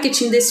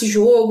marketing desse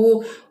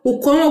jogo, o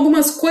quão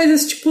algumas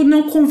coisas, tipo,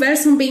 não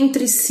conversam bem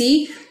entre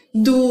si,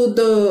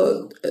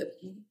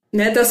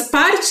 né, das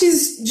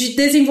partes de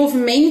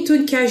desenvolvimento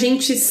em que a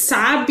gente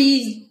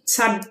sabe,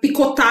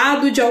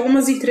 picotado de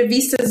algumas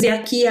entrevistas e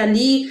aqui e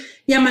ali,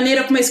 e a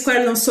maneira como a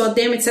Square lançou a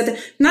demo, etc.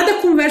 Nada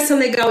conversa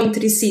legal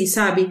entre si,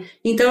 sabe?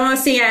 Então,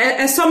 assim,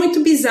 é só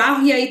muito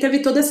bizarro, e aí teve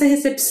toda essa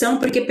recepção,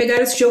 porque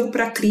pegaram esse jogo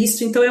pra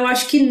Cristo, então eu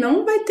acho que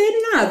não vai ter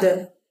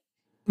nada.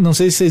 não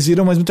sei se vocês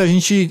viram, mas muita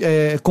gente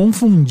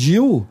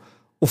confundiu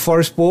o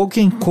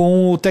Forspoken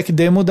com o tech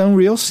demo da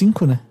Unreal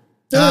 5, né?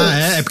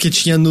 É porque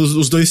tinha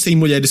os dois tem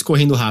mulheres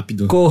correndo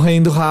rápido.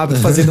 Correndo rápido,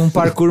 fazendo um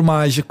parkour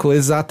mágico,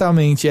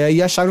 exatamente.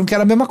 E acharam que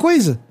era a mesma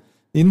coisa.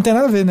 E não tem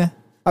nada a ver, né?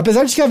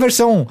 Apesar de que a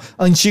versão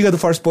antiga do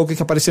Forspoken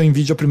que apareceu em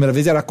vídeo a primeira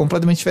vez era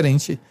completamente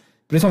diferente.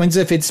 Principalmente os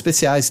efeitos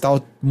especiais e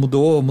tal,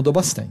 mudou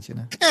bastante,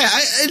 né?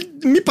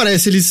 Me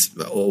parece,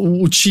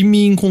 o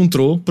time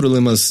encontrou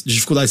problemas de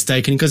dificuldades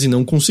técnicas e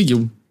não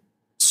conseguiu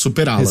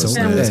superá-las.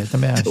 Né?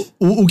 Também acho.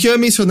 O que eu ia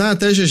mencionar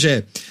até,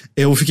 GG,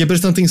 eu fiquei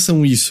prestando atenção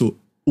nisso.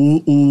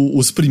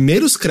 Os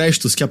primeiros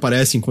créditos que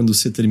aparecem quando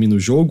você termina o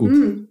jogo,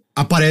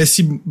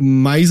 aparece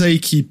mais a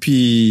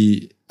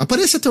equipe...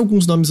 Aparece até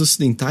alguns nomes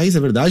ocidentais, é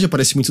verdade.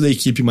 Aparece muito da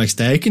equipe mais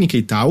técnica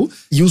e tal.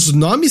 E os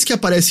nomes que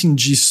aparecem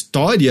de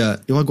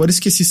história, eu agora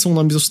esqueci se são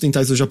nomes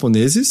ocidentais ou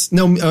japoneses.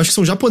 Não, eu acho que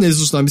são japoneses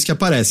os nomes que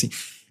aparecem.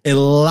 É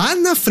lá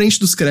na frente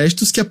dos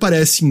créditos que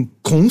aparecem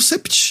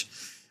Concept.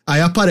 Aí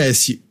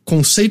aparece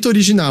Conceito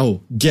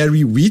Original,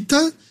 Gary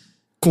Whitta.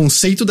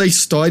 Conceito da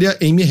história,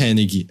 Amy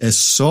Hennig. É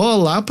só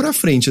lá pra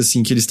frente,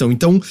 assim, que eles estão.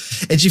 Então,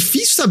 é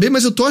difícil saber,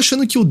 mas eu tô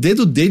achando que o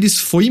dedo deles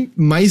foi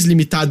mais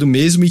limitado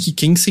mesmo e que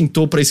quem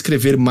sentou pra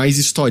escrever mais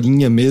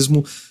historinha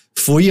mesmo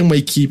foi uma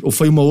equipe, ou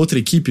foi uma outra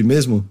equipe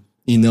mesmo?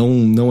 E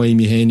não a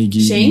Amy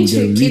Hennig. Gente,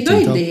 que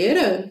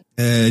doideira!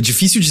 É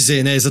difícil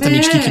dizer, né,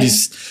 exatamente o que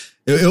eles...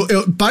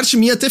 parte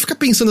minha até fica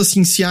pensando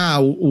assim, se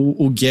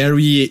o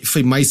Gary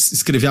foi mais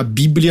escrever a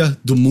bíblia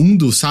do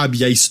mundo, sabe?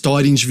 E a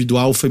história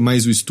individual foi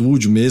mais o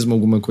estúdio mesmo,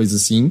 alguma coisa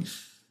assim.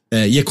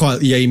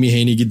 E a Amy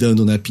Hennig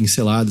dando, né,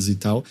 pinceladas e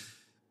tal.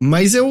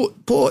 Mas eu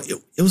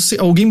sei,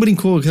 alguém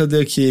brincou,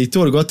 cadê aqui?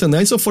 Heitor, Gotham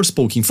Knights ou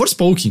Forspoken?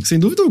 Forspoken, sem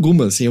dúvida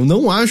alguma, assim, eu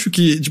não acho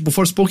que, tipo,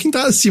 Forspoken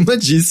tá acima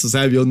disso,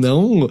 sabe? Eu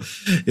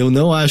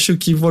não acho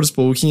que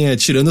Forspoken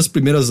tirando as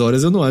primeiras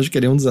horas, eu não acho que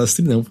ele é um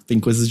desastre, não. Tem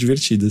coisas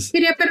divertidas.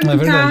 Queria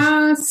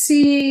perguntar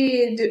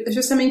se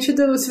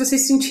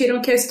vocês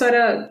sentiram que a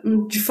história,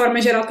 de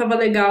forma geral, tava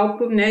legal,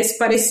 né? Se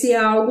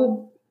parecia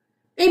algo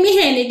Amy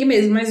Hennig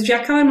mesmo, mas já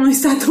que ela não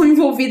está tão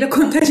envolvida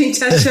quanto a gente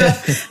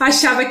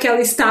achava que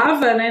ela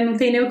estava, né, não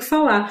tem nem o que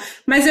falar.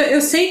 Mas eu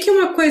sei que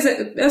uma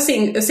coisa,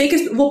 assim, eu sei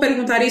que vou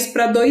perguntar isso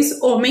para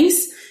 2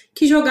 homens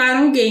que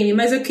jogaram o game,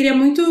 mas eu queria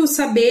muito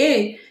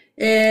saber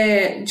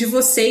de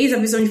vocês, a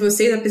visão de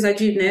vocês, apesar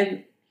de,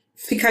 né,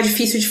 ficar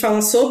difícil de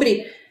falar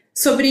sobre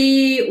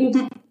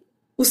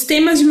os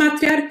temas de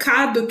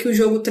matriarcado que o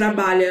jogo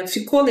trabalha.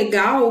 Ficou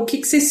legal? O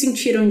que vocês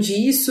sentiram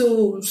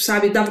disso?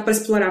 Sabe, dava para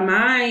explorar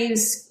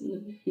mais?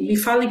 Me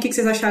falem o que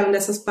vocês acharam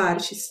dessas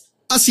partes.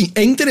 Assim,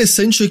 é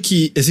interessante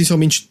que,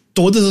 essencialmente,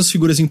 todas as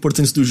figuras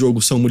importantes do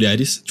jogo são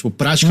mulheres. Tipo,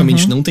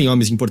 praticamente não tem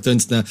homens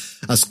importantes, né?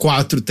 As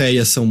 4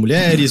 Teias são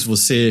mulheres,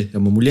 você é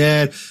uma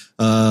mulher.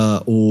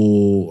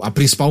 A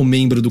principal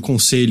membro do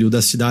conselho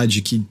da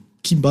cidade que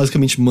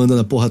basicamente manda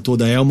na porra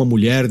toda é uma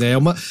mulher, né?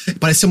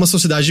 Parece ser uma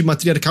sociedade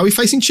matriarcal e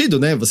faz sentido,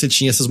 né? Você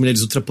tinha essas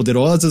mulheres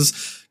ultrapoderosas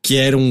que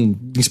eram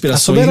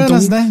inspirações.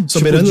 Soberanas, então, né?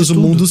 Soberanas, tipo,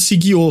 o mundo se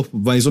guiou,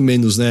 mais ou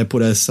menos, né?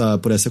 Por essa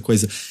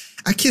coisa.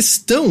 A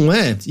questão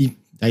e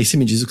aí você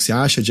me diz o que você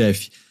acha,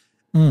 Jeff.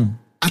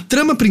 A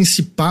trama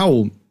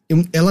principal,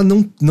 ela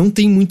não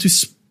tem muito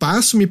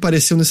espaço, me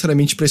pareceu,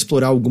 necessariamente, pra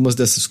explorar algumas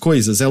dessas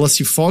coisas. Ela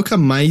se foca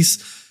mais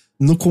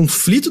no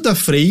conflito da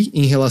Frey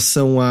em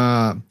relação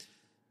a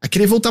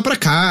querer voltar pra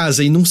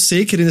casa e não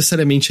querer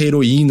necessariamente a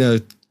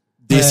heroína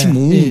desse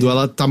mundo.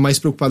 Ela tá mais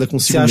preocupada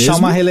consigo mesmo. Se achar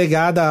uma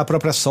relegada à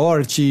própria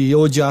sorte e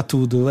odiar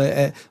tudo.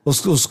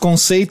 Os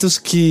conceitos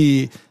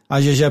que a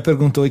GG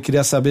perguntou e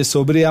queria saber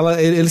sobre,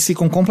 eles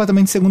ficam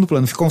completamente em segundo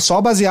plano. Ficam só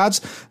baseados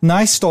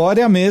na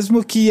história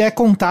mesmo, que é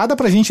contada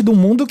pra gente do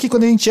mundo que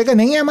quando a gente chega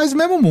nem é mais o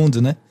mesmo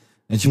mundo, né?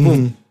 É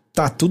tipo...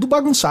 Tá tudo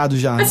bagunçado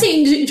já.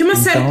 Assim, de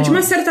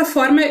uma certa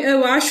forma,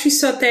 eu acho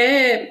isso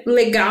até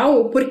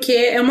legal, porque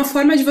é uma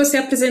forma de você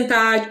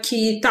apresentar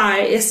que,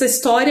 essa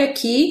história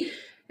aqui,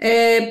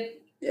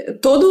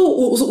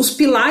 os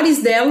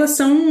pilares dela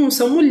são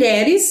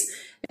mulheres,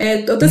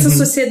 toda essa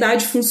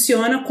sociedade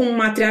funciona com um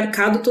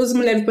matriarcado, todas as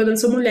mulheres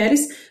importantes são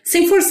mulheres,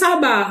 sem forçar a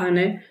barra,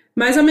 né?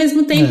 Mas, ao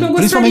mesmo tempo, eu gostaria...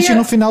 Principalmente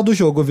no final do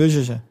jogo, viu,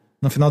 GG?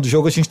 No final do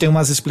jogo, a gente tem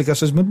umas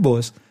explicações muito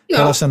boas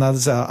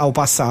relacionadas ao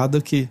passado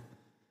que...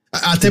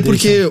 Até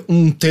porque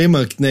um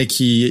tema, né,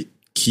 que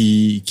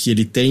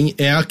ele tem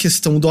é a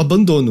questão do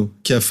abandono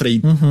que a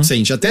Frey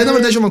sente. Até, na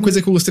verdade, é uma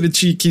coisa que eu gostaria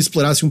que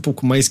explorasse um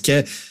pouco mais, que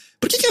é...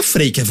 Por que a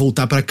Frey quer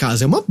voltar pra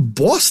casa? É uma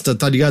bosta,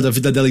 tá ligado? A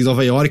vida dela em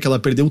Nova York, ela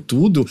perdeu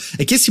tudo.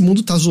 É que esse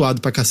mundo tá zoado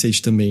pra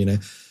cacete também, né?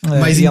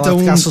 Mas e então... ela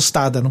fica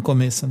assustada no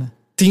começo, né?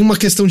 Tem uma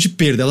questão de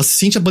perda. Ela se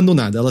sente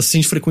abandonada. Ela se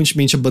sente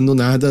frequentemente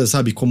abandonada,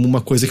 sabe? Como uma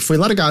coisa que foi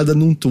largada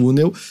num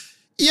túnel.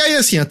 E aí,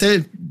 assim,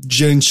 até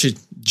diante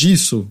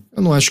disso,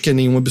 eu não acho que é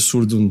nenhum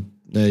absurdo,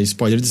 né,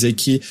 spoiler, dizer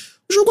que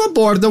o jogo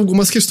aborda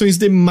algumas questões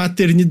de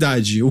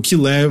maternidade, o que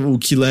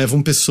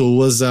levam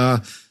pessoas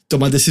a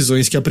tomar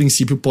decisões que a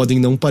princípio podem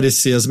não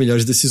parecer as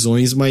melhores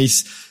decisões,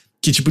 mas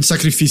que tipo de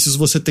sacrifícios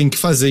você tem que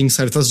fazer em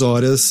certas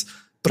horas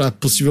pra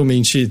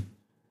possivelmente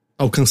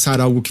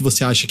alcançar algo que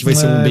você acha que vai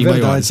ser um bem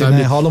verdade, maior, sabe?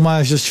 Né? Rola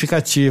uma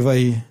justificativa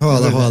aí.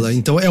 Rola.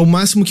 Então é o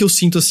máximo que eu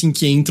sinto, assim,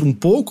 que entra um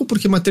pouco,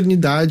 porque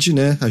maternidade,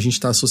 né, a gente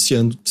tá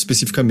associando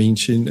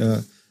especificamente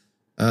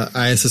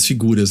a essas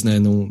figuras, né,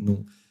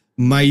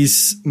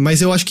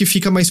 Mas eu acho que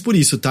fica mais por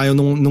isso, tá? Eu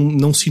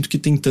não sinto que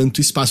tem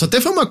tanto espaço. Até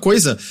foi uma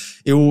coisa,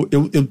 eu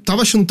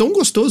tava achando tão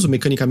gostoso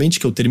mecanicamente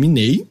que eu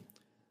terminei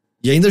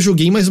e ainda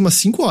joguei mais umas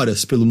 5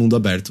 horas pelo mundo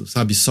aberto,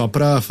 sabe? Só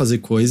pra fazer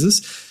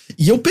coisas.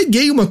 E eu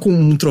peguei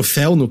um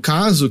troféu, no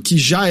caso, que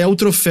já é o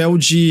troféu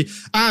de...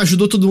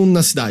 ajudou todo mundo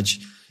na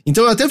cidade.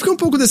 Então eu até fiquei um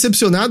pouco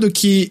decepcionado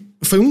que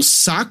foi um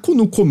saco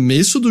no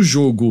começo do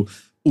jogo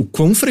o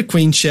quão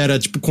frequente era,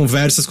 tipo,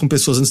 conversas com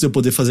pessoas antes de eu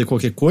poder fazer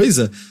qualquer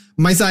coisa,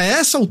 mas a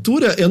essa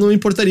altura eu não me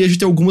importaria de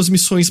ter algumas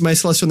missões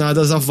mais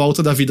relacionadas à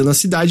volta da vida na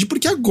cidade,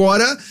 porque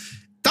agora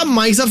tá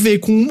mais a ver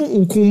com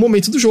o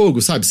momento do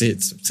jogo, sabe?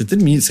 Você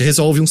termina, você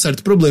resolve um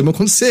certo problema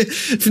quando você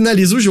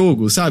finaliza o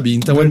jogo, sabe?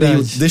 Então é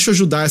meio, deixa eu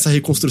ajudar essa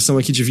reconstrução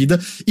aqui de vida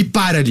e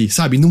para ali,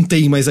 sabe? Não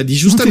tem mais ali,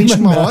 justamente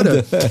uma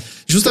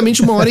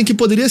hora em que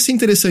poderia ser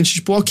interessante,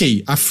 tipo,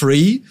 ok, a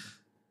Frey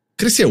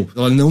cresceu,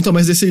 ela não tá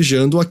mais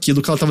desejando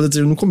aquilo que ela tava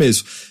desejando no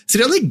começo.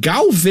 Seria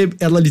legal ver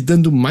ela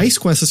lidando mais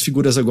com essas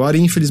figuras agora e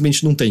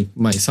infelizmente não tem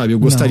mais, sabe? Eu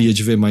gostaria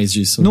de ver mais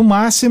disso. No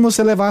máximo,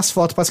 você levar as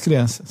fotos pras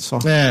crianças, só.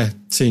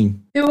 Sim.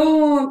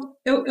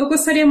 Eu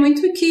gostaria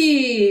muito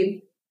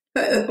que...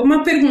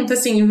 Uma pergunta,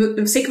 assim,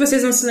 eu sei que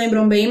vocês não se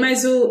lembram bem,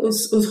 mas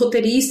os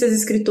roteiristas,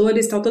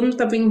 escritores, tal, todo mundo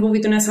que estava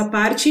envolvido nessa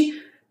parte,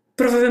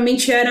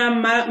 provavelmente era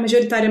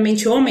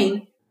majoritariamente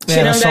homem.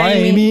 Era só a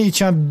Amy e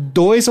tinha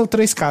 2 ou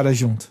 3 caras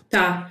junto.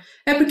 Tá.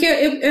 É porque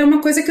é uma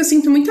coisa que eu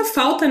sinto muita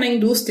falta na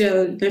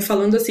indústria, né,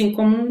 falando assim,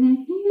 como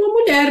uma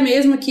mulher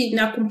mesmo que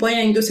acompanha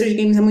a indústria de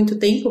games há muito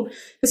tempo.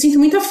 Eu sinto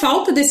muita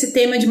falta desse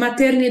tema de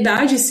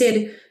maternidade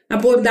ser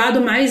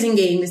abordado mais em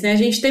games, né? A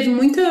gente teve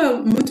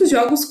muitos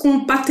jogos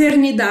com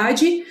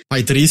paternidade.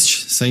 Pai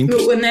triste, sempre.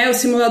 Né,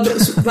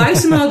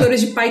 vários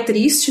simuladores de pai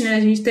triste, né?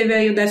 A gente teve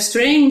aí o Death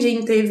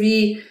Stranding,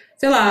 teve...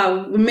 Sei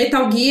lá, o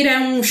Metal Gear é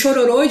um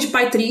chororô de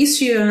pai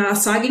triste, a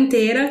saga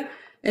inteira.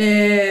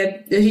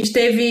 A gente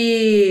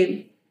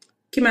teve...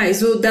 que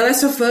mais? O The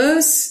Last of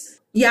Us,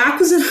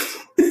 Yakuza.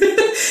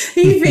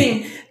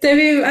 Enfim,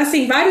 teve,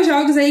 assim, vários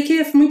jogos aí que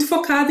é muito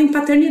focado em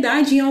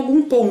paternidade em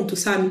algum ponto,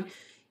 sabe?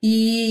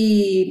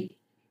 E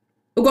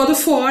o God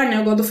of War, né?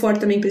 O God of War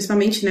também,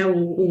 principalmente, né?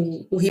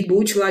 O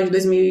reboot lá de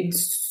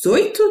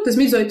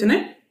 2018,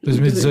 né?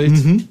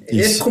 2018.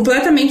 É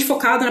completamente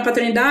focado na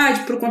paternidade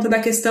por conta da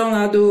questão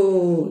lá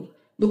do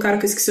cara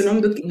que eu esqueci o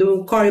nome,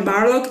 do Cory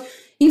Barlog.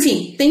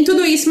 Enfim, tem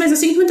tudo isso, mas eu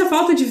sinto muita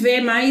falta de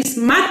ver mais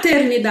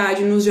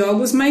maternidade nos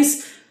jogos,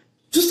 mas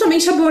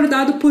justamente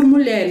abordado por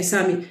mulheres,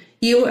 sabe?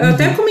 E eu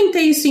até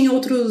comentei isso em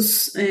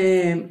outras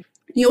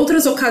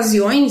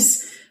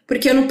ocasiões,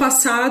 porque ano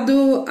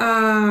passado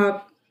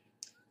a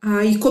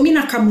Ikomi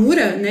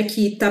Nakamura, né,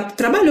 que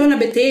trabalhou na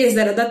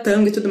Bethesda, era da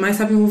Tango e tudo mais,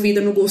 estava envolvida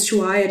no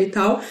Ghostwire e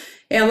tal,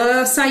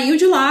 ela saiu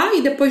de lá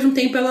e depois de um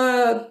tempo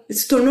ela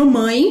se tornou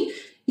mãe.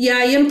 E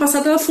aí, ano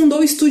passado, ela fundou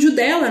o estúdio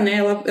dela, né?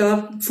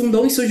 Ela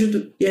fundou um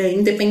estúdio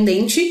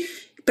independente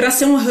para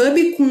ser um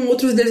hub com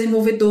outros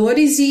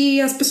desenvolvedores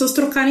e as pessoas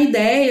trocarem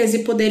ideias e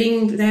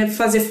poderem, né,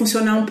 fazer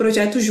funcionar um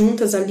projeto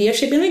juntas ali.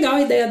 Achei bem legal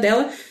a ideia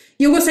dela.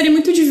 E eu gostaria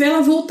muito de vê-la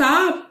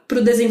voltar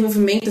pro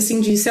desenvolvimento, assim,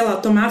 de, sei lá,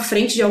 tomar a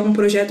frente de algum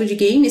projeto de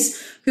games.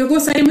 Porque eu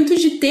gostaria muito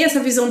de ter essa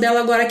visão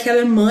dela agora que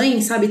ela é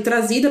mãe, sabe?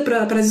 Trazida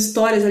para as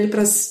histórias ali,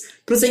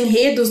 pros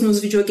enredos nos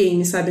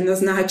videogames, sabe?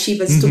 Nas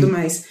narrativas e tudo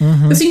mais.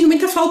 Eu sinto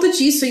muita falta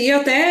disso. E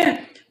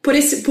até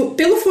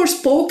pelo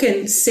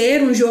Forspoken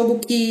ser um jogo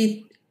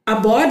que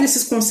aborda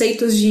esses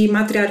conceitos de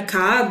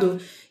matriarcado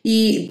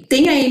e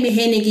tem a Amy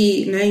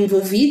Hennig, né,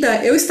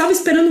 envolvida, eu estava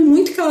esperando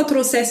muito que ela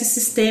trouxesse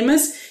esses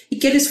temas e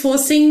que eles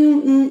fossem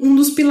um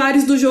dos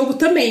pilares do jogo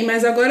também.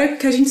 Mas agora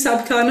que a gente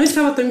sabe que ela não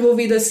estava tão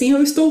envolvida assim,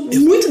 eu estou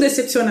muito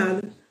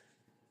decepcionada.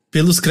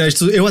 Pelos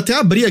créditos, eu até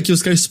abri aqui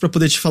os créditos para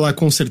poder te falar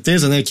com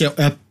certeza, né, que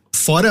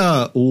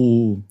fora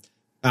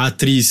a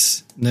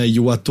atriz, né, e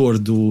o ator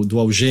do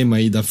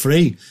Algema e da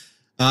Frey,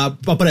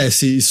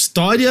 aparece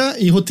história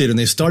e roteiro,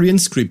 né? Story and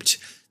script.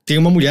 Tem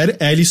uma mulher,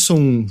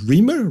 Alison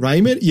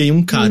Reimer, e aí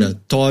um cara,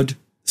 Todd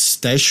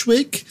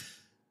Stashwick.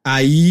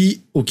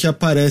 Aí o que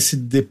aparece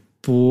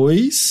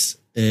depois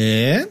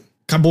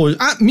acabou.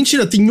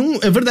 Mentira, tem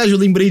é verdade, eu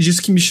lembrei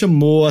disso que me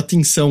chamou a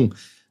atenção.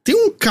 Tem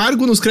um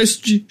cargo nos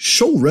créditos de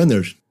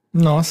showrunner.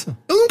 Nossa.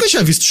 Eu nunca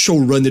tinha visto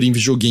showrunner em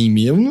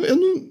videogame. Eu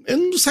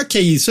não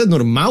saquei isso. É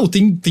normal?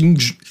 Tem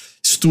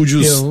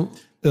estúdios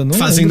eu não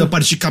fazendo lembro. A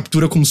parte de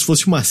captura como se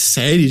fosse uma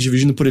série,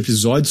 dividindo por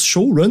episódios.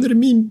 Showrunner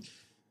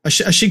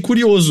achei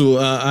curioso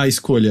a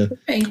escolha.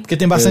 Porque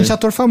tem bastante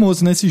ator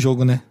famoso nesse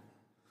jogo, né?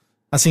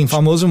 Assim,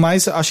 famoso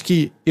mais, acho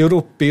que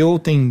europeu.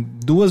 Tem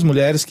 2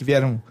 mulheres que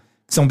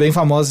são bem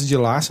famosas de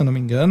lá, se eu não me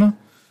engano.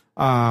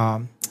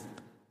 A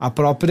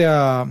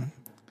própria...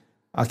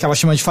 Aquela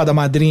chama de fada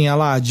madrinha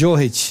lá, a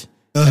Johet.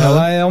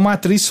 Ela é uma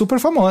atriz super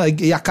famosa.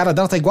 E a cara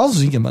dela tá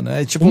igualzinha, mano.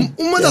 É tipo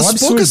uma das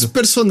poucas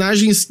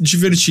personagens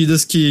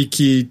divertidas que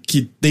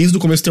desde o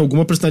começo tem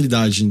alguma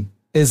personalidade.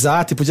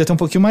 Exato, e podia ter um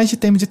pouquinho mais de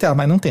tempo de tela,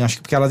 mas não tem, acho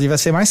que porque ela devia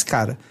ser mais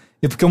cara.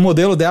 E porque o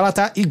modelo dela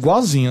tá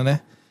igualzinho,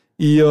 né?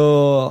 E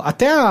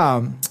até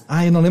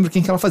eu não lembro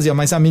quem que ela fazia,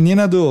 mas a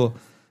menina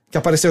que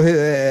apareceu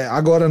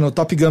agora no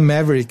Top Gun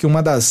Maverick,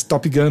 uma das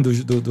Top Gun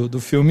do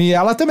filme,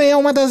 ela também é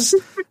uma das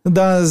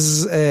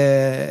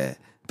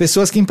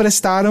pessoas que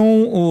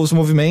emprestaram os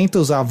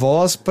movimentos, a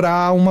voz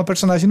pra uma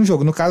personagem no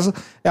jogo. No caso,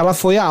 ela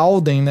foi a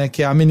Alden, né?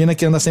 Que é a menina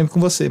que anda sempre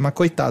com você, mas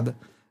coitada.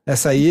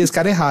 Essa aí, os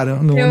caras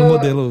erraram no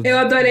modelo Eu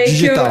adorei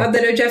digital. eu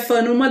adorei o Jeff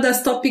falando uma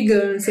das Top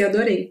Guns, eu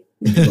adorei.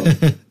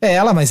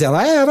 Mas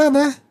ela era,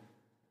 né?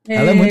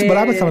 Ela é muito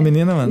braba, aquela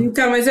menina, mano.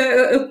 Então, mas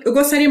eu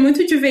gostaria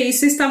muito de ver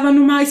isso. Eu estava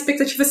numa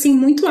expectativa, assim,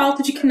 muito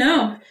alta de que,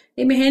 não,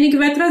 Amy Hennig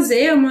vai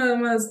trazer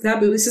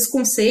esses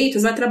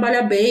conceitos, vai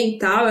trabalhar bem e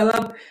tal.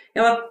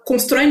 Ela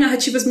constrói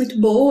narrativas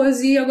muito boas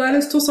e agora eu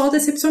estou só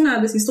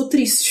decepcionada, assim, estou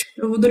triste.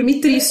 Eu vou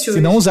dormir triste hoje.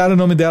 Se não usaram o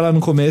nome dela no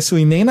começo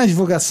e nem na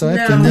divulgação,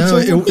 Não,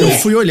 eu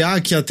fui olhar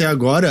aqui até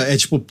agora,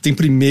 tem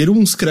primeiro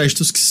uns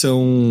créditos que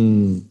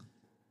são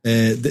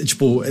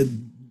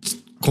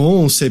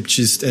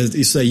concepts,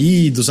 isso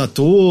aí, dos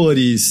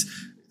atores,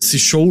 esse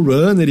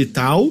showrunner e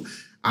tal,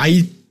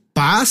 aí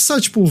passa,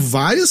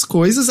 várias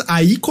coisas,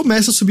 aí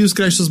começa a subir os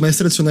créditos mais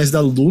tradicionais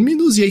da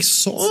Luminous, e aí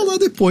só lá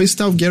depois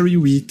tá o Gary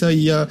Whitta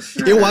e a...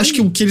 Eu acho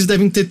que o que eles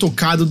devem ter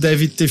tocado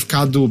deve ter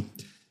ficado...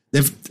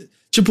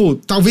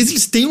 talvez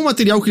eles tenham um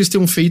material que eles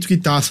tenham feito que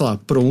tá, sei lá,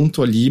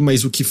 pronto ali,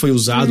 mas o que foi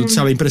usado,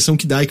 sabe, a impressão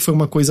que dá é que foi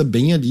uma coisa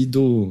bem ali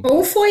do...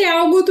 Ou foi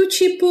algo do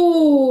tipo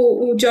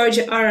o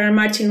George R.R.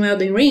 Martin no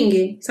Elden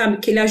Ring, sabe,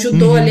 que ele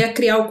ajudou ali a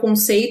criar o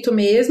conceito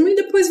mesmo e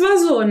depois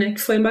vazou, né,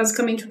 que foi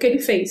basicamente o que ele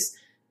fez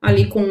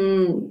ali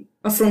com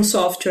a From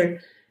Software.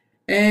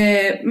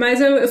 Mas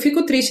eu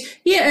fico triste.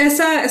 E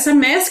essa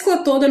mescla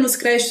toda nos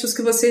créditos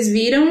que vocês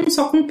viram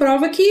só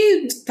comprova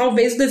que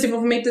talvez o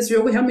desenvolvimento desse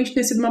jogo realmente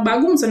tenha sido uma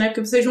bagunça, né?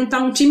 Porque você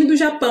juntar um time do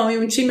Japão e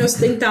um time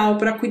ocidental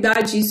pra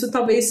cuidar disso,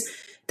 talvez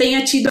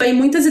tenha tido aí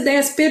muitas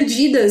ideias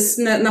perdidas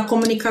na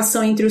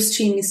comunicação entre os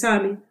times,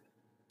 sabe?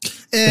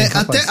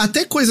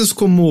 Até coisas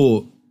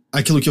como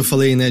aquilo que eu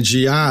falei, né?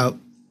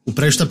 O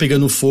prédio tá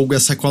pegando fogo e a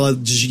sacola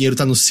de dinheiro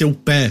tá no seu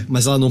pé,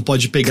 mas ela não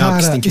pode pegar,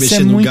 porque você tem que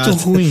mexer no gato.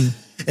 Isso é muito ruim.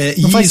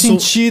 Não faz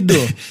sentido.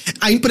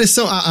 A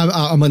impressão,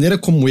 a maneira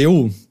como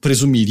eu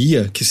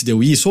presumiria que se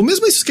deu isso, ou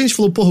mesmo isso que a gente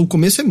falou, o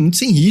começo é muito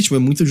sem ritmo, é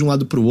muito de um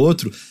lado pro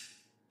outro.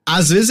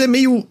 Às vezes é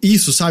meio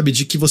isso, sabe?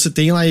 De que você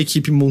tem lá a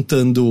equipe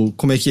montando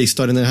como é que é a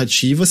história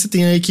narrativa, você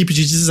tem a equipe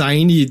de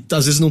design e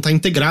às vezes não tá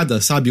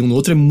integrada, sabe? Um no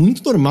outro é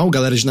muito normal,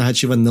 galera de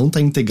narrativa não tá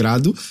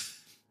integrado.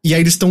 E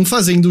aí eles estão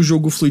fazendo o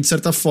jogo fluir de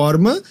certa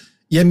forma.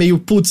 E é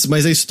meio,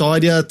 mas a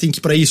história tem que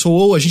ir pra isso.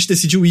 Ou a gente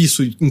decidiu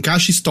isso,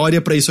 encaixa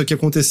história pra isso aqui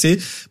acontecer.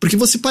 Porque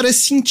você parece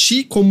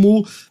sentir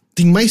como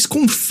tem mais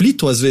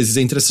conflito, às vezes,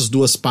 entre essas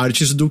duas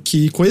partes do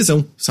que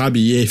coesão,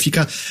 sabe? E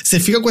você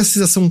fica com essa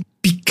sensação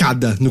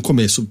picada no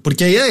começo.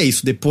 Porque aí é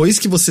isso, depois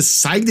que você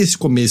sai desse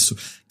começo,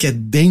 que é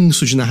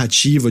denso de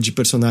narrativa, de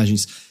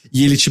personagens,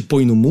 e ele te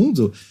põe no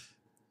mundo...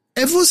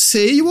 É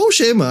você e o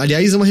algema.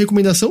 Aliás, é uma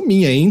recomendação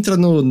minha. Entra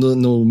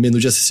no menu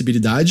de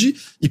acessibilidade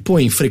e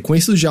põe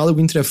frequência do diálogo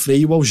entre a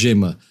Frey e o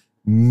algema.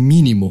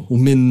 Mínimo. O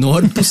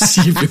menor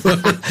possível.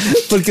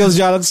 Porque os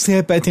diálogos se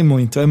repetem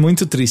muito. É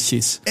muito triste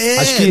isso.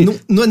 Acho que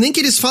não é nem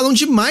que eles falam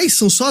demais.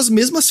 São só as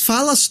mesmas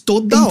falas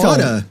toda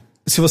hora.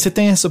 Se você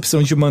tem essa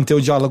opção de manter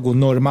o diálogo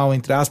normal,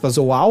 entre aspas,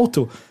 ou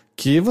alto,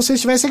 que você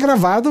tivesse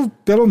gravado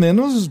pelo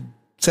menos...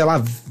 sei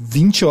lá,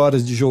 20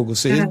 horas de jogo.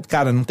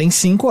 Cara, não tem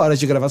 5 horas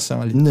de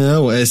gravação ali.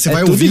 Não, você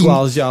vai tudo ouvir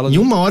igual os diálogos. Em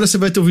uma hora você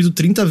vai ter ouvido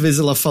 30 vezes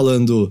ela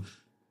falando: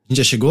 a gente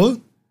já chegou?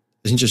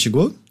 A gente já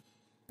chegou?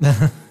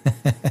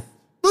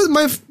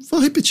 mas vou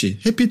repetir.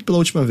 Repito pela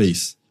última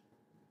vez.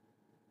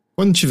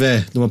 Quando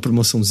tiver numa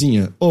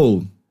promoçãozinha,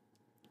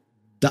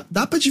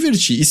 dá pra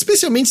divertir.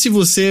 Especialmente se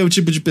você é o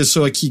tipo de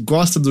pessoa que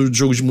gosta do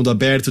jogo de mundo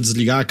aberto,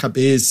 desligar a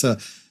cabeça...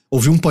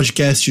 ouvir um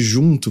podcast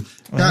junto.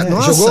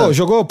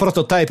 Jogou o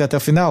Prototype até o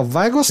final?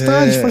 Vai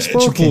gostar de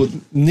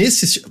Forspoken.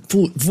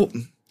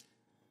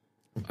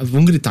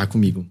 Vamos gritar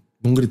comigo.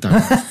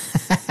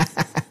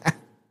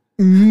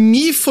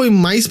 Me foi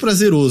mais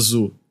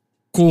prazeroso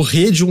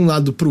correr de um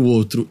lado pro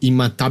outro e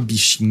matar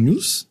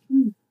bichinhos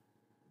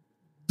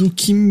do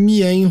que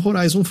me é em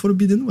Horizon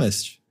Forbidden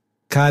West.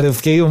 Cara, eu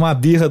fiquei uma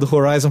birra do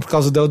Horizon por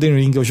causa do Elden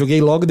Ring. Eu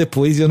joguei logo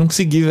depois e eu não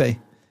consegui, velho.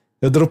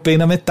 Eu dropei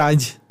na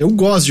metade. Eu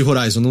gosto de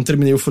Horizon, não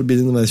terminei o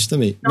Forbidden West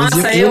também. Nossa,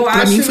 mas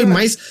pra mim foi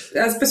mais...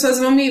 As pessoas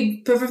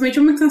provavelmente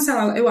vão me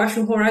cancelar. Eu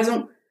acho o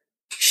Horizon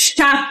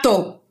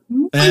chato.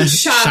 Muito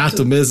chato.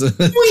 Chato mesmo.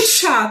 Muito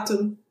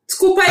chato.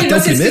 Desculpa aí, até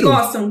vocês que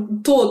gostam.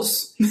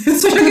 Todos. Eu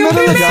só joguei o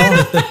primeiro.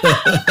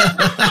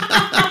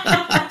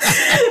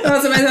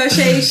 Nossa, mas eu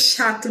achei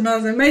chato.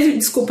 Nossa, mas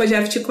desculpa,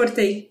 Jeff, te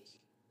cortei.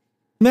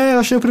 Não, eu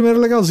achei o primeiro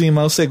legalzinho,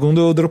 mas o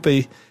segundo eu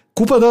dropei.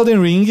 Culpa do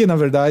Elden Ring, na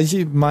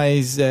verdade,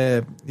 mas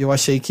eu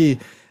achei que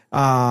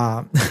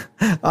a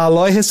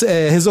Aloy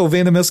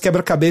resolvendo meus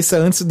quebra-cabeça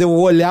antes de eu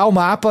olhar o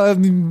mapa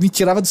me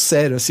tirava do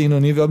sério, assim, no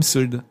nível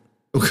absurdo.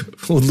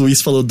 O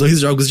Luiz falou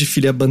 2 jogos de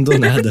filha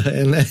abandonada,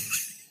 né?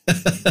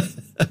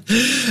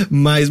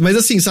 Mas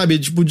assim, sabe,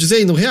 tipo,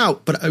 dizendo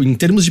real, em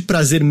termos de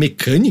prazer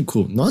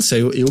mecânico, nossa,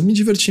 eu me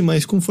diverti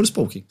mais com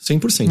Forspoken,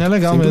 100%. É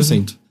legal 100%.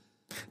 mesmo.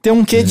 Tem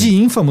um quê de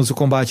Infamous o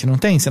combate, não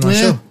tem? Você não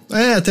achou?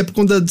 Até por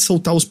conta de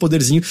soltar os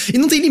poderzinhos. E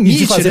não tem limite,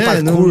 de fazer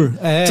parkour.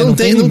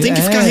 Você não tem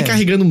que ficar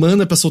recarregando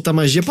mana pra soltar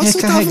magia. Pode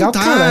soltar à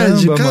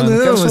vontade.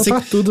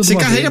 Você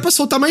carrega pra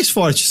soltar mais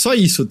forte. Só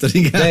isso, tá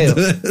ligado?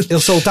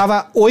 Eu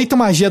soltava 8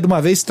 magias de uma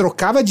vez,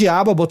 trocava de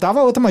aba,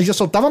 botava outra magia,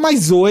 soltava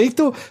mais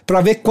 8 pra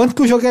ver quanto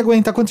que o jogo ia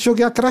aguentar, quanto o jogo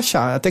ia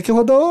crashar. Até que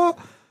rodou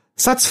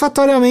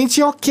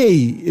satisfatoriamente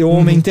ok. Eu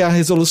aumentei a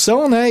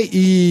resolução, né,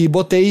 e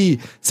botei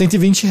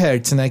 120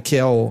 Hz, né, que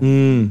é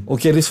o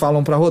que eles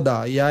falam pra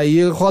rodar. E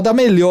aí roda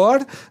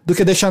melhor do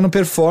que deixar no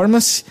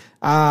performance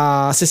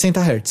a 60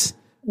 Hz.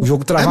 O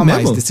jogo trava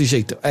mais desse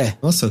jeito.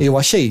 Nossa. Eu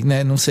achei,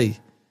 né, não sei.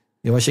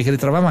 Eu achei que ele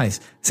trava mais.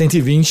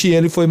 120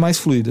 ele foi mais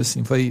fluido,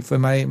 assim, foi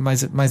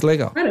mais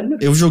legal. Caramba.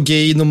 Eu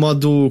joguei no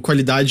modo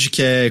qualidade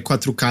que é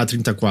 4K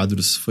 30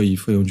 quadros. Foi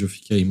onde eu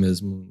fiquei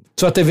mesmo.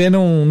 Sua TV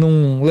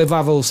não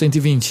levava o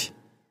 120?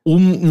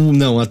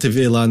 Não, a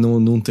TV lá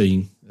não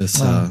tem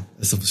essa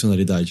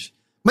funcionalidade.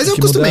 Mas eu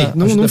acostumei,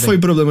 não foi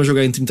problema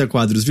jogar em 30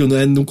 quadros, viu?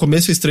 No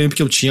começo é estranho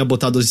porque eu tinha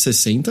botado em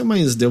 60,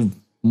 mas deu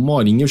uma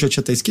horinha, eu já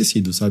tinha até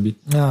esquecido, sabe?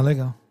 Ah,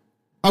 legal.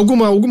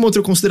 Alguma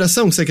outra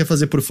consideração que você quer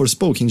fazer por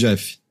Forspoken,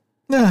 Jeff?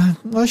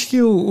 Eu acho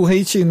que o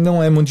hate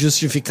não é muito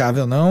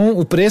justificável, não.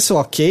 O preço,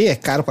 ok, é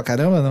caro pra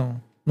caramba,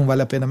 não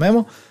vale a pena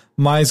mesmo.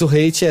 Mas o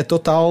hate é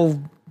total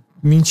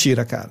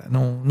mentira, cara.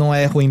 Não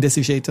é ruim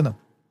desse jeito, não.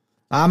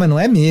 Ah, mas não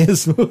é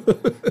mesmo.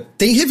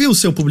 Tem review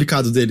seu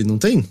publicado dele, não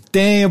tem?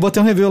 Tem, eu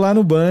botei um review lá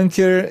no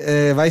Bunker,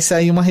 vai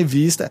sair uma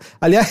revista.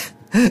 Aliás...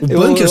 O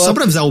Bunker, só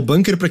pra avisar, o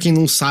Bunker, pra quem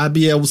não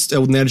sabe, é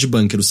o Nerd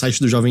Bunker, o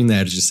site do Jovem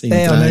Nerd. Você o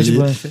Nerd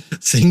Bunker.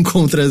 Você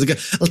encontra...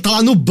 Tá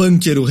lá no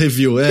Bunker o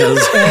review.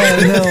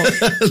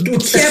 Não. O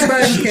que é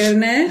Bunker,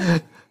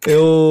 né?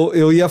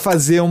 Eu ia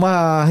fazer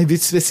uma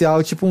revista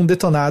especial, tipo um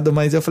detonado,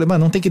 mas eu falei,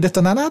 mano, não tem que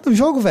detonar nada o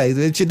jogo, velho.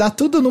 Ele te dá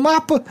tudo no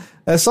mapa.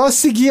 É só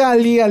seguir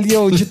ali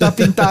onde tá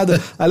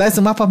pintado. Aliás,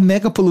 o mapa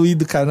mega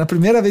poluído, cara. Na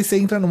primeira vez que você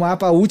entra no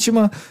mapa, a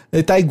última,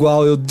 ele tá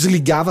igual. Eu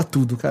desligava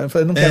tudo, cara. Eu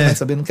falei, não quero mais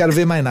saber, não quero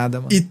ver mais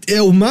nada, mano. E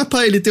o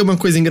mapa, ele tem uma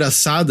coisa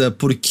engraçada,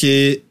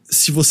 porque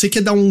se você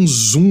quer dar um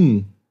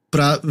zoom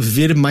pra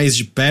ver mais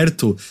de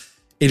perto...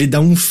 Ele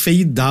dá um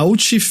fade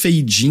out,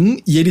 fade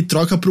in, e ele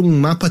troca pra um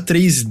mapa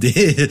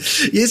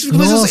 3D. E aí você fica,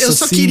 mas eu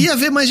só queria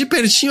ver mais de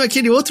pertinho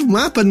aquele outro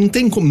mapa, não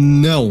tem como.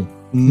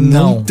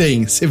 Não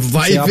tem. Você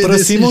vai ver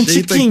desse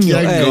jeito aqui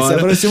agora. Você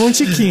aproxima um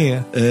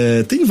tiquinho.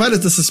 Tem várias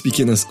dessas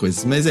pequenas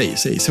coisas, mas é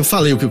isso. Eu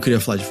falei o que eu queria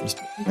falar de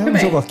Forspoken. É um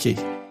jogo ok.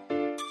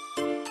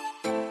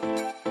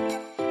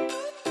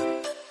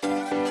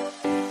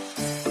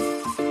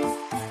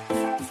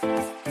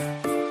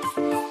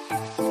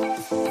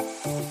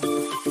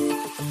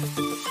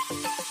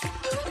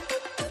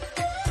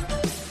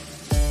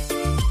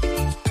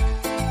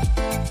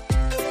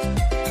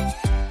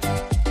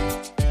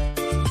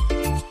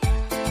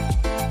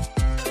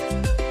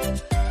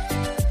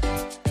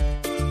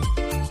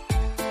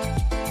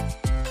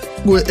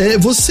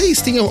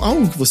 Vocês têm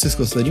algo que vocês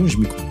gostariam de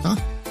me contar?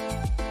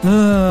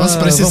 Nossa,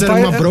 parece que vocês eram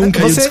uma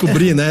bronca aí eu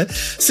descobri, né?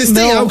 Vocês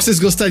têm algo que vocês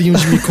gostariam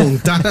de me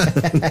contar?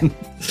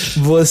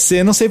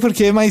 Você, não sei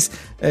porquê, mas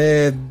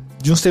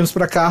de uns tempos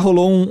pra cá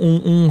rolou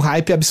um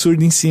hype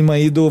absurdo em cima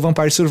aí do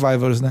Vampire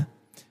Survivors, né?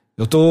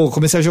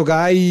 Comecei a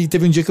jogar e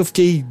teve um dia que eu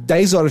fiquei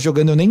 10 horas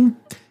jogando,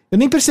 eu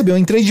nem percebi, eu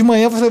entrei de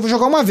manhã e falei, vou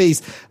jogar uma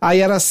vez. Aí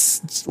era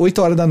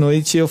 8 horas da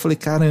noite e eu falei,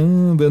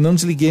 caramba, eu não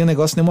desliguei o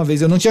negócio nenhuma vez.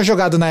 Eu não tinha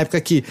jogado na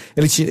época que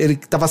ele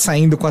tava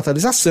saindo com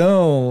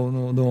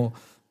atualização,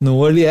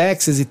 no Early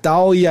Access e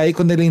tal. E aí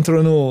quando ele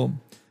entrou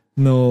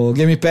no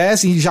Game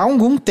Pass, e já há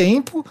algum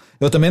tempo,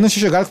 eu também não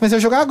tinha jogado, comecei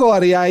a jogar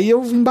agora. E aí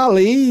eu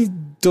embalei,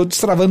 tô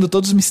destravando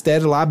todos os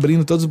mistérios lá,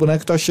 abrindo todos os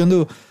bonecos, tô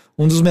achando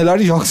um dos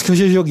melhores jogos que eu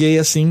já joguei,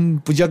 assim,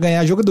 podia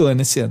ganhar jogo do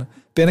ano esse ano.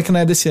 Pena que não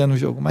é desse ano o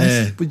jogo,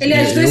 mas podia. Ele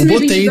é de 2022, eu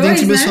botei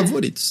dentre meus né?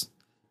 favoritos.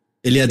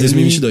 Ele é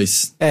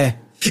 2022.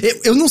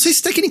 Eu não sei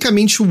se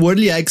tecnicamente o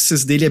Early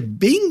Access dele é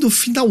bem do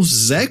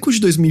finalzeco de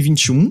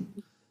 2021,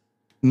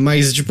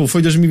 mas, tipo,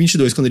 foi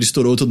 2022 quando ele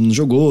estourou, todo mundo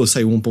jogou,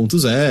 saiu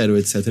 1.0,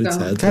 etc,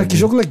 etc. Cara, que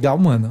jogo legal,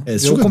 mano.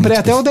 Eu comprei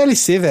até o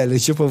DLC, velho.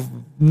 Tipo,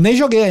 nem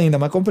joguei ainda,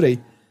 mas comprei.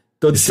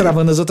 Tô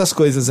destravando as outras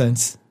coisas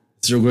antes.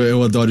 Esse jogo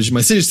eu adoro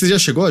demais. Você já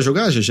chegou a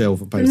jogar, GG?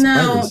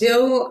 Não,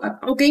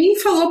 alguém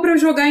falou pra eu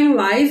jogar em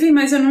live,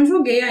 mas eu não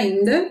joguei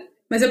ainda.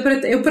 Mas eu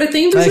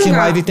pretendo jogar. Que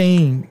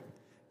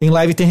em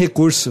live tem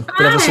recurso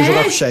pra você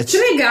jogar com o chat. Que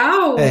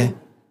legal!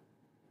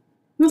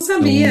 Não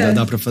sabia. Então,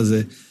 dá pra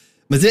fazer.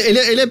 Mas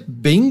ele é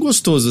bem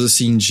gostoso,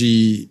 assim,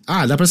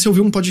 dá pra você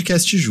ouvir um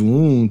podcast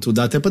junto,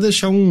 dá até pra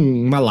deixar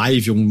uma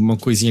live, uma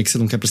coisinha que você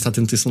não quer prestar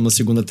atenção na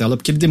segunda tela,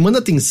 porque ele demanda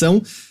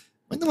atenção...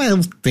 Mas não é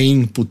o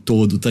tempo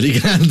todo, tá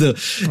ligado?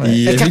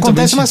 E que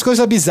acontece umas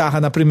coisas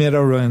bizarras na primeira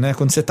run, né?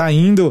 Quando você tá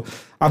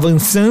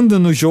avançando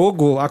no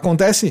jogo,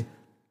 acontece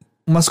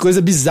umas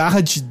coisas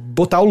bizarras de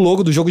botar o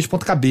logo do jogo de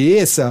ponta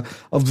cabeça,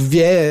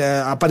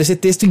 aparecer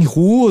texto em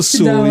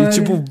russo, e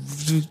tipo, o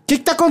que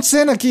tá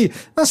acontecendo aqui?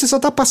 Não, você só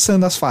tá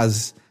passando as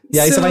fases. E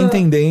aí você vai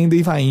entendendo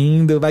e vai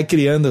indo, vai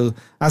criando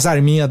as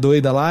arminhas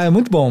doidas lá. É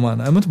muito bom,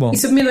 mano. É muito bom.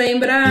 Isso me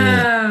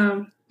lembra...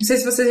 Não sei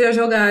se vocês já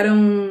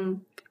jogaram...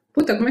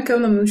 Puta, como é que é o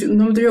nome? O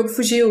nome do jogo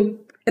fugiu.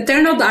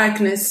 Eternal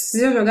Darkness.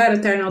 Vocês já jogaram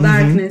Eternal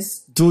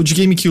Darkness? Do de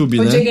GameCube,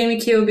 né? O de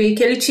GameCube.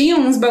 Que ele tinha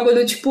uns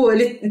bagulho, tipo...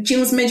 Ele tinha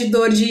uns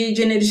medidores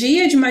de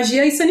energia, de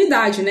magia e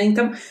sanidade, né?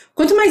 Então,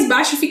 quanto mais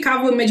baixo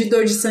ficava o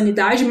medidor de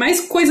sanidade, mais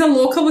coisa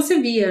louca você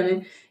via,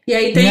 né? E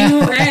aí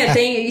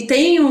tem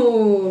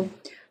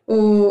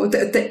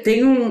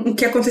tem um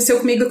que aconteceu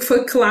comigo que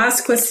foi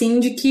clássico, assim,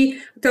 de que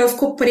a tela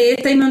ficou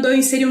preta e mandou eu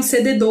inserir um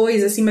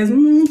CD2, assim, mas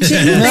não tem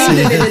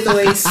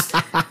DVD2.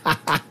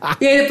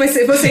 E aí depois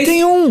se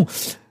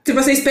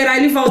você esperar,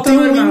 ele volta ao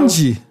normal.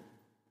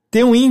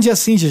 Tem um indie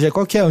assim, GG,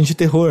 qual que é? Um de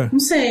terror? Não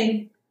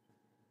sei.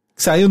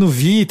 Saiu no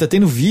Vita, tem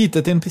no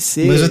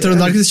PC. Mas o Eternal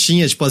Darkness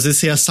tinha, tipo, às vezes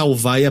você ia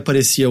salvar e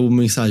aparecia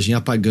uma mensagem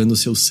apagando o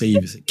seu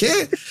save.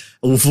 Que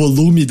o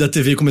volume da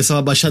TV começava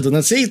a baixar do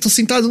nada. Ei, tô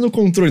sentado no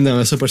controle. Não,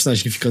 é seu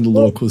personagem ficando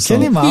louco. Que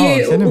animal,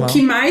 que animal. O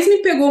que mais me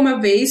pegou uma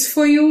vez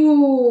foi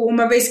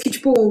uma vez que,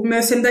 tipo,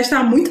 minha sanidade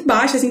tava muito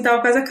baixa, assim, tava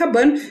quase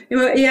acabando.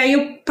 E aí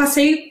eu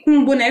passei com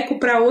um boneco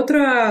pra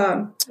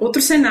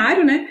outro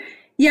cenário, né?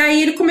 E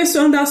aí ele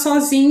começou a andar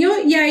sozinho,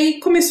 e aí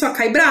começou a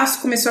cair braço,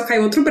 começou a cair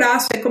outro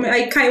braço,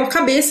 aí caiu a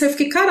cabeça, eu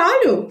fiquei,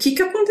 caralho, o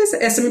que aconteceu?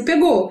 Essa me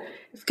pegou.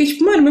 Eu fiquei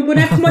tipo, mano, meu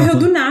boneco morreu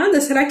do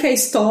nada, será que é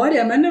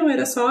história? Mas não,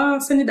 era só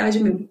a sanidade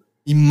mesmo.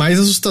 E mais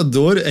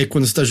assustador é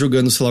quando você tá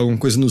jogando, sei lá, alguma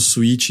coisa no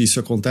Switch e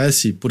isso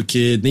acontece,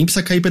 porque nem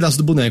precisa cair pedaço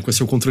do boneco, é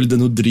seu controle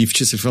dando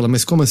drift, você fala,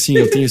 mas como assim?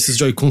 Eu tenho esses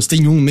Joy-Cons,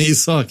 tem um mês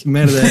só, que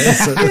merda é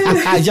essa?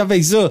 Já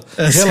pensou?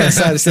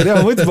 Relançar, seria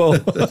muito bom.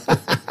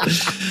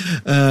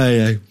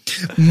 Ai.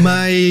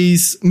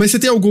 Mas você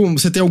tem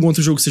algum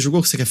outro jogo que você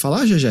jogou que você quer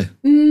falar, GG?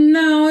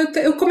 Não,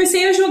 eu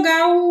comecei a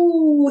jogar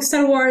o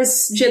Star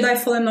Wars Jedi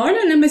Fallen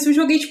Order, né, mas eu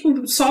joguei,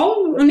 tipo, só,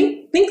 eu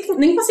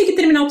nem consegui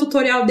terminar o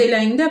tutorial dele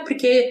ainda,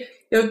 porque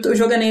eu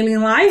jogando ele em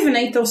live,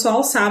 né, então só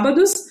aos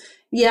sábados.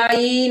 E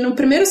aí, no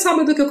primeiro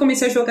sábado que eu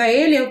comecei a jogar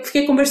ele, eu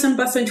fiquei conversando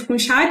bastante com o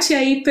chat, e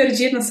aí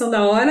perdi a noção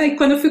da hora, e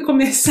quando eu fui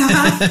começar,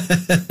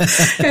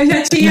 eu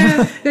já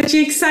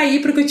tinha que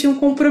sair, porque eu tinha um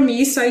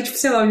compromisso, aí, tipo,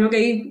 sei lá, eu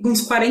joguei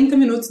uns 40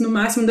 minutos no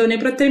máximo, não deu nem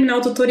pra terminar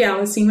o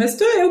tutorial, assim, mas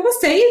eu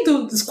gostei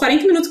dos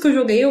 40 minutos que eu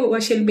joguei, eu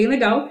achei ele bem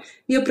legal,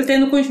 e eu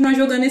pretendo continuar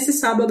jogando esse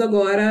sábado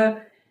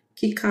agora,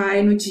 que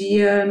cai no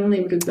dia, não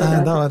lembro da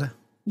data. Da hora.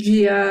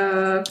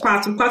 Dia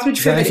 4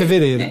 de fevereiro. Já é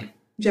fevereiro.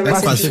 Já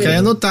vai ser fica aí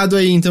anotado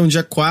aí, então,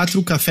 dia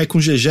 4, café com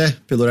GG,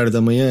 pelo horário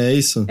da manhã, é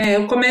isso?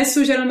 Eu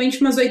começo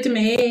geralmente umas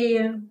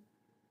 8h30.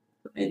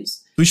 É isso.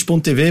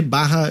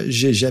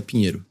 twitch.tv/GG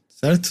Pinheiro,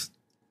 certo?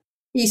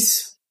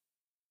 Isso.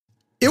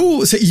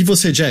 E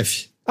você,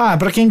 Jeff?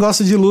 Pra quem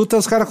gosta de luta,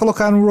 os caras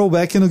colocaram um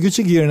rollback no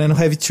Guilty Gear, né? No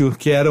Heavy 2,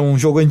 que era um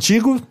jogo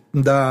antigo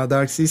da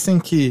Arc System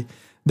que...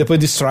 Depois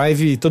do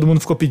Strive, todo mundo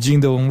ficou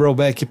pedindo um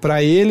rollback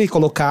pra ele,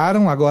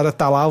 colocaram, agora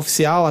tá lá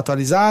oficial,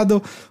 atualizado.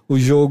 O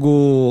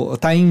jogo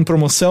tá em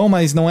promoção,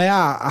 mas não é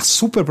a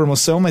super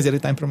promoção, mas ele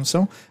tá em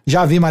promoção.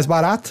 Já vi mais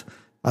barato,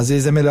 às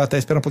vezes é melhor até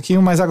esperar um pouquinho,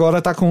 mas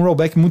agora tá com um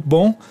rollback muito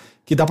bom,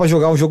 que dá pra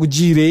jogar o jogo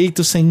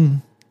direito, sem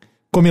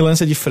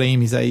comilança de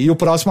frames aí. E o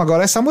próximo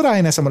agora é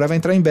Samurai, né? Samurai vai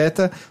entrar em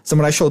beta,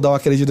 Samurai Showdown,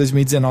 aquele de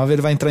 2019,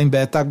 ele vai entrar em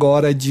beta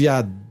agora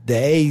dia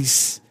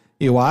 10,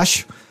 eu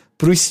acho,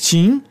 pro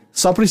Steam.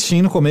 Só pro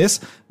Steam no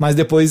começo, mas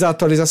depois a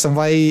atualização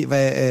vai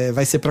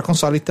ser pra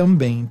console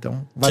também,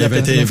 então vale a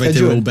pena. Vai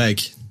ter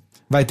rollback.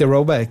 Vai ter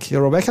rollback. O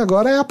rollback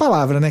agora é a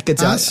palavra, né? Quer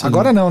dizer,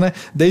 agora não, né?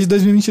 Desde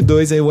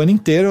 2022, aí o ano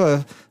inteiro,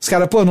 os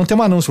caras, não tem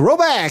um anúncio,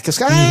 rollback! Os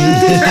caras,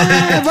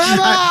 vamos!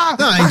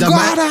 Ainda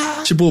agora!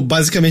 Mais, tipo,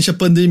 basicamente a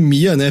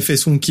pandemia, né,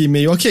 fez com que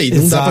meio,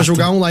 não dá pra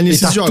jogar online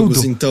esses jogos,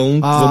 tudo. Então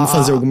vamos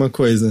fazer alguma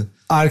coisa.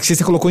 A Arc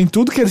System colocou em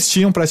tudo que eles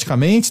tinham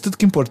praticamente, tudo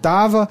que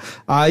importava.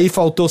 Aí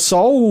faltou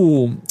só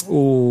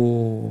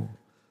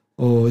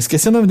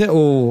esqueci o nome dele.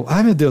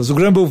 Ai meu Deus, o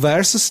Grumble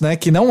Versus, né?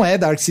 Que não é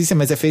da Arc System,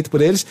 mas é feito por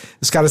eles.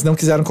 Os caras não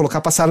quiseram colocar,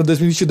 passaram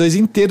 2022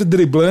 inteiro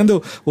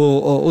driblando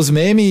os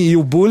memes e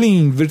o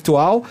bullying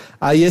virtual.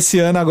 Aí esse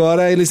ano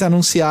agora eles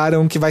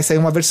anunciaram que vai sair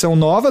uma versão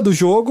nova do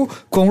jogo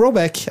com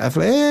rollback. Aí eu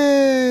falei,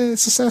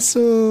 sucesso!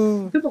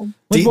 Muito bom.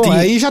 Muito bom,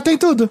 aí já tem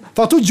tudo.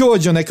 Falta o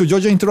Jojo, né? Que o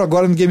Jojo entrou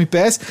agora no Game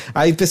Pass.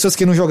 Aí pessoas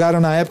que não jogaram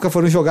na época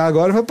foram jogar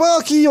agora.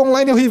 Falaram, que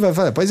online horrível. Eu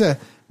falei, pois é.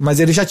 Mas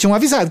eles já tinham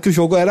avisado que o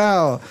jogo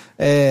era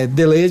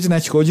delayed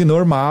netcode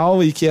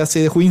normal e que ia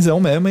ser ruinzão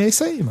mesmo. E é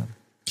isso aí, mano.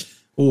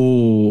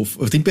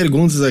 Tem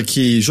perguntas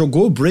aqui.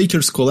 Jogou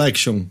Breakers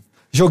Collection?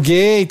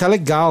 Joguei, tá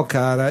legal,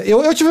 cara.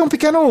 Eu tive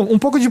um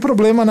pouco de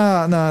problema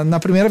na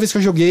primeira vez que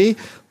eu joguei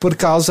por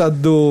causa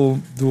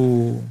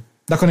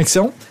da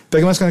conexão.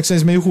 Peguei umas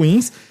conexões meio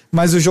ruins,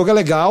 mas o jogo é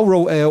legal.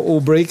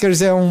 O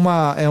Breakers é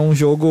um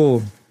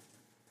jogo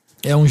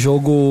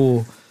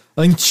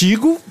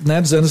antigo,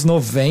 né, dos anos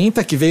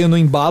 90, que veio no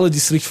embalo de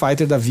Street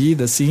Fighter da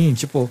vida, assim,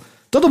 tipo,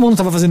 Todo mundo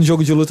tava fazendo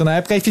jogo de luta na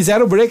época, aí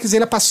fizeram o Breakers e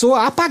ele passou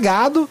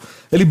apagado.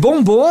 Ele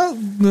bombou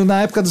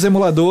na época dos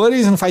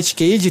emuladores, no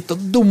Fightcade,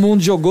 todo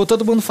mundo jogou,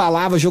 todo mundo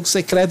falava, jogos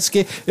secretos,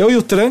 que eu e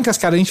o Trancas,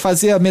 cara, a gente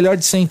fazia melhor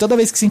de 100 toda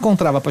vez que se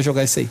encontrava pra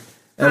jogar isso aí.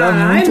 Era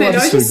muito melhor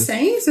absurdo. de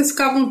 100? Vocês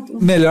ficavam...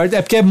 Melhor,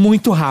 é porque é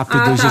muito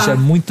rápido, tá. GG, é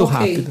muito Ok.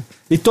 rápido.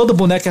 E todo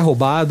boneco é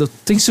roubado,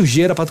 tem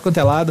sujeira pra tudo quanto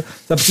é lado,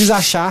 só precisa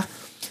achar.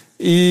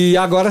 E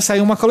agora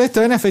saiu uma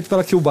coletânea feita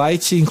pela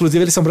Killbyte,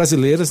 inclusive eles são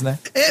brasileiros, né?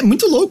 É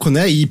muito louco,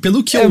 né? E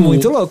pelo que É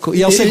muito louco.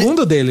 E é o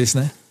segundo deles,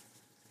 né?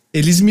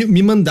 Eles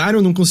me mandaram,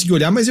 eu não consegui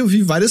olhar, mas eu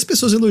vi várias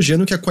pessoas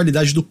elogiando que a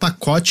qualidade do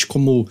pacote,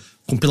 como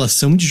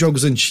compilação de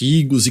jogos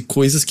antigos e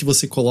coisas que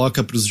você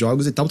coloca pros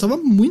jogos e tal, tava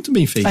muito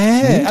bem feito.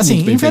 Muito, assim,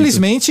 muito bem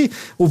infelizmente,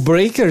 o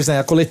Breakers, né?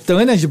 A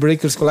coletânea de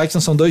Breakers Collection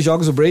são 2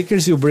 jogos, o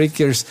Breakers e o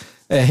Breakers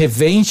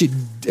Revenge,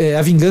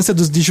 a vingança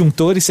dos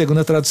disjuntores,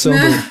 segundo a tradução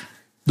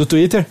do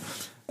Twitter.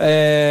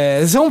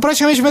 São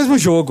praticamente o mesmo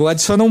jogo,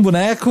 adiciona um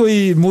boneco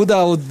e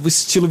muda o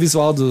estilo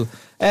visual do...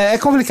 É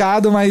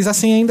complicado, mas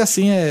assim, ainda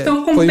assim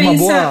Então, foi uma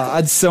boa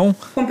adição.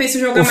 Compensa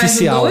jogar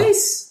oficial. mais o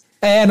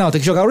 2? Não,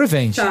 tem que jogar o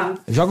Revenge. Tá.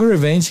 Joga o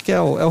Revenge, que é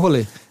o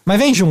rolê. Mas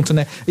vem junto,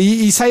 né?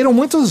 E saíram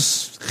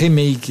muitos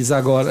remakes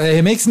agora.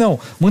 Remakes não,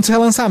 muitos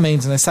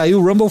relançamentos, né? Saiu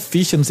o Rumble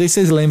Fish, não sei se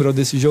vocês lembram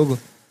desse jogo.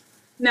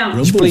 Não.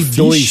 De Play Rumble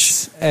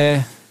 2.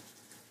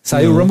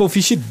 Saiu o Rumble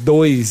Fish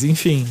 2,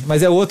 enfim.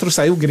 Mas é outro,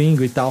 saiu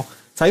gringo e tal.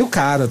 Saiu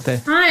caro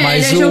até.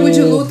 Mas ele é jogo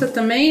de luta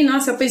também?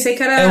 Nossa, eu pensei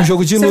que era... É um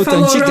jogo de luta,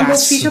 antigaço. Você falou antigaço.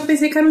 Rumble Fish, eu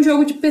pensei que era um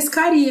jogo de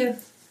pescaria.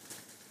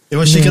 Eu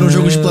achei que era um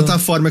jogo de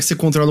plataforma que você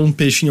controla um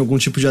peixe em algum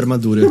tipo de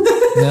armadura.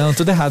 Não,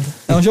 tudo errado.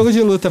 É um jogo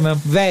de luta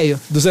mesmo. Velho,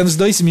 dos anos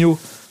 2000.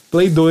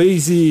 Play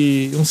 2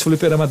 e uns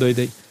fliperama doido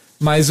aí.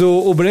 Mas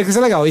o Breakers é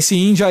legal. Esse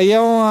índio aí é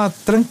uma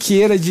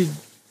tranqueira de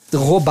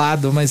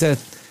roubado, mas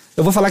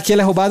eu vou falar que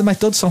ele é roubado, mas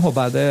todos são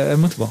roubados. É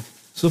muito bom.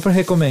 Super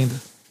recomendo.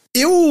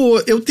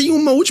 Eu tenho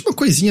uma última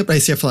coisinha pra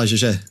você falar,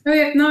 GG.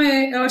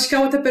 Eu acho que a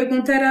outra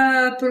pergunta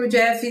era pro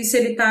Jeff se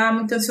ele tá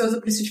muito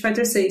ansioso pro Street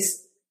Fighter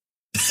 6.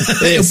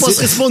 Eu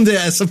posso responder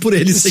essa por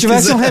ele, se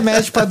tivesse quiser. um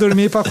remédio pra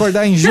dormir, pra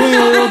acordar em junho,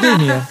 eu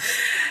dormia.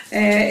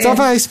 Só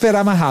pra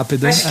esperar mais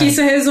rápido. Acho que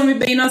isso resume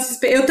bem nossa...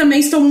 Eu também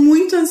estou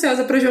muito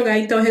ansiosa pra jogar,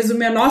 então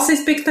resume a nossa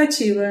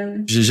expectativa.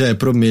 GG,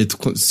 prometo,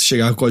 se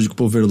chegar o código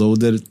pro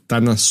Overloader, tá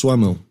na sua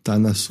mão. Tá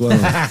na sua mão.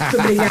 Muito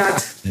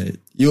obrigado.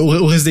 E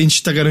o Resident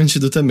tá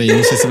garantido também.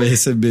 Não sei se vai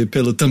receber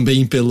pelo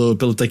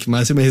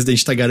Tecmaster, mas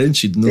Resident tá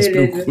garantido. Não se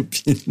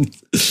preocupe.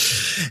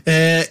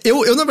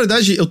 Eu, na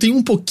verdade, eu tenho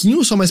um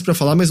pouquinho só mais pra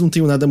falar, mas não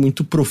tenho nada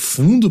muito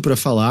profundo pra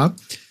falar.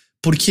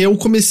 Porque eu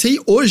comecei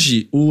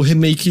hoje o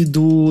remake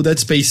do Dead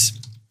Space.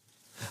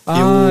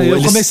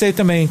 Eu comecei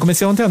também.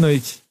 Comecei ontem à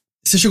noite.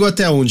 Você chegou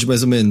até onde,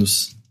 mais ou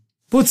menos?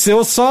 Putz,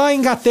 eu só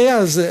engatei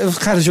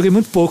Cara, eu joguei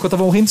muito pouco, eu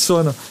tava morrendo de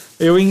sono.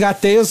 Eu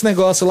engatei os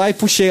negócios lá e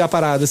puxei a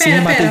parada, assim,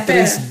 matei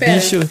 3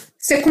 bichos.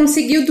 Você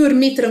conseguiu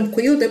dormir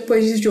tranquilo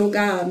depois de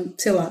jogar,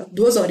 sei lá,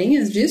 2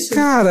 horinhas disso?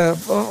 Cara,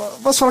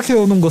 posso falar que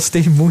eu não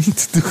gostei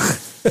muito do...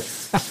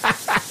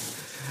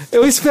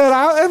 Eu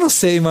esperava, eu não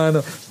sei,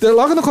 mano.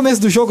 Logo no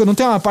começo do jogo, não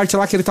tem uma parte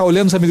lá que ele tá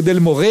olhando os amigos dele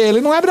morrer?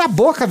 Ele não abre a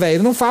boca, velho.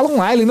 Ele não fala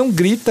um ar, ele não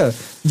grita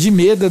de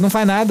medo, não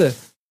faz nada.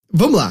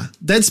 Vamos lá.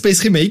 Dead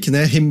Space Remake,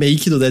 né?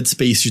 Remake do Dead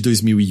Space de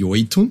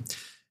 2008.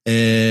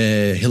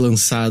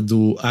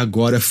 Relançado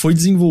agora. Foi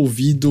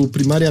desenvolvido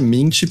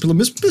primariamente pelo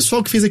mesmo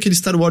pessoal que fez aquele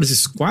Star Wars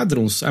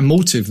Squadrons, a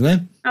Motive,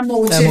 né? A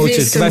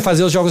Motive, que vai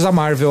fazer os jogos da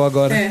Marvel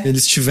agora.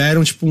 Eles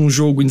tiveram, tipo, um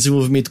jogo em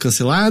desenvolvimento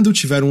cancelado,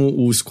 tiveram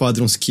o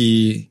Squadrons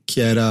que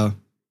era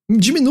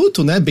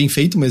diminuto, né? Bem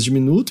feito, mas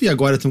diminuto, e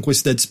agora estão com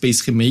esse Dead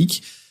Space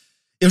Remake.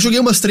 Eu joguei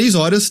umas 3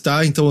 horas,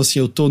 tá? Então, assim,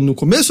 eu tô no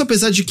começo,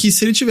 apesar de que,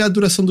 se ele tiver a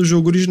duração do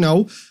jogo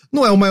original,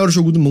 não é o maior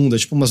jogo do mundo, é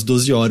tipo umas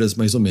 12 horas,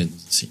 mais ou menos,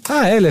 assim.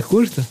 Ele é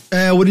curto?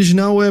 O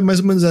original é mais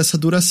ou menos essa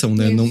duração,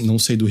 né? Não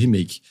sei do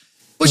remake.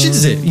 Vou te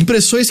dizer,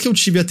 impressões que eu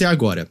tive até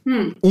agora.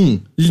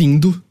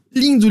 Lindo.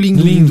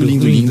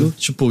 Lindo.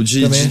 Tipo,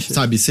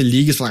 sabe, você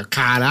liga e fala,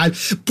 caralho.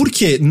 Por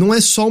quê? Não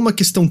é só uma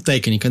questão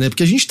técnica, né?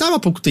 Porque a gente tava há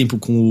pouco tempo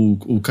com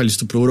o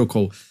Callisto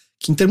Protocol,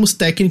 que em termos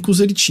técnicos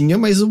ele tinha,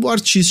 mas o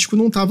artístico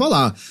não tava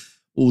lá.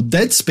 O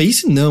Dead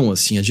Space não,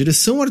 assim, a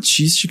direção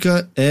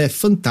artística é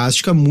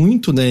fantástica,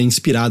 muito, né,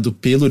 inspirado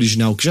pelo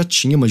original, que já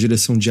tinha uma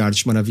direção de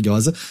arte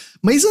maravilhosa,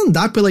 mas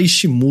andar pela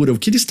Ishimura, o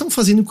que eles estão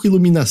fazendo com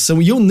iluminação,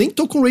 e eu nem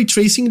tô com Ray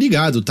Tracing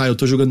ligado, tá? Eu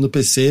tô jogando no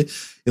PC,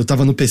 eu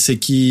tava no PC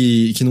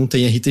que não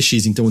tem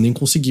RTX, então eu nem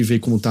consegui ver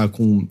como tá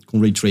com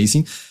Ray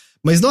Tracing.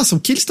 Mas, nossa, o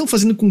que eles estão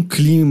fazendo com o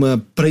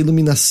clima, pra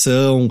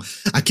iluminação,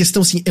 a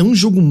questão, assim, é um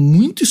jogo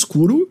muito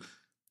escuro,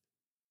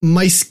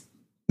 mas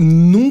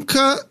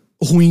nunca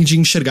ruim de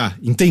enxergar,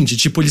 entende?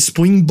 Tipo, eles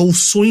põem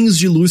bolsões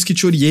de luz que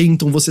te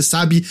orientam, você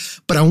sabe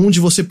pra onde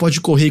você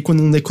pode correr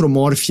quando um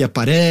necromorph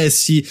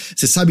aparece,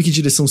 você sabe que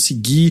direção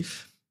seguir.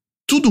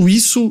 Tudo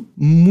isso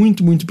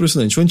muito, muito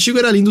impressionante. O antigo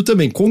era lindo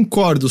também,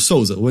 concordo,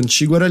 Souza. O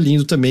antigo era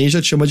lindo também,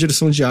 já tinha uma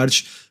direção de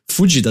arte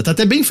fodida. Tá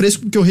até bem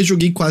fresco porque eu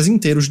rejoguei quase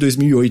inteiro de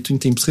 2008 em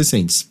tempos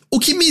recentes. O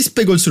que me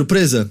pegou de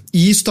surpresa,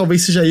 e isso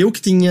talvez seja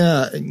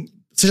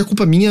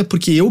culpa minha,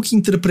 porque eu que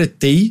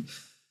interpretei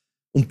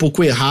um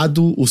pouco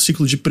errado o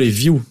ciclo de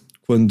preview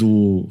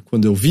quando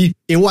eu vi.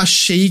 Eu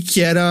achei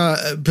que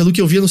era, pelo que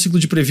eu via no ciclo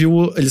de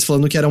preview, eles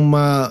falando que era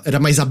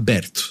mais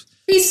aberto.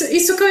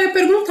 Isso que eu ia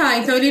perguntar.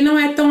 Então ele não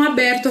é tão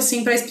aberto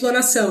assim pra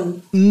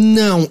exploração.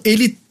 Não,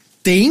 ele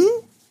tem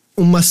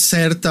uma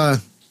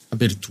certa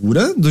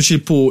abertura, do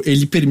tipo,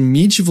 ele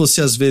permite você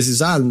às vezes,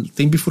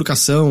 tem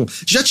bifurcação.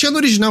 Já tinha no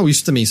original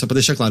isso também, só pra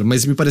deixar claro,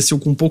 mas me pareceu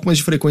com um pouco mais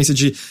de frequência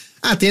de,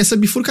 tem essa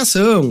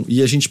bifurcação,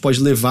 e a gente pode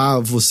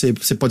levar você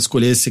pode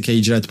escolher se quer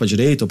ir direto pra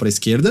direita ou pra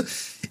esquerda,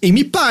 e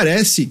me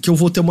parece que eu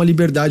vou ter uma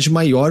liberdade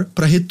maior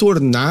pra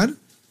retornar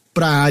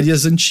pra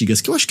áreas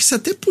antigas, que eu acho que você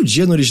até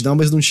podia no original,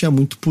 mas não tinha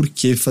muito por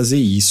que fazer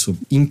isso.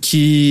 Em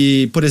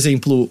que, por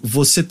exemplo,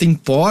 você tem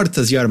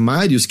portas e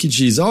armários que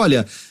diz,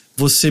 olha,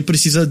 você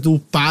precisa do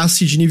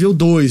passe de nível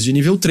 2, de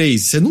nível 3.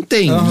 Você não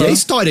tem. E é a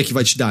história que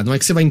vai te dar. Não é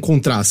que você vai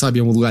encontrar, sabe,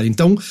 em algum lugar.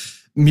 Então,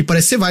 me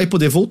parece que você vai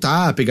poder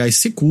voltar, pegar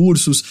esses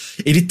recursos.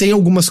 Ele tem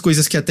algumas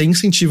coisas que até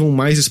incentivam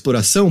mais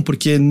exploração,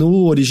 porque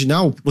no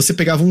original, você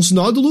pegava uns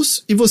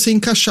nódulos e você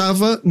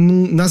encaixava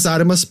nas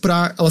armas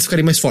pra elas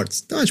ficarem mais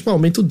fortes. Então,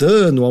 aumenta o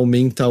dano,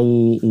 aumenta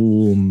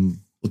o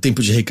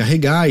tempo de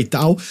recarregar e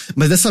tal.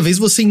 Mas dessa vez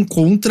você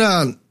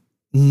encontra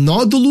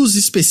nódulos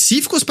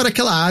específicos para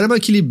aquela arma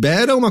que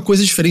libera uma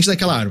coisa diferente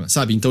daquela arma,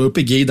 sabe? Então eu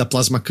peguei da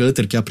Plasma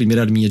Cutter, que é a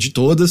primeira arminha de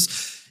todas,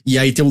 e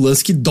aí tem o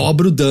lance que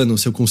dobra o dano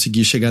se eu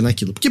conseguir chegar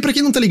naquilo. Porque pra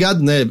quem não tá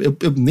ligado, né,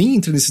 eu nem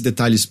entrei nesses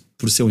detalhes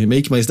por ser um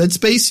remake, mas Dead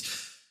Space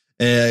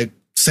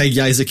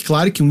segue Isaac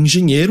Clarke, um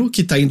engenheiro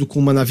que tá indo com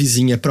uma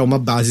navezinha pra uma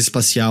base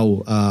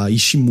espacial, a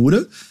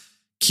Ishimura,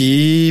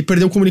 que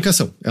perdeu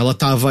comunicação. Ela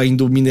tava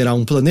indo minerar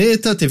um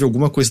planeta, teve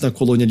alguma coisa na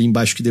colônia ali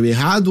embaixo que deu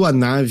errado, a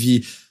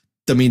nave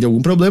também deu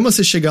algum problema,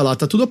 você chega lá,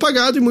 tá tudo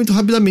apagado e muito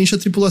rapidamente a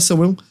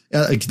tripulação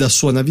da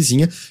sua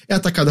navezinha é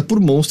atacada por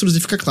monstros e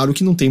fica claro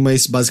que não tem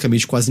mais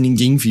basicamente quase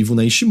ninguém vivo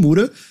na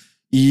Ishimura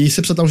e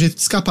você precisa dar um jeito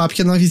de escapar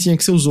porque a navezinha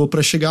que você usou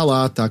pra chegar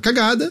lá tá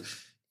cagada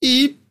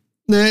e,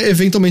 né,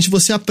 eventualmente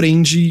você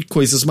aprende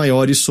coisas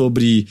maiores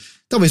sobre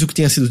talvez o que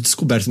tenha sido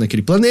descoberto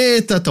naquele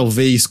planeta,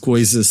 talvez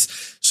coisas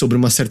sobre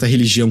uma certa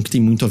religião que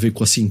tem muito a ver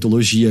com a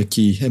cientologia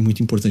que é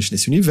muito importante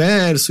nesse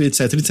universo,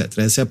 etc, etc.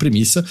 Essa é a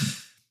premissa.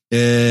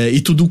 E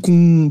tudo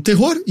com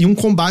terror e um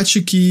combate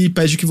que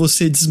pede que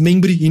você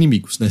desmembre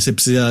inimigos, né? Você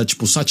precisa,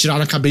 só atirar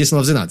na cabeça e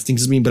não fazer nada. Você tem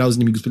que desmembrar os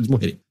inimigos pra eles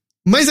morrerem.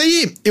 Mas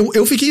aí,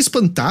 eu fiquei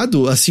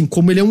espantado, assim,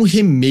 como ele é um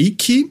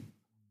remake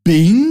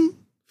bem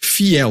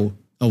fiel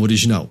ao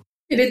original.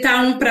 Ele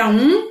tá 1 pra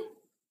 1?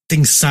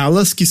 Tem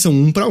salas que são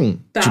 1 pra 1.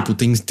 Tá.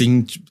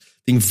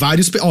 Tem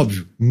vários,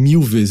 óbvio,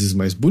 1000 vezes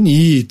mais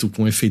bonito,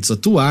 com efeitos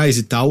atuais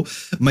e tal,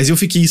 mas eu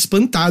fiquei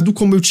espantado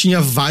como eu tinha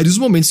vários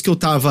momentos que eu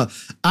tava,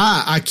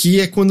 aqui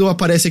é quando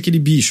aparece aquele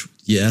bicho,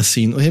 e é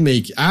assim no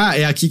remake.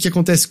 É aqui que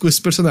acontece com esse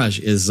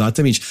personagem,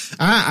 exatamente.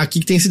 Aqui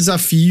que tem esse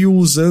desafio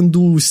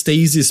usando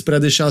stasis pra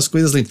deixar as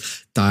coisas lentas.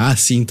 Tá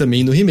assim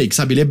também no remake,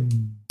 sabe? Ele é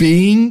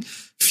bem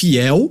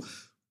fiel,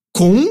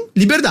 com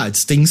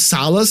liberdades. Tem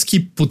salas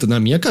que, na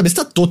minha cabeça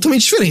tá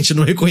totalmente diferente. Eu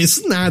não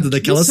reconheço nada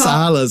daquelas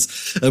salas,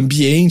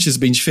 ambientes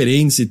bem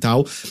diferentes e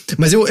tal.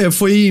 Mas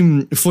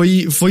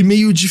foi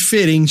meio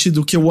diferente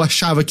do que eu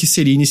achava que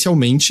seria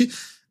inicialmente.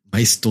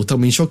 Mas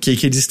totalmente ok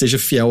que ele esteja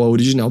fiel ao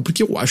original,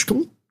 porque eu acho que é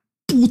um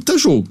puta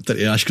jogo.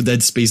 Eu acho que o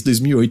Dead Space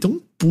 2008 é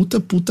um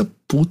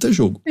puta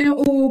jogo.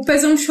 O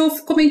Pezão Show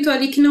comentou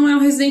ali que não é um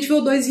Resident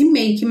Evil 2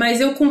 Remake,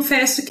 mas eu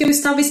confesso que eu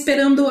estava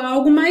esperando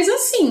algo mais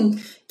assim.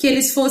 Que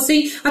eles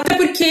fossem... Até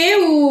porque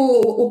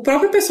o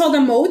próprio pessoal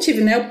da Motive,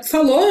 né,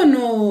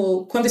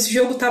 falou quando esse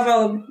jogo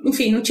tava...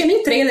 Enfim, não tinha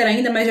nem trailer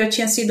ainda, mas já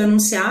tinha sido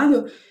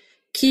anunciado,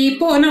 que,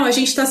 a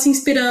gente tá se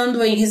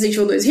inspirando em Resident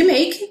Evil 2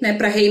 Remake, né,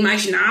 pra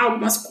reimaginar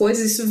algumas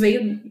coisas, isso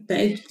veio,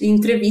 né, em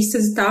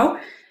entrevistas e tal.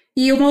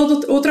 E uma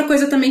outra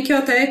coisa também que eu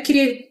até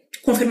queria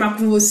confirmar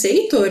com você,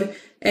 Heitor,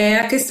 é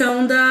a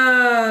questão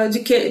de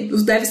que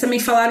os devs também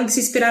falaram que se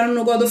inspiraram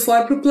no God of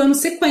War pro plano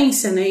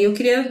sequência, né? E eu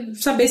queria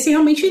saber se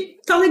realmente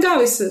tá legal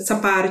essa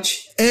parte.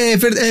 É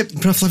verdade,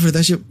 pra falar a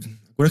verdade,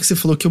 agora que você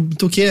falou que eu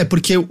toquei,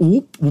 porque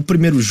o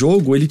primeiro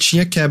jogo, ele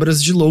tinha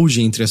quebras de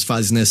load entre as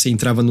fases, né? Você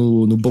entrava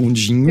no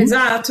bondinho.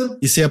 Exato.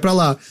 E você ia pra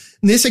lá.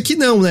 Nesse aqui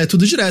não, né?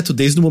 Tudo direto,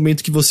 desde o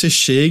momento que você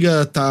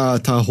chega,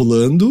 tá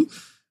rolando.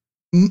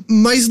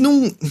 Mas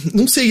não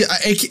sei,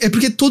 é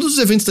porque todos os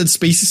eventos da Dead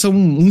Space são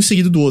um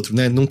seguido do outro,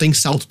 né? Não tem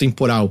salto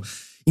temporal.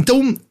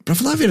 Então, pra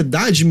falar a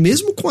verdade,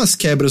 mesmo com as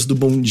quebras do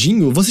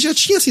bondinho, você já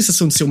tinha a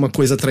sensação de ser uma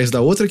coisa atrás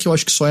da outra, que eu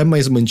acho que só é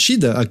mais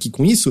mantida aqui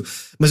com isso,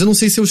 mas eu não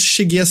sei se eu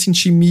cheguei a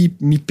sentir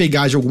me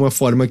pegar de alguma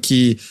forma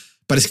que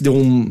parece que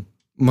deu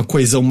uma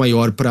coesão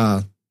maior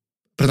pra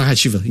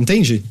narrativa,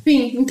 entende?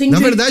 Sim, entendi. Na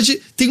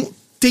verdade,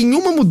 tem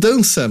uma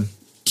mudança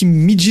que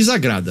me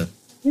desagrada,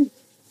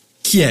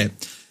 que é...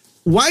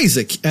 O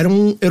Isaac era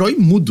um herói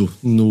mudo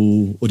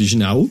no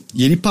original,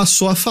 e ele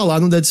passou a falar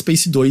no Dead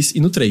Space 2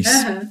 e no 3.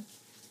 Uhum.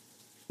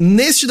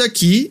 Neste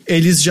daqui,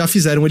 eles já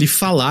fizeram ele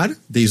falar,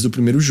 desde o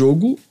primeiro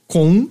jogo,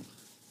 com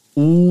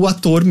o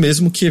ator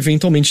mesmo que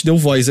eventualmente deu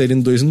voz a ele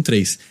no 2 e no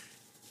 3.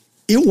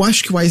 Eu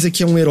acho que o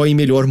Isaac é um herói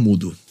melhor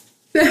mudo.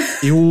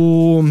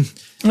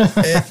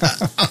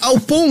 Ao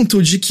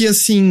ponto de que,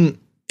 assim,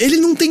 ele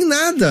não tem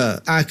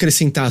nada a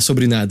acrescentar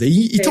sobre nada.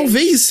 E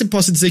talvez você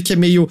possa dizer que é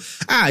meio...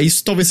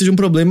 isso talvez seja um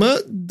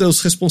problema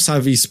dos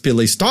responsáveis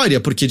pela história,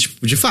 porque,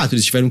 tipo, de fato,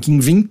 eles tiveram que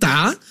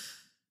inventar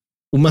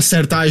uma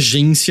certa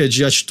agência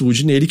de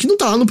atitude nele que não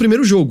tá lá no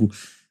primeiro jogo.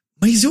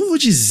 Mas eu vou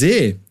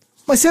dizer...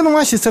 Mas você não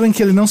acha estranho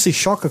que ele não se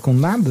choca com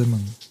nada,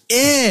 mano?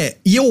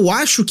 E eu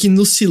acho que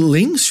no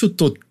silêncio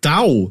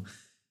total...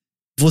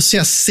 Você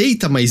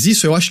aceita mais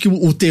isso? Eu acho que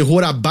o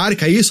terror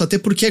abarca isso, até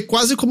porque é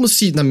quase como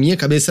se, na minha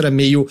cabeça, era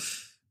meio...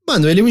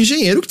 Mano, ele é um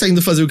engenheiro que tá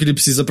indo fazer o que ele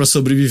precisa pra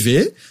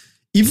sobreviver,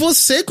 e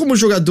você, como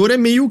jogador, é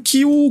meio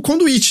que o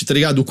conduíte, tá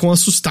ligado? O quão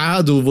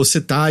assustado você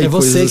tá e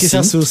coisas assim. É você que se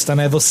assusta,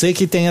 né? É você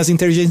que tem as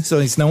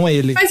interjeições, não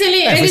ele. Mas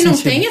ele não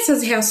tem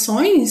essas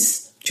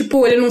reações?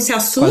 Tipo, ele não se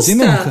assusta? Quase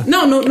nunca.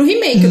 Não, no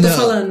remake eu tô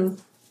falando.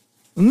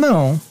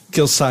 Não, que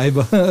eu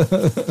saiba.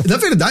 Na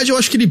verdade, eu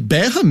acho que ele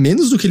berra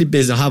menos do que ele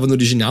berrava no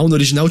original. No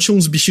original tinha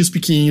uns bichinhos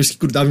pequenininhos que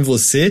grudavam em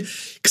você,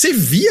 que você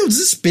via o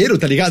desespero,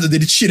 tá ligado?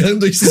 Dele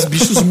tirando esses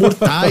bichos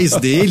mortais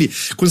dele.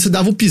 Quando você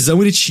dava o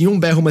pisão, ele tinha um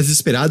berro mais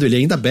desesperado. Ele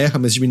ainda berra,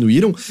 mas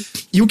diminuíram.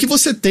 E o que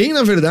você tem,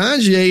 na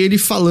verdade, é ele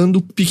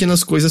falando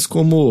pequenas coisas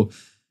como...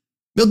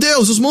 Meu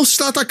Deus, os monstros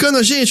estão atacando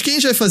a gente, o que a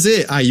gente vai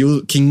fazer? Aí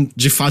quem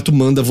de fato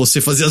manda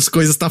você fazer as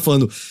coisas tá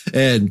falando,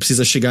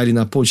 precisa chegar ali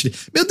na ponte.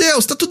 Meu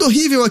Deus, tá tudo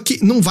horrível aqui.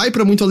 Não vai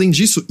pra muito além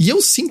disso. E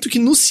eu sinto que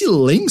no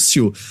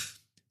silêncio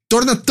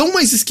torna tão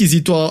mais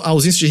esquisito a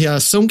ausência de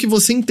reação que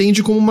você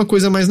entende como uma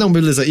coisa mais, não,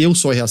 beleza, eu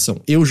sou a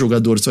reação. Eu,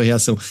 jogador, sou a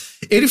reação.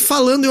 Ele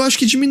falando, eu acho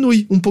que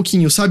diminui um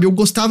pouquinho, sabe? Eu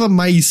gostava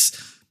mais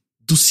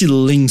do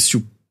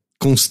silêncio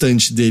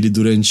constante dele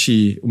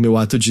durante o meu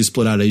ato de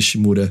explorar a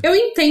Ishimura. Eu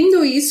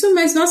entendo isso,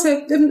 mas nossa,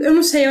 eu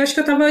não sei, eu acho que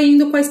eu tava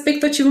indo com a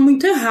expectativa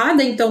muito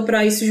errada então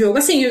pra esse jogo.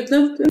 Assim, eu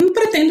não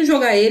pretendo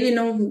jogar ele,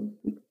 não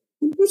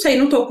sei,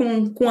 não tô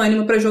com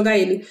ânimo pra jogar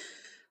ele.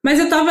 Mas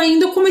eu tava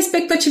indo com uma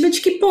expectativa de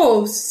que,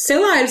 pô, sei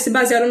lá, eles se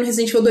basearam no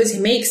Resident Evil 2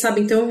 Remake,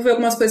 sabe? Então eu vou ver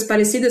algumas coisas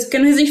parecidas, porque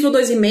no Resident Evil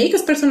 2 Remake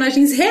os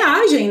personagens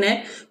reagem,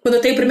 né?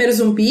 Quando tem o primeiro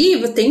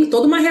zumbi, tem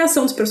toda uma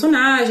reação dos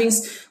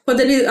personagens.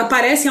 Quando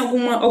aparecem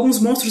alguns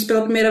monstros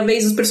pela primeira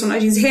vez, os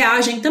personagens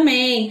reagem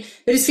também.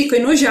 Eles ficam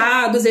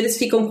enojados, eles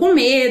ficam com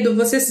medo,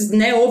 vocês,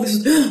 né, ouvem,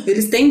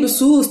 eles têm do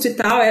susto e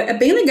tal. É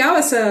bem legal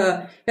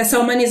essa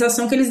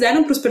humanização que eles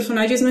deram pros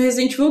personagens no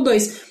Resident Evil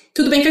 2.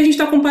 Tudo bem que a gente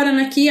tá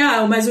comparando aqui,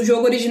 mas o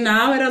jogo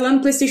original era lá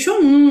no PlayStation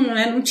 1,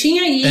 né? Não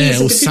tinha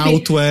isso. O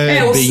salto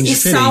bem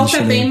diferente. O salto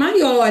é bem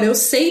maior, eu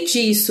sei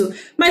disso.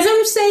 Mas eu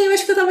não sei, eu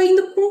acho que eu tava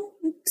indo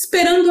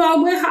esperando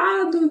algo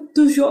errado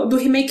do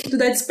remake do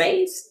Dead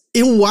Space.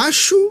 Eu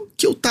acho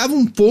que eu tava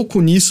um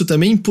pouco nisso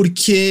também,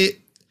 porque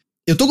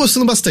eu tô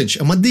gostando bastante.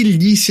 É uma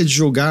delícia de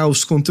jogar,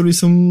 os controles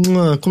são,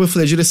 como eu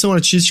falei, a direção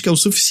artística é o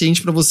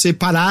suficiente pra você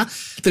parar,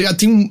 tá ligado?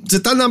 Você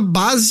tá na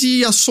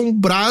base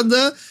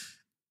assombrada,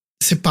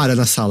 você para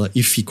na sala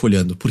e fica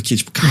olhando, porque,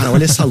 tipo, cara,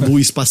 olha essa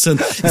luz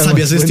passando,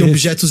 sabe? Às vezes tem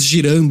objetos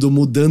girando,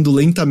 mudando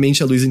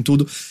lentamente a luz em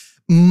tudo.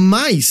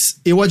 Mas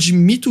eu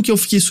admito que eu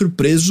fiquei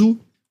surpreso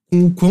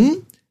com o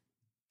quão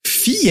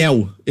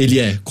fiel ele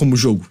é como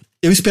jogo.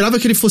 Eu esperava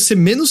que ele fosse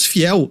menos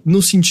fiel,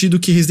 no sentido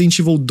que Resident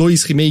Evil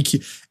 2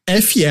 Remake é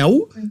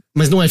fiel,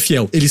 mas não é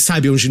fiel. Ele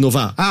sabe onde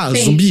inovar.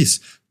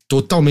 Zumbis,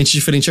 totalmente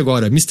diferente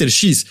agora. Mr.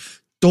 X,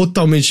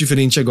 totalmente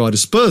diferente agora.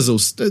 Os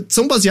puzzles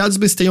são baseados,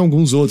 mas tem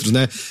alguns outros,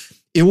 né?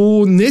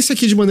 Nesse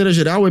aqui, de maneira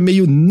geral,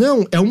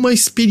 é uma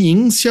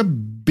experiência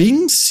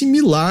bem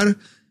similar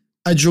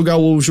a de jogar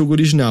o jogo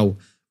original.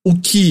 O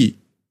que,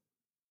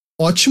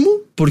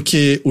 ótimo,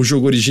 porque o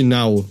jogo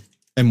original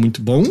é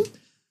muito bom,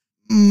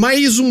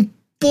 mas um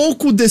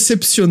pouco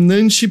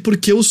decepcionante,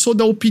 porque eu sou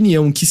da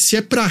opinião que se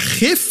é pra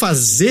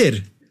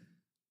refazer,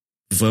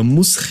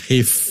 vamos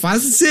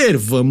refazer,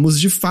 vamos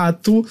de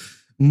fato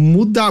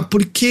mudar,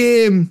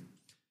 porque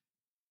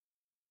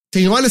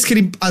tem horas que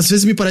ele às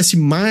vezes me parece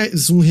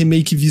mais um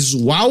remake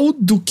visual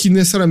do que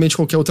necessariamente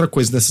qualquer outra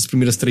coisa nessas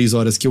primeiras 3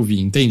 horas que eu vi,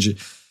 entende?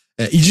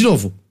 E de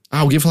novo,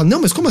 alguém fala, não,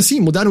 mas como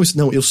assim? Mudaram isso?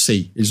 Não, eu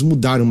sei, eles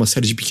mudaram uma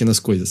série de pequenas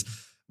coisas,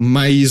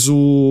 mas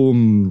o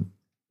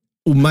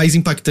mais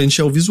impactante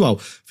é o visual.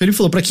 Ele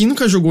falou, pra quem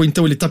nunca jogou,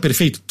 então ele tá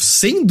perfeito?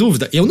 Sem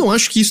dúvida. Eu não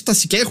acho que isso tá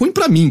sequer ruim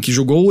pra mim, que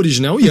jogou o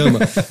original e ama.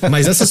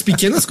 Mas essas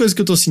pequenas coisas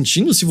que eu tô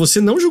sentindo, se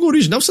você não jogou o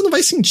original, você não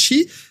vai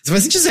sentir. Você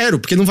vai sentir 0,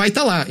 porque não vai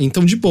tá lá.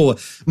 Então, de boa.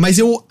 Mas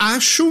eu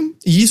acho,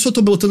 e isso eu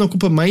tô botando a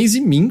culpa mais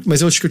em mim,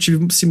 mas eu acho que eu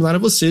tive similar a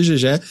você,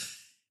 GG.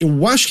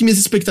 Eu acho que minhas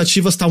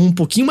expectativas estavam um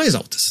pouquinho mais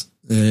altas.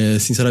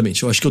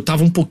 Sinceramente. Eu acho que eu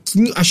tava um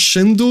pouquinho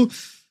achando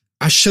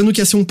que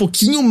ia ser um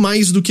pouquinho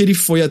mais do que ele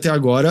foi até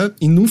agora,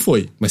 e não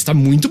foi. Mas tá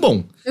muito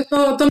bom.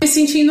 Eu tô me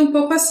sentindo um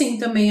pouco assim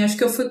também. Acho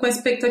que eu fui com a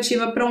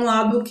expectativa pra um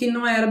lado que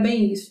não era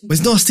bem isso. Mas,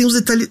 nossa, tem uns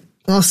detalhes...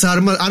 Nossa,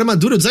 a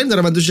armadura, o design da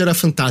armadura já era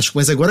fantástico,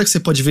 mas agora que você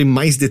pode ver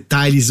mais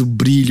detalhes, o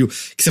brilho,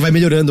 que você vai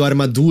melhorando a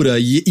armadura,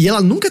 e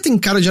ela nunca tem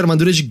cara de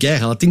armadura de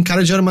guerra, ela tem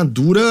cara de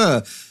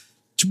armadura...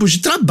 tipo, de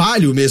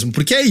trabalho mesmo,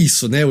 porque é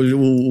isso, né?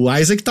 O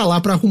Isaac tá lá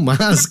pra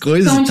arrumar as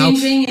coisas e tal. De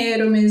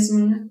engenheiro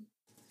mesmo, né?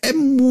 É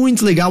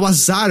muito legal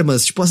as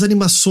armas, tipo, as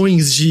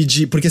animações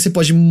porque você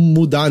pode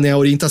mudar, né, a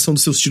orientação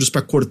dos seus tiros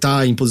pra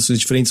cortar em posições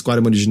diferentes com a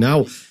arma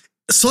original.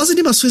 Só as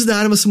animações da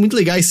arma são muito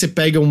legais. Você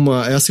pega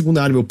é a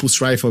segunda arma, o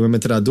Pulse Rifle, a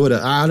metralhadora,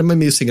 a arma é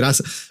meio sem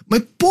graça.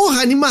 Mas, porra,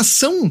 a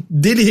animação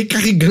dele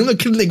recarregando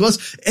aquele negócio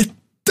é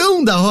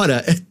tão da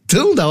hora,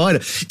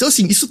 Então,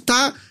 assim, isso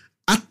tá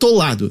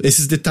atolado,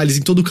 esses detalhes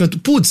em todo canto.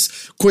 Putz,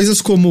 coisas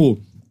como...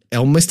 É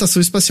uma estação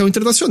espacial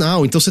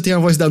internacional, então você tem a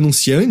voz da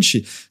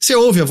anunciante, você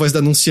ouve a voz da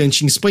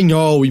anunciante em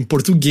espanhol, em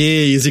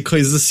português e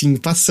coisas assim,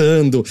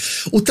 passando.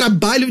 O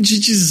trabalho de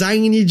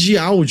design de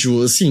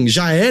áudio, assim,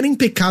 já era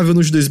impecável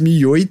no de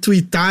 2008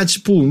 e tá,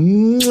 tipo,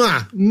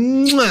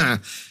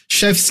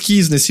 chef's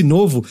kiss nesse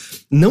novo.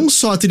 Não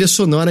só a trilha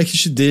sonora que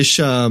te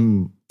deixa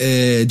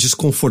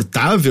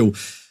desconfortável,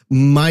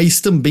 mas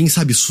também,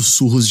 sabe,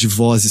 sussurros de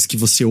vozes que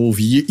você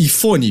ouve. E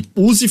fone,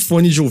 use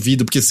fone de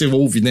ouvido, porque você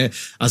ouve, né,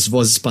 as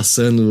vozes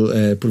passando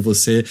por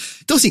você.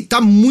 Então, assim,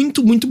 tá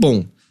muito, muito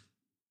bom.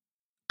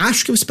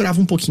 Acho que eu esperava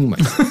um pouquinho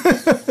mais.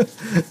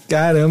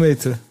 Caramba,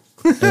 Heitor.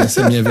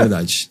 Essa é a minha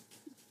verdade.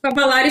 A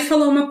Valari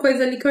falou uma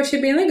coisa ali que eu achei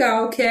bem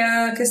legal, que é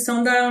a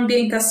questão da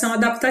ambientação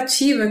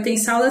adaptativa. Tem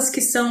salas que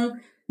são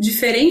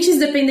diferentes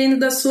dependendo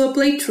da sua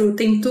playthrough.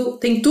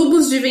 Tem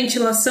tubos de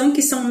ventilação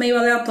que são meio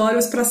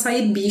aleatórios pra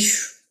sair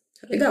bicho.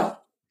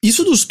 Legal.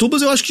 Isso dos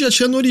tubos eu acho que já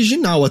tinha no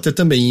original até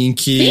também, em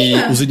que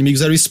os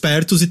inimigos eram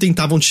espertos e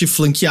tentavam te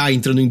flanquear,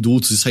 entrando em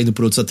dutos e saindo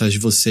por outros atrás de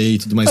você e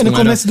tudo mais. No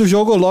começo do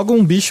jogo, logo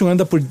um bicho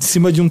anda por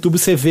cima de um tubo,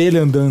 você vê ele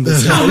andando.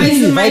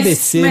 Assim, vai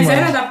descer, mas mano.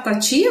 era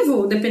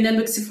adaptativo? Dependendo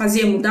do que se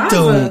fazia, mudava?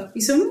 Então,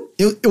 isso não...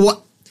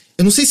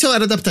 Eu não sei se ela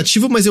era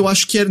adaptativa, mas eu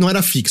acho que não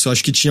era fixo. Eu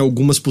acho que tinha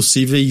algumas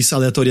possíveis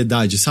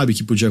aleatoriedades, sabe,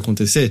 que podia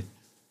acontecer.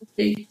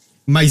 Ok.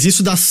 Mas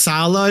isso da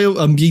sala,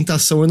 a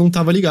ambientação eu não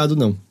tava ligado,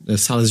 não.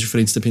 Salas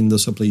diferentes dependendo da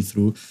sua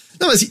playthrough.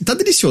 Não, mas assim, tá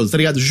delicioso, tá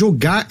ligado?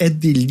 Jogar é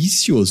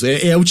delicioso.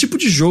 É o tipo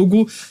de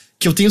jogo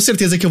que eu tenho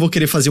certeza que eu vou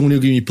querer fazer um New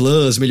Game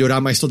Plus, melhorar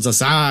mais todas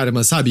as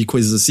armas, sabe?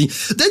 Coisas assim.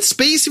 Dead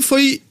Space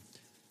foi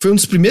um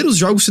dos primeiros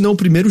jogos, se não o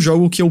primeiro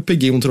jogo que eu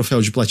peguei um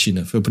troféu de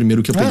platina. Foi o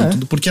primeiro que eu peguei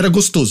tudo, porque era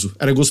gostoso.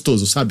 Era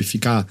gostoso, sabe?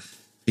 Ficar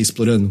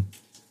explorando.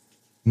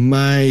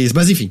 Mas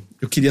enfim,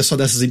 eu queria só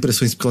dar essas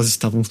impressões porque elas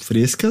estavam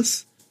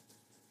frescas.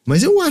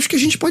 Mas eu acho que a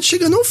gente pode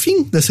chegar ao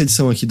fim dessa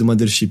edição aqui do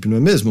Mothership, não é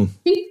mesmo?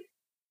 Sim.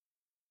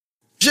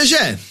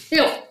 GG!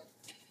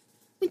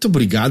 Muito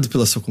obrigado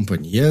pela sua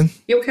companhia.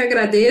 Eu que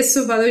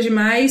agradeço, valeu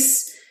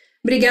demais.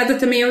 Obrigada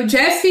também ao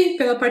Jeff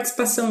pela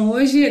participação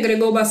hoje,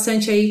 agregou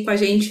bastante aí com a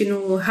gente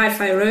no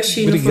Hi-Fi Rush.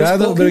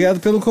 Obrigado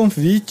pelo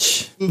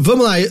convite.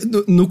 Vamos lá,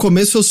 no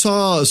começo eu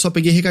só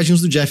peguei recadinhos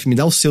do Jeff, me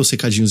dá os seus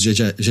recadinhos,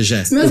 GG.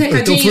 Meus recadinhos?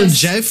 Eu tô falando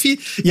Jeff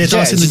e aí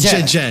tava sendo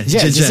GG. A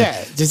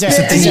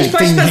gente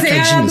pode fazer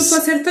a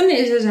dupla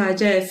sertaneja já,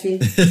 Jeff.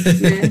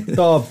 Né?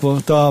 Top,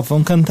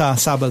 vamos cantar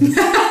sábado.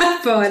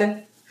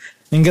 Bora.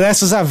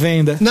 Ingressos à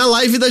venda. Na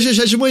live da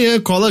GG de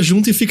manhã, cola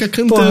junto e fica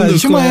cantando. Porra,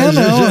 de manhã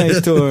não,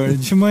 Heitor.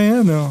 De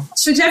manhã não.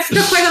 Se o Jeff fica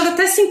acordado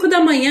até 5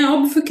 da manhã,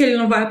 óbvio que ele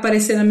não vai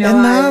aparecer na minha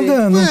live.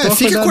 Nada, não tô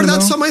fica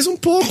acordado não. só mais um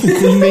pouco,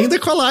 emenda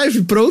com a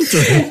live, pronto.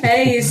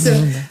 É isso.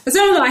 Mas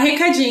vamos lá,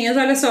 recadinhos,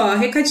 olha só.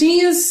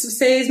 Recadinhos,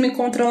 vocês me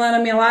encontram lá na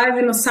minha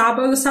live no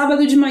sábado.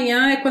 Sábado de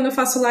manhã é quando eu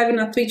faço live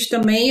na Twitch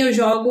também. Eu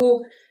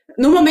jogo...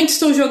 No momento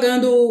estou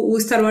jogando o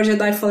Star Wars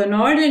Jedi Fallen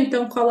Order,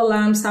 então cola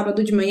lá no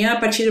sábado de manhã, a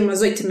partir de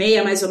umas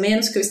 8h30 mais ou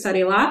menos, que eu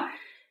estarei lá.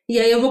 E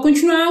aí eu vou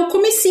continuar o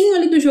comecinho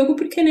ali do jogo,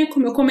 porque, né,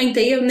 como eu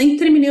comentei, eu nem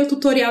terminei o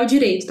tutorial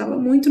direito, tava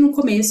muito no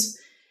começo.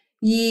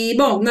 E,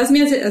 bom, nas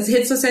minhas as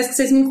redes sociais que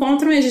vocês me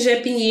encontram é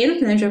GG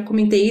Pinheiro, né, já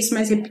comentei isso,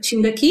 mas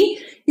repetindo aqui.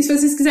 E se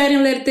vocês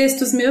quiserem ler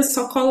textos meus,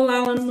 só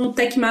cola lá no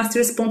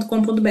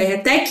techmasters.com.br. É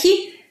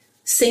tech...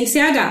 sem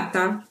CH,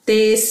 tá?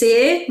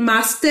 TC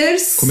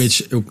Masters.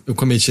 Eu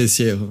cometi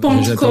esse erro.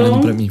 Já tá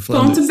olhando pra mim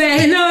falando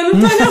 .br. Não, eu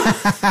não tô não.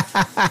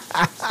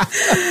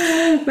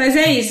 Mas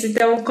é isso,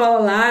 então cola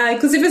lá.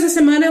 Inclusive essa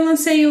semana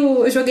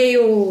eu joguei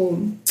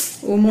o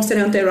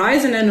Monster Hunter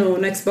Rise, né, no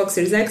Xbox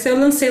Series X. Eu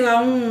lancei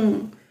lá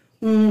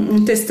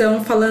um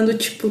textão falando,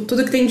 tipo,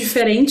 tudo que tem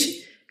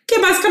diferente. Que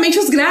é basicamente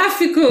os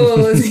gráficos.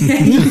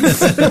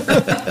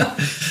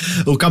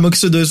 O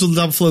Kamaksu 2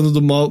 tava falando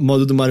do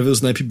modo do Marvel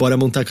Snap, bora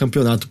montar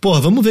campeonato. Porra,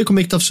 vamos ver como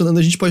é que tá funcionando.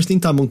 A gente pode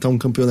tentar montar um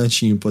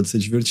campeonatinho, pode ser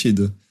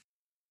divertido.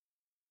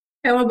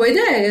 É uma boa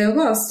ideia, eu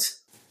gosto.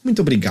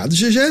 Muito obrigado,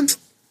 GG.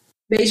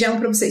 Beijão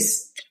pra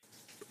vocês.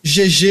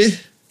 GG.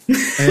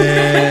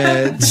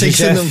 Sei que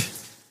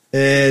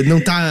você não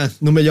tá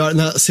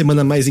na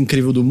semana mais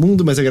incrível do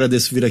mundo, mas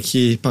agradeço vir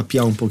aqui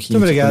papear um pouquinho.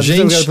 Muito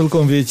obrigado pelo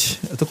convite.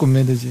 Eu tô com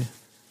medo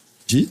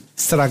de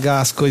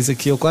estragar as coisas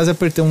aqui. Eu quase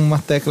apertei uma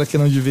tecla que eu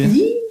não devia.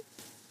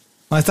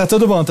 Mas tá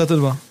tudo bom.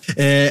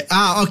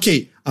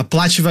 Ok. A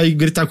Plat vai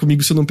gritar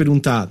comigo se eu não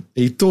perguntar.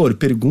 Heitor,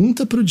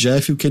 pergunta pro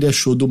Jeff o que ele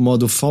achou do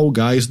modo Fall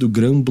Guys do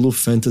Gran Blue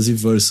Fantasy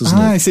Versus.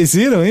 Vocês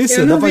viram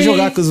isso? Dá pra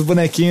jogar com os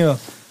bonequinhos.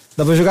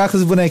 Dá pra jogar com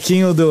os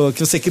bonequinhos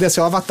que você cria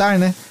seu avatar,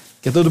 né?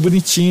 Que é todo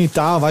bonitinho e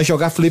tal. Vai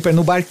jogar flipper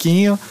no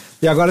barquinho.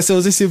 E agora você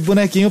usa esse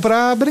bonequinho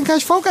pra brincar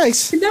de Fall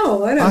Guys. Que da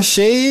hora.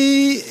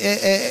 Achei...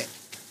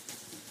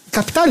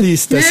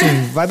 capitalista,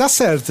 assim, vai dar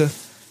certo.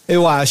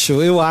 Eu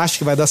acho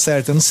que vai dar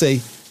certo, eu não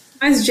sei.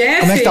 Mas, Jeff...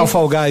 Como é que tá o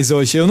Fall Guys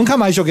hoje? Eu nunca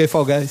mais joguei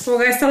Fall Guys. Fall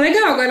Guys tá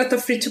legal, agora eu tô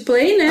free to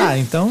play, né? Ah,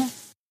 então...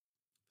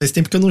 Faz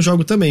tempo que eu não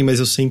jogo também, mas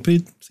eu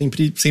sempre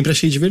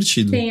achei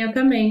divertido. Sim, eu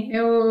também.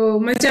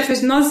 Mas, Jeff,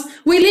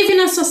 we live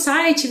in a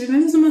society,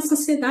 vivemos numa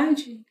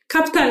sociedade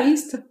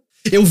capitalista.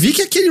 Eu vi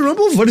que aquele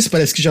Rumbleverse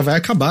parece que já vai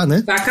acabar,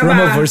 né? Vai acabar.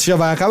 Rumbleverse já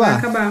vai acabar.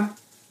 Vai acabar.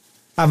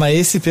 Ah, mas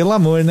esse, pelo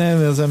amor, né,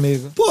 meus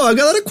amigos? Pô, a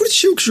galera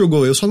curtiu o que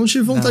jogou, eu só não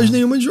tive vontade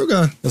nenhuma de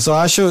jogar. Eu só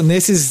acho,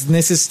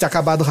 nesses ter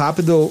acabado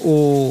rápido,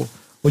 o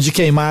de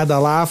queimada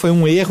lá, foi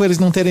um erro eles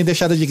não terem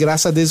deixado de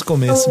graça desde o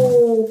começo.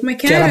 Como é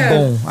que era? Que era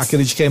bom,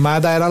 aquele de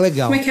queimada era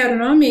legal. Como é que era o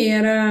nome?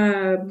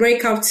 Era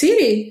Breakout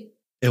City?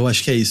 Eu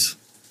acho que é isso.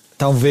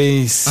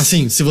 Talvez...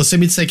 Assim, se você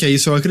me disser que é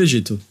isso, eu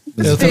acredito.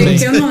 Mas eu também.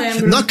 Eu não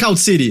lembro. Knockout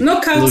City.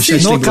 Knockout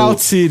City.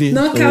 Knockout City.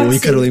 O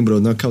Ícaro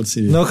lembrou, Knockout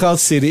City.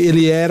 Knockout City.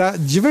 Ele era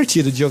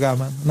divertido de jogar,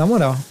 mano. Na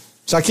moral.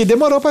 Só que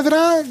demorou pra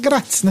virar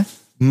grátis, né?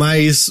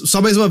 Mas,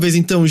 só mais uma vez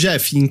então,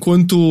 Jeff,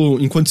 enquanto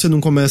você não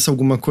começa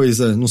alguma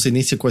coisa, não sei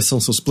nem se quais são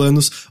os seus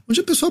planos,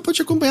 onde a pessoa pode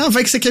te acompanhar?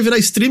 Vai que você quer virar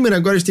streamer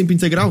agora de tempo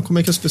integral? Como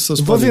é que as pessoas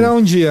podem... Vou virar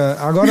um dia.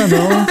 Agora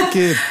não,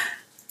 porque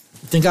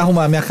tem que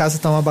arrumar. Minha casa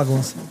tá uma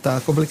bagunça.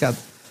 Tá complicado.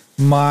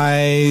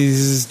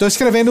 Mas tô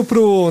escrevendo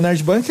pro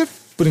Nerd Bunker,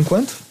 por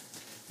enquanto.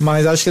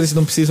 Mas acho que eles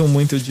não precisam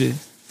muito de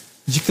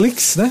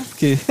cliques, né?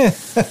 Porque...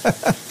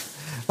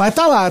 Mas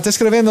tá lá, tô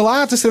escrevendo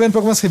lá, tô escrevendo pra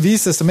algumas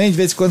revistas também. De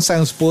vez em quando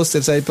saem uns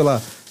posters aí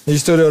pela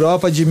Editora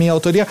Europa de minha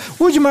autoria.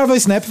 O de Marvel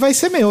Snap vai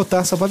ser meu,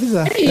 tá? Só pra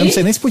avisar. Eu não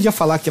sei nem se podia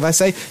falar que vai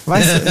sair.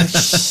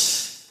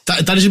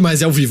 Tarde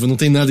demais, é ao vivo, não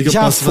tem nada que eu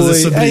possa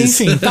fazer sobre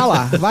isso. Enfim, tá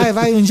lá.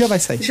 Vai, um dia vai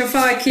sair. Deixa eu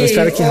falar aqui.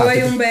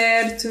 Oi,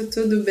 Humberto,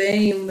 tudo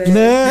bem, Humberto?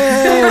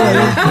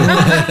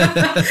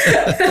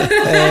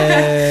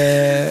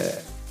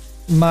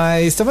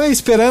 Mas também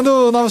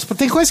esperando novos...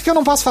 Tem coisa que eu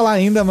não posso falar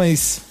ainda,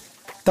 mas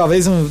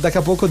talvez daqui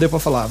a pouco eu dê pra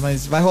falar.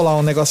 Mas vai rolar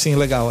um negocinho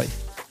legal aí.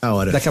 Da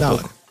hora. Daqui a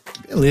pouco.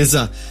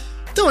 Beleza.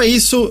 Então é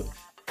isso.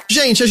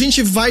 Gente, a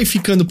gente vai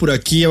ficando por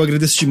aqui. Eu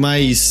agradeço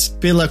demais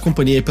pela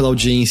companhia e pela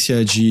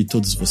audiência de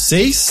todos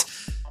vocês.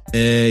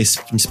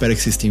 Espero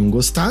que vocês tenham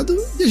gostado.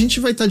 E a gente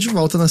vai estar de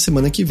volta na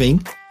semana que vem.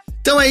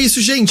 Então é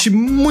isso, gente.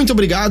 Muito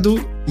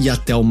obrigado e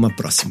até uma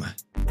próxima.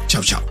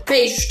 Tchau, tchau.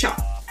 Beijo, tchau.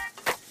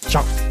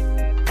 Tchau.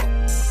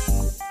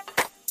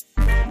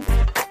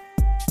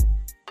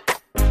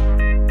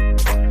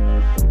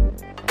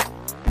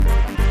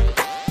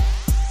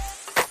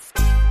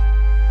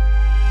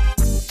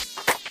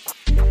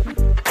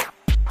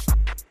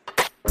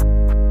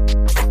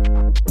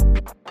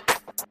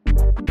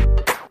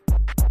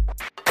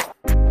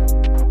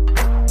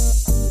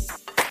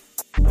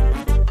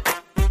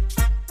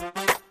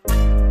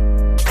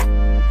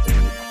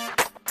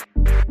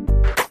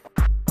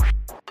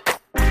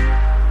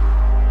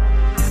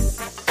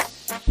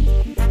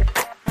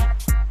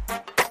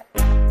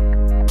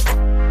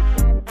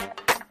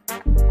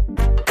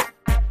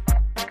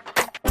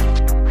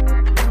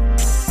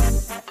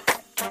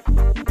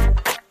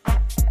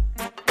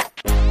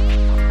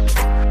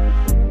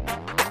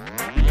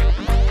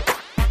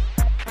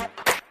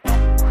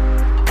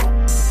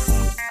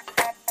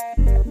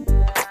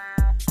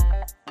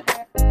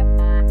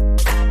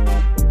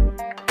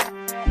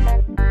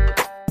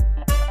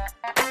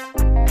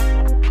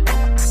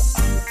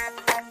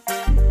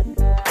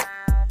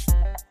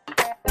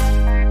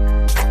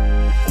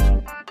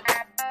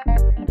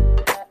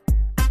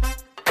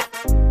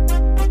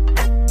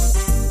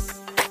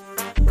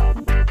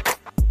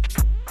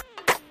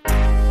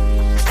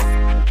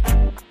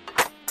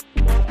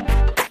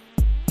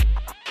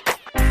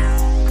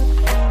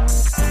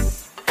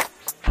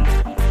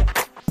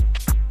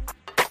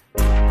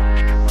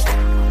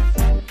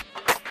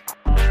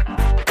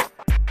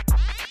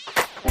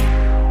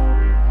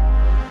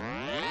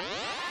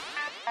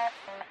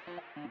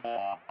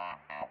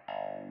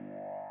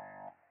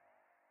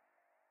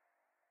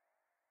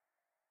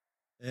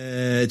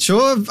 Deixa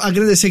eu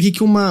agradecer aqui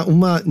que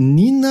uma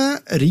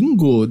Nina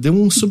Ringo deu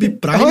um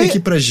subprime aqui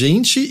pra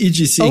gente e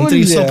disse: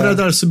 entrei só pra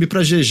dar sub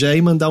pra GG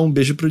e mandar um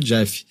beijo pro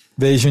Jeff.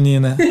 Beijo,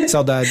 Nina.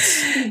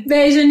 Saudades.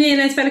 Beijo,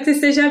 Nina. Espero que você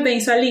esteja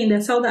bem, sua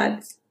linda.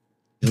 Saudades.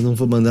 Eu não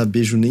vou mandar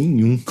beijo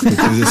nenhum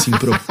depois desse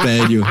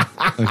impropério.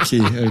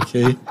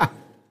 Ok.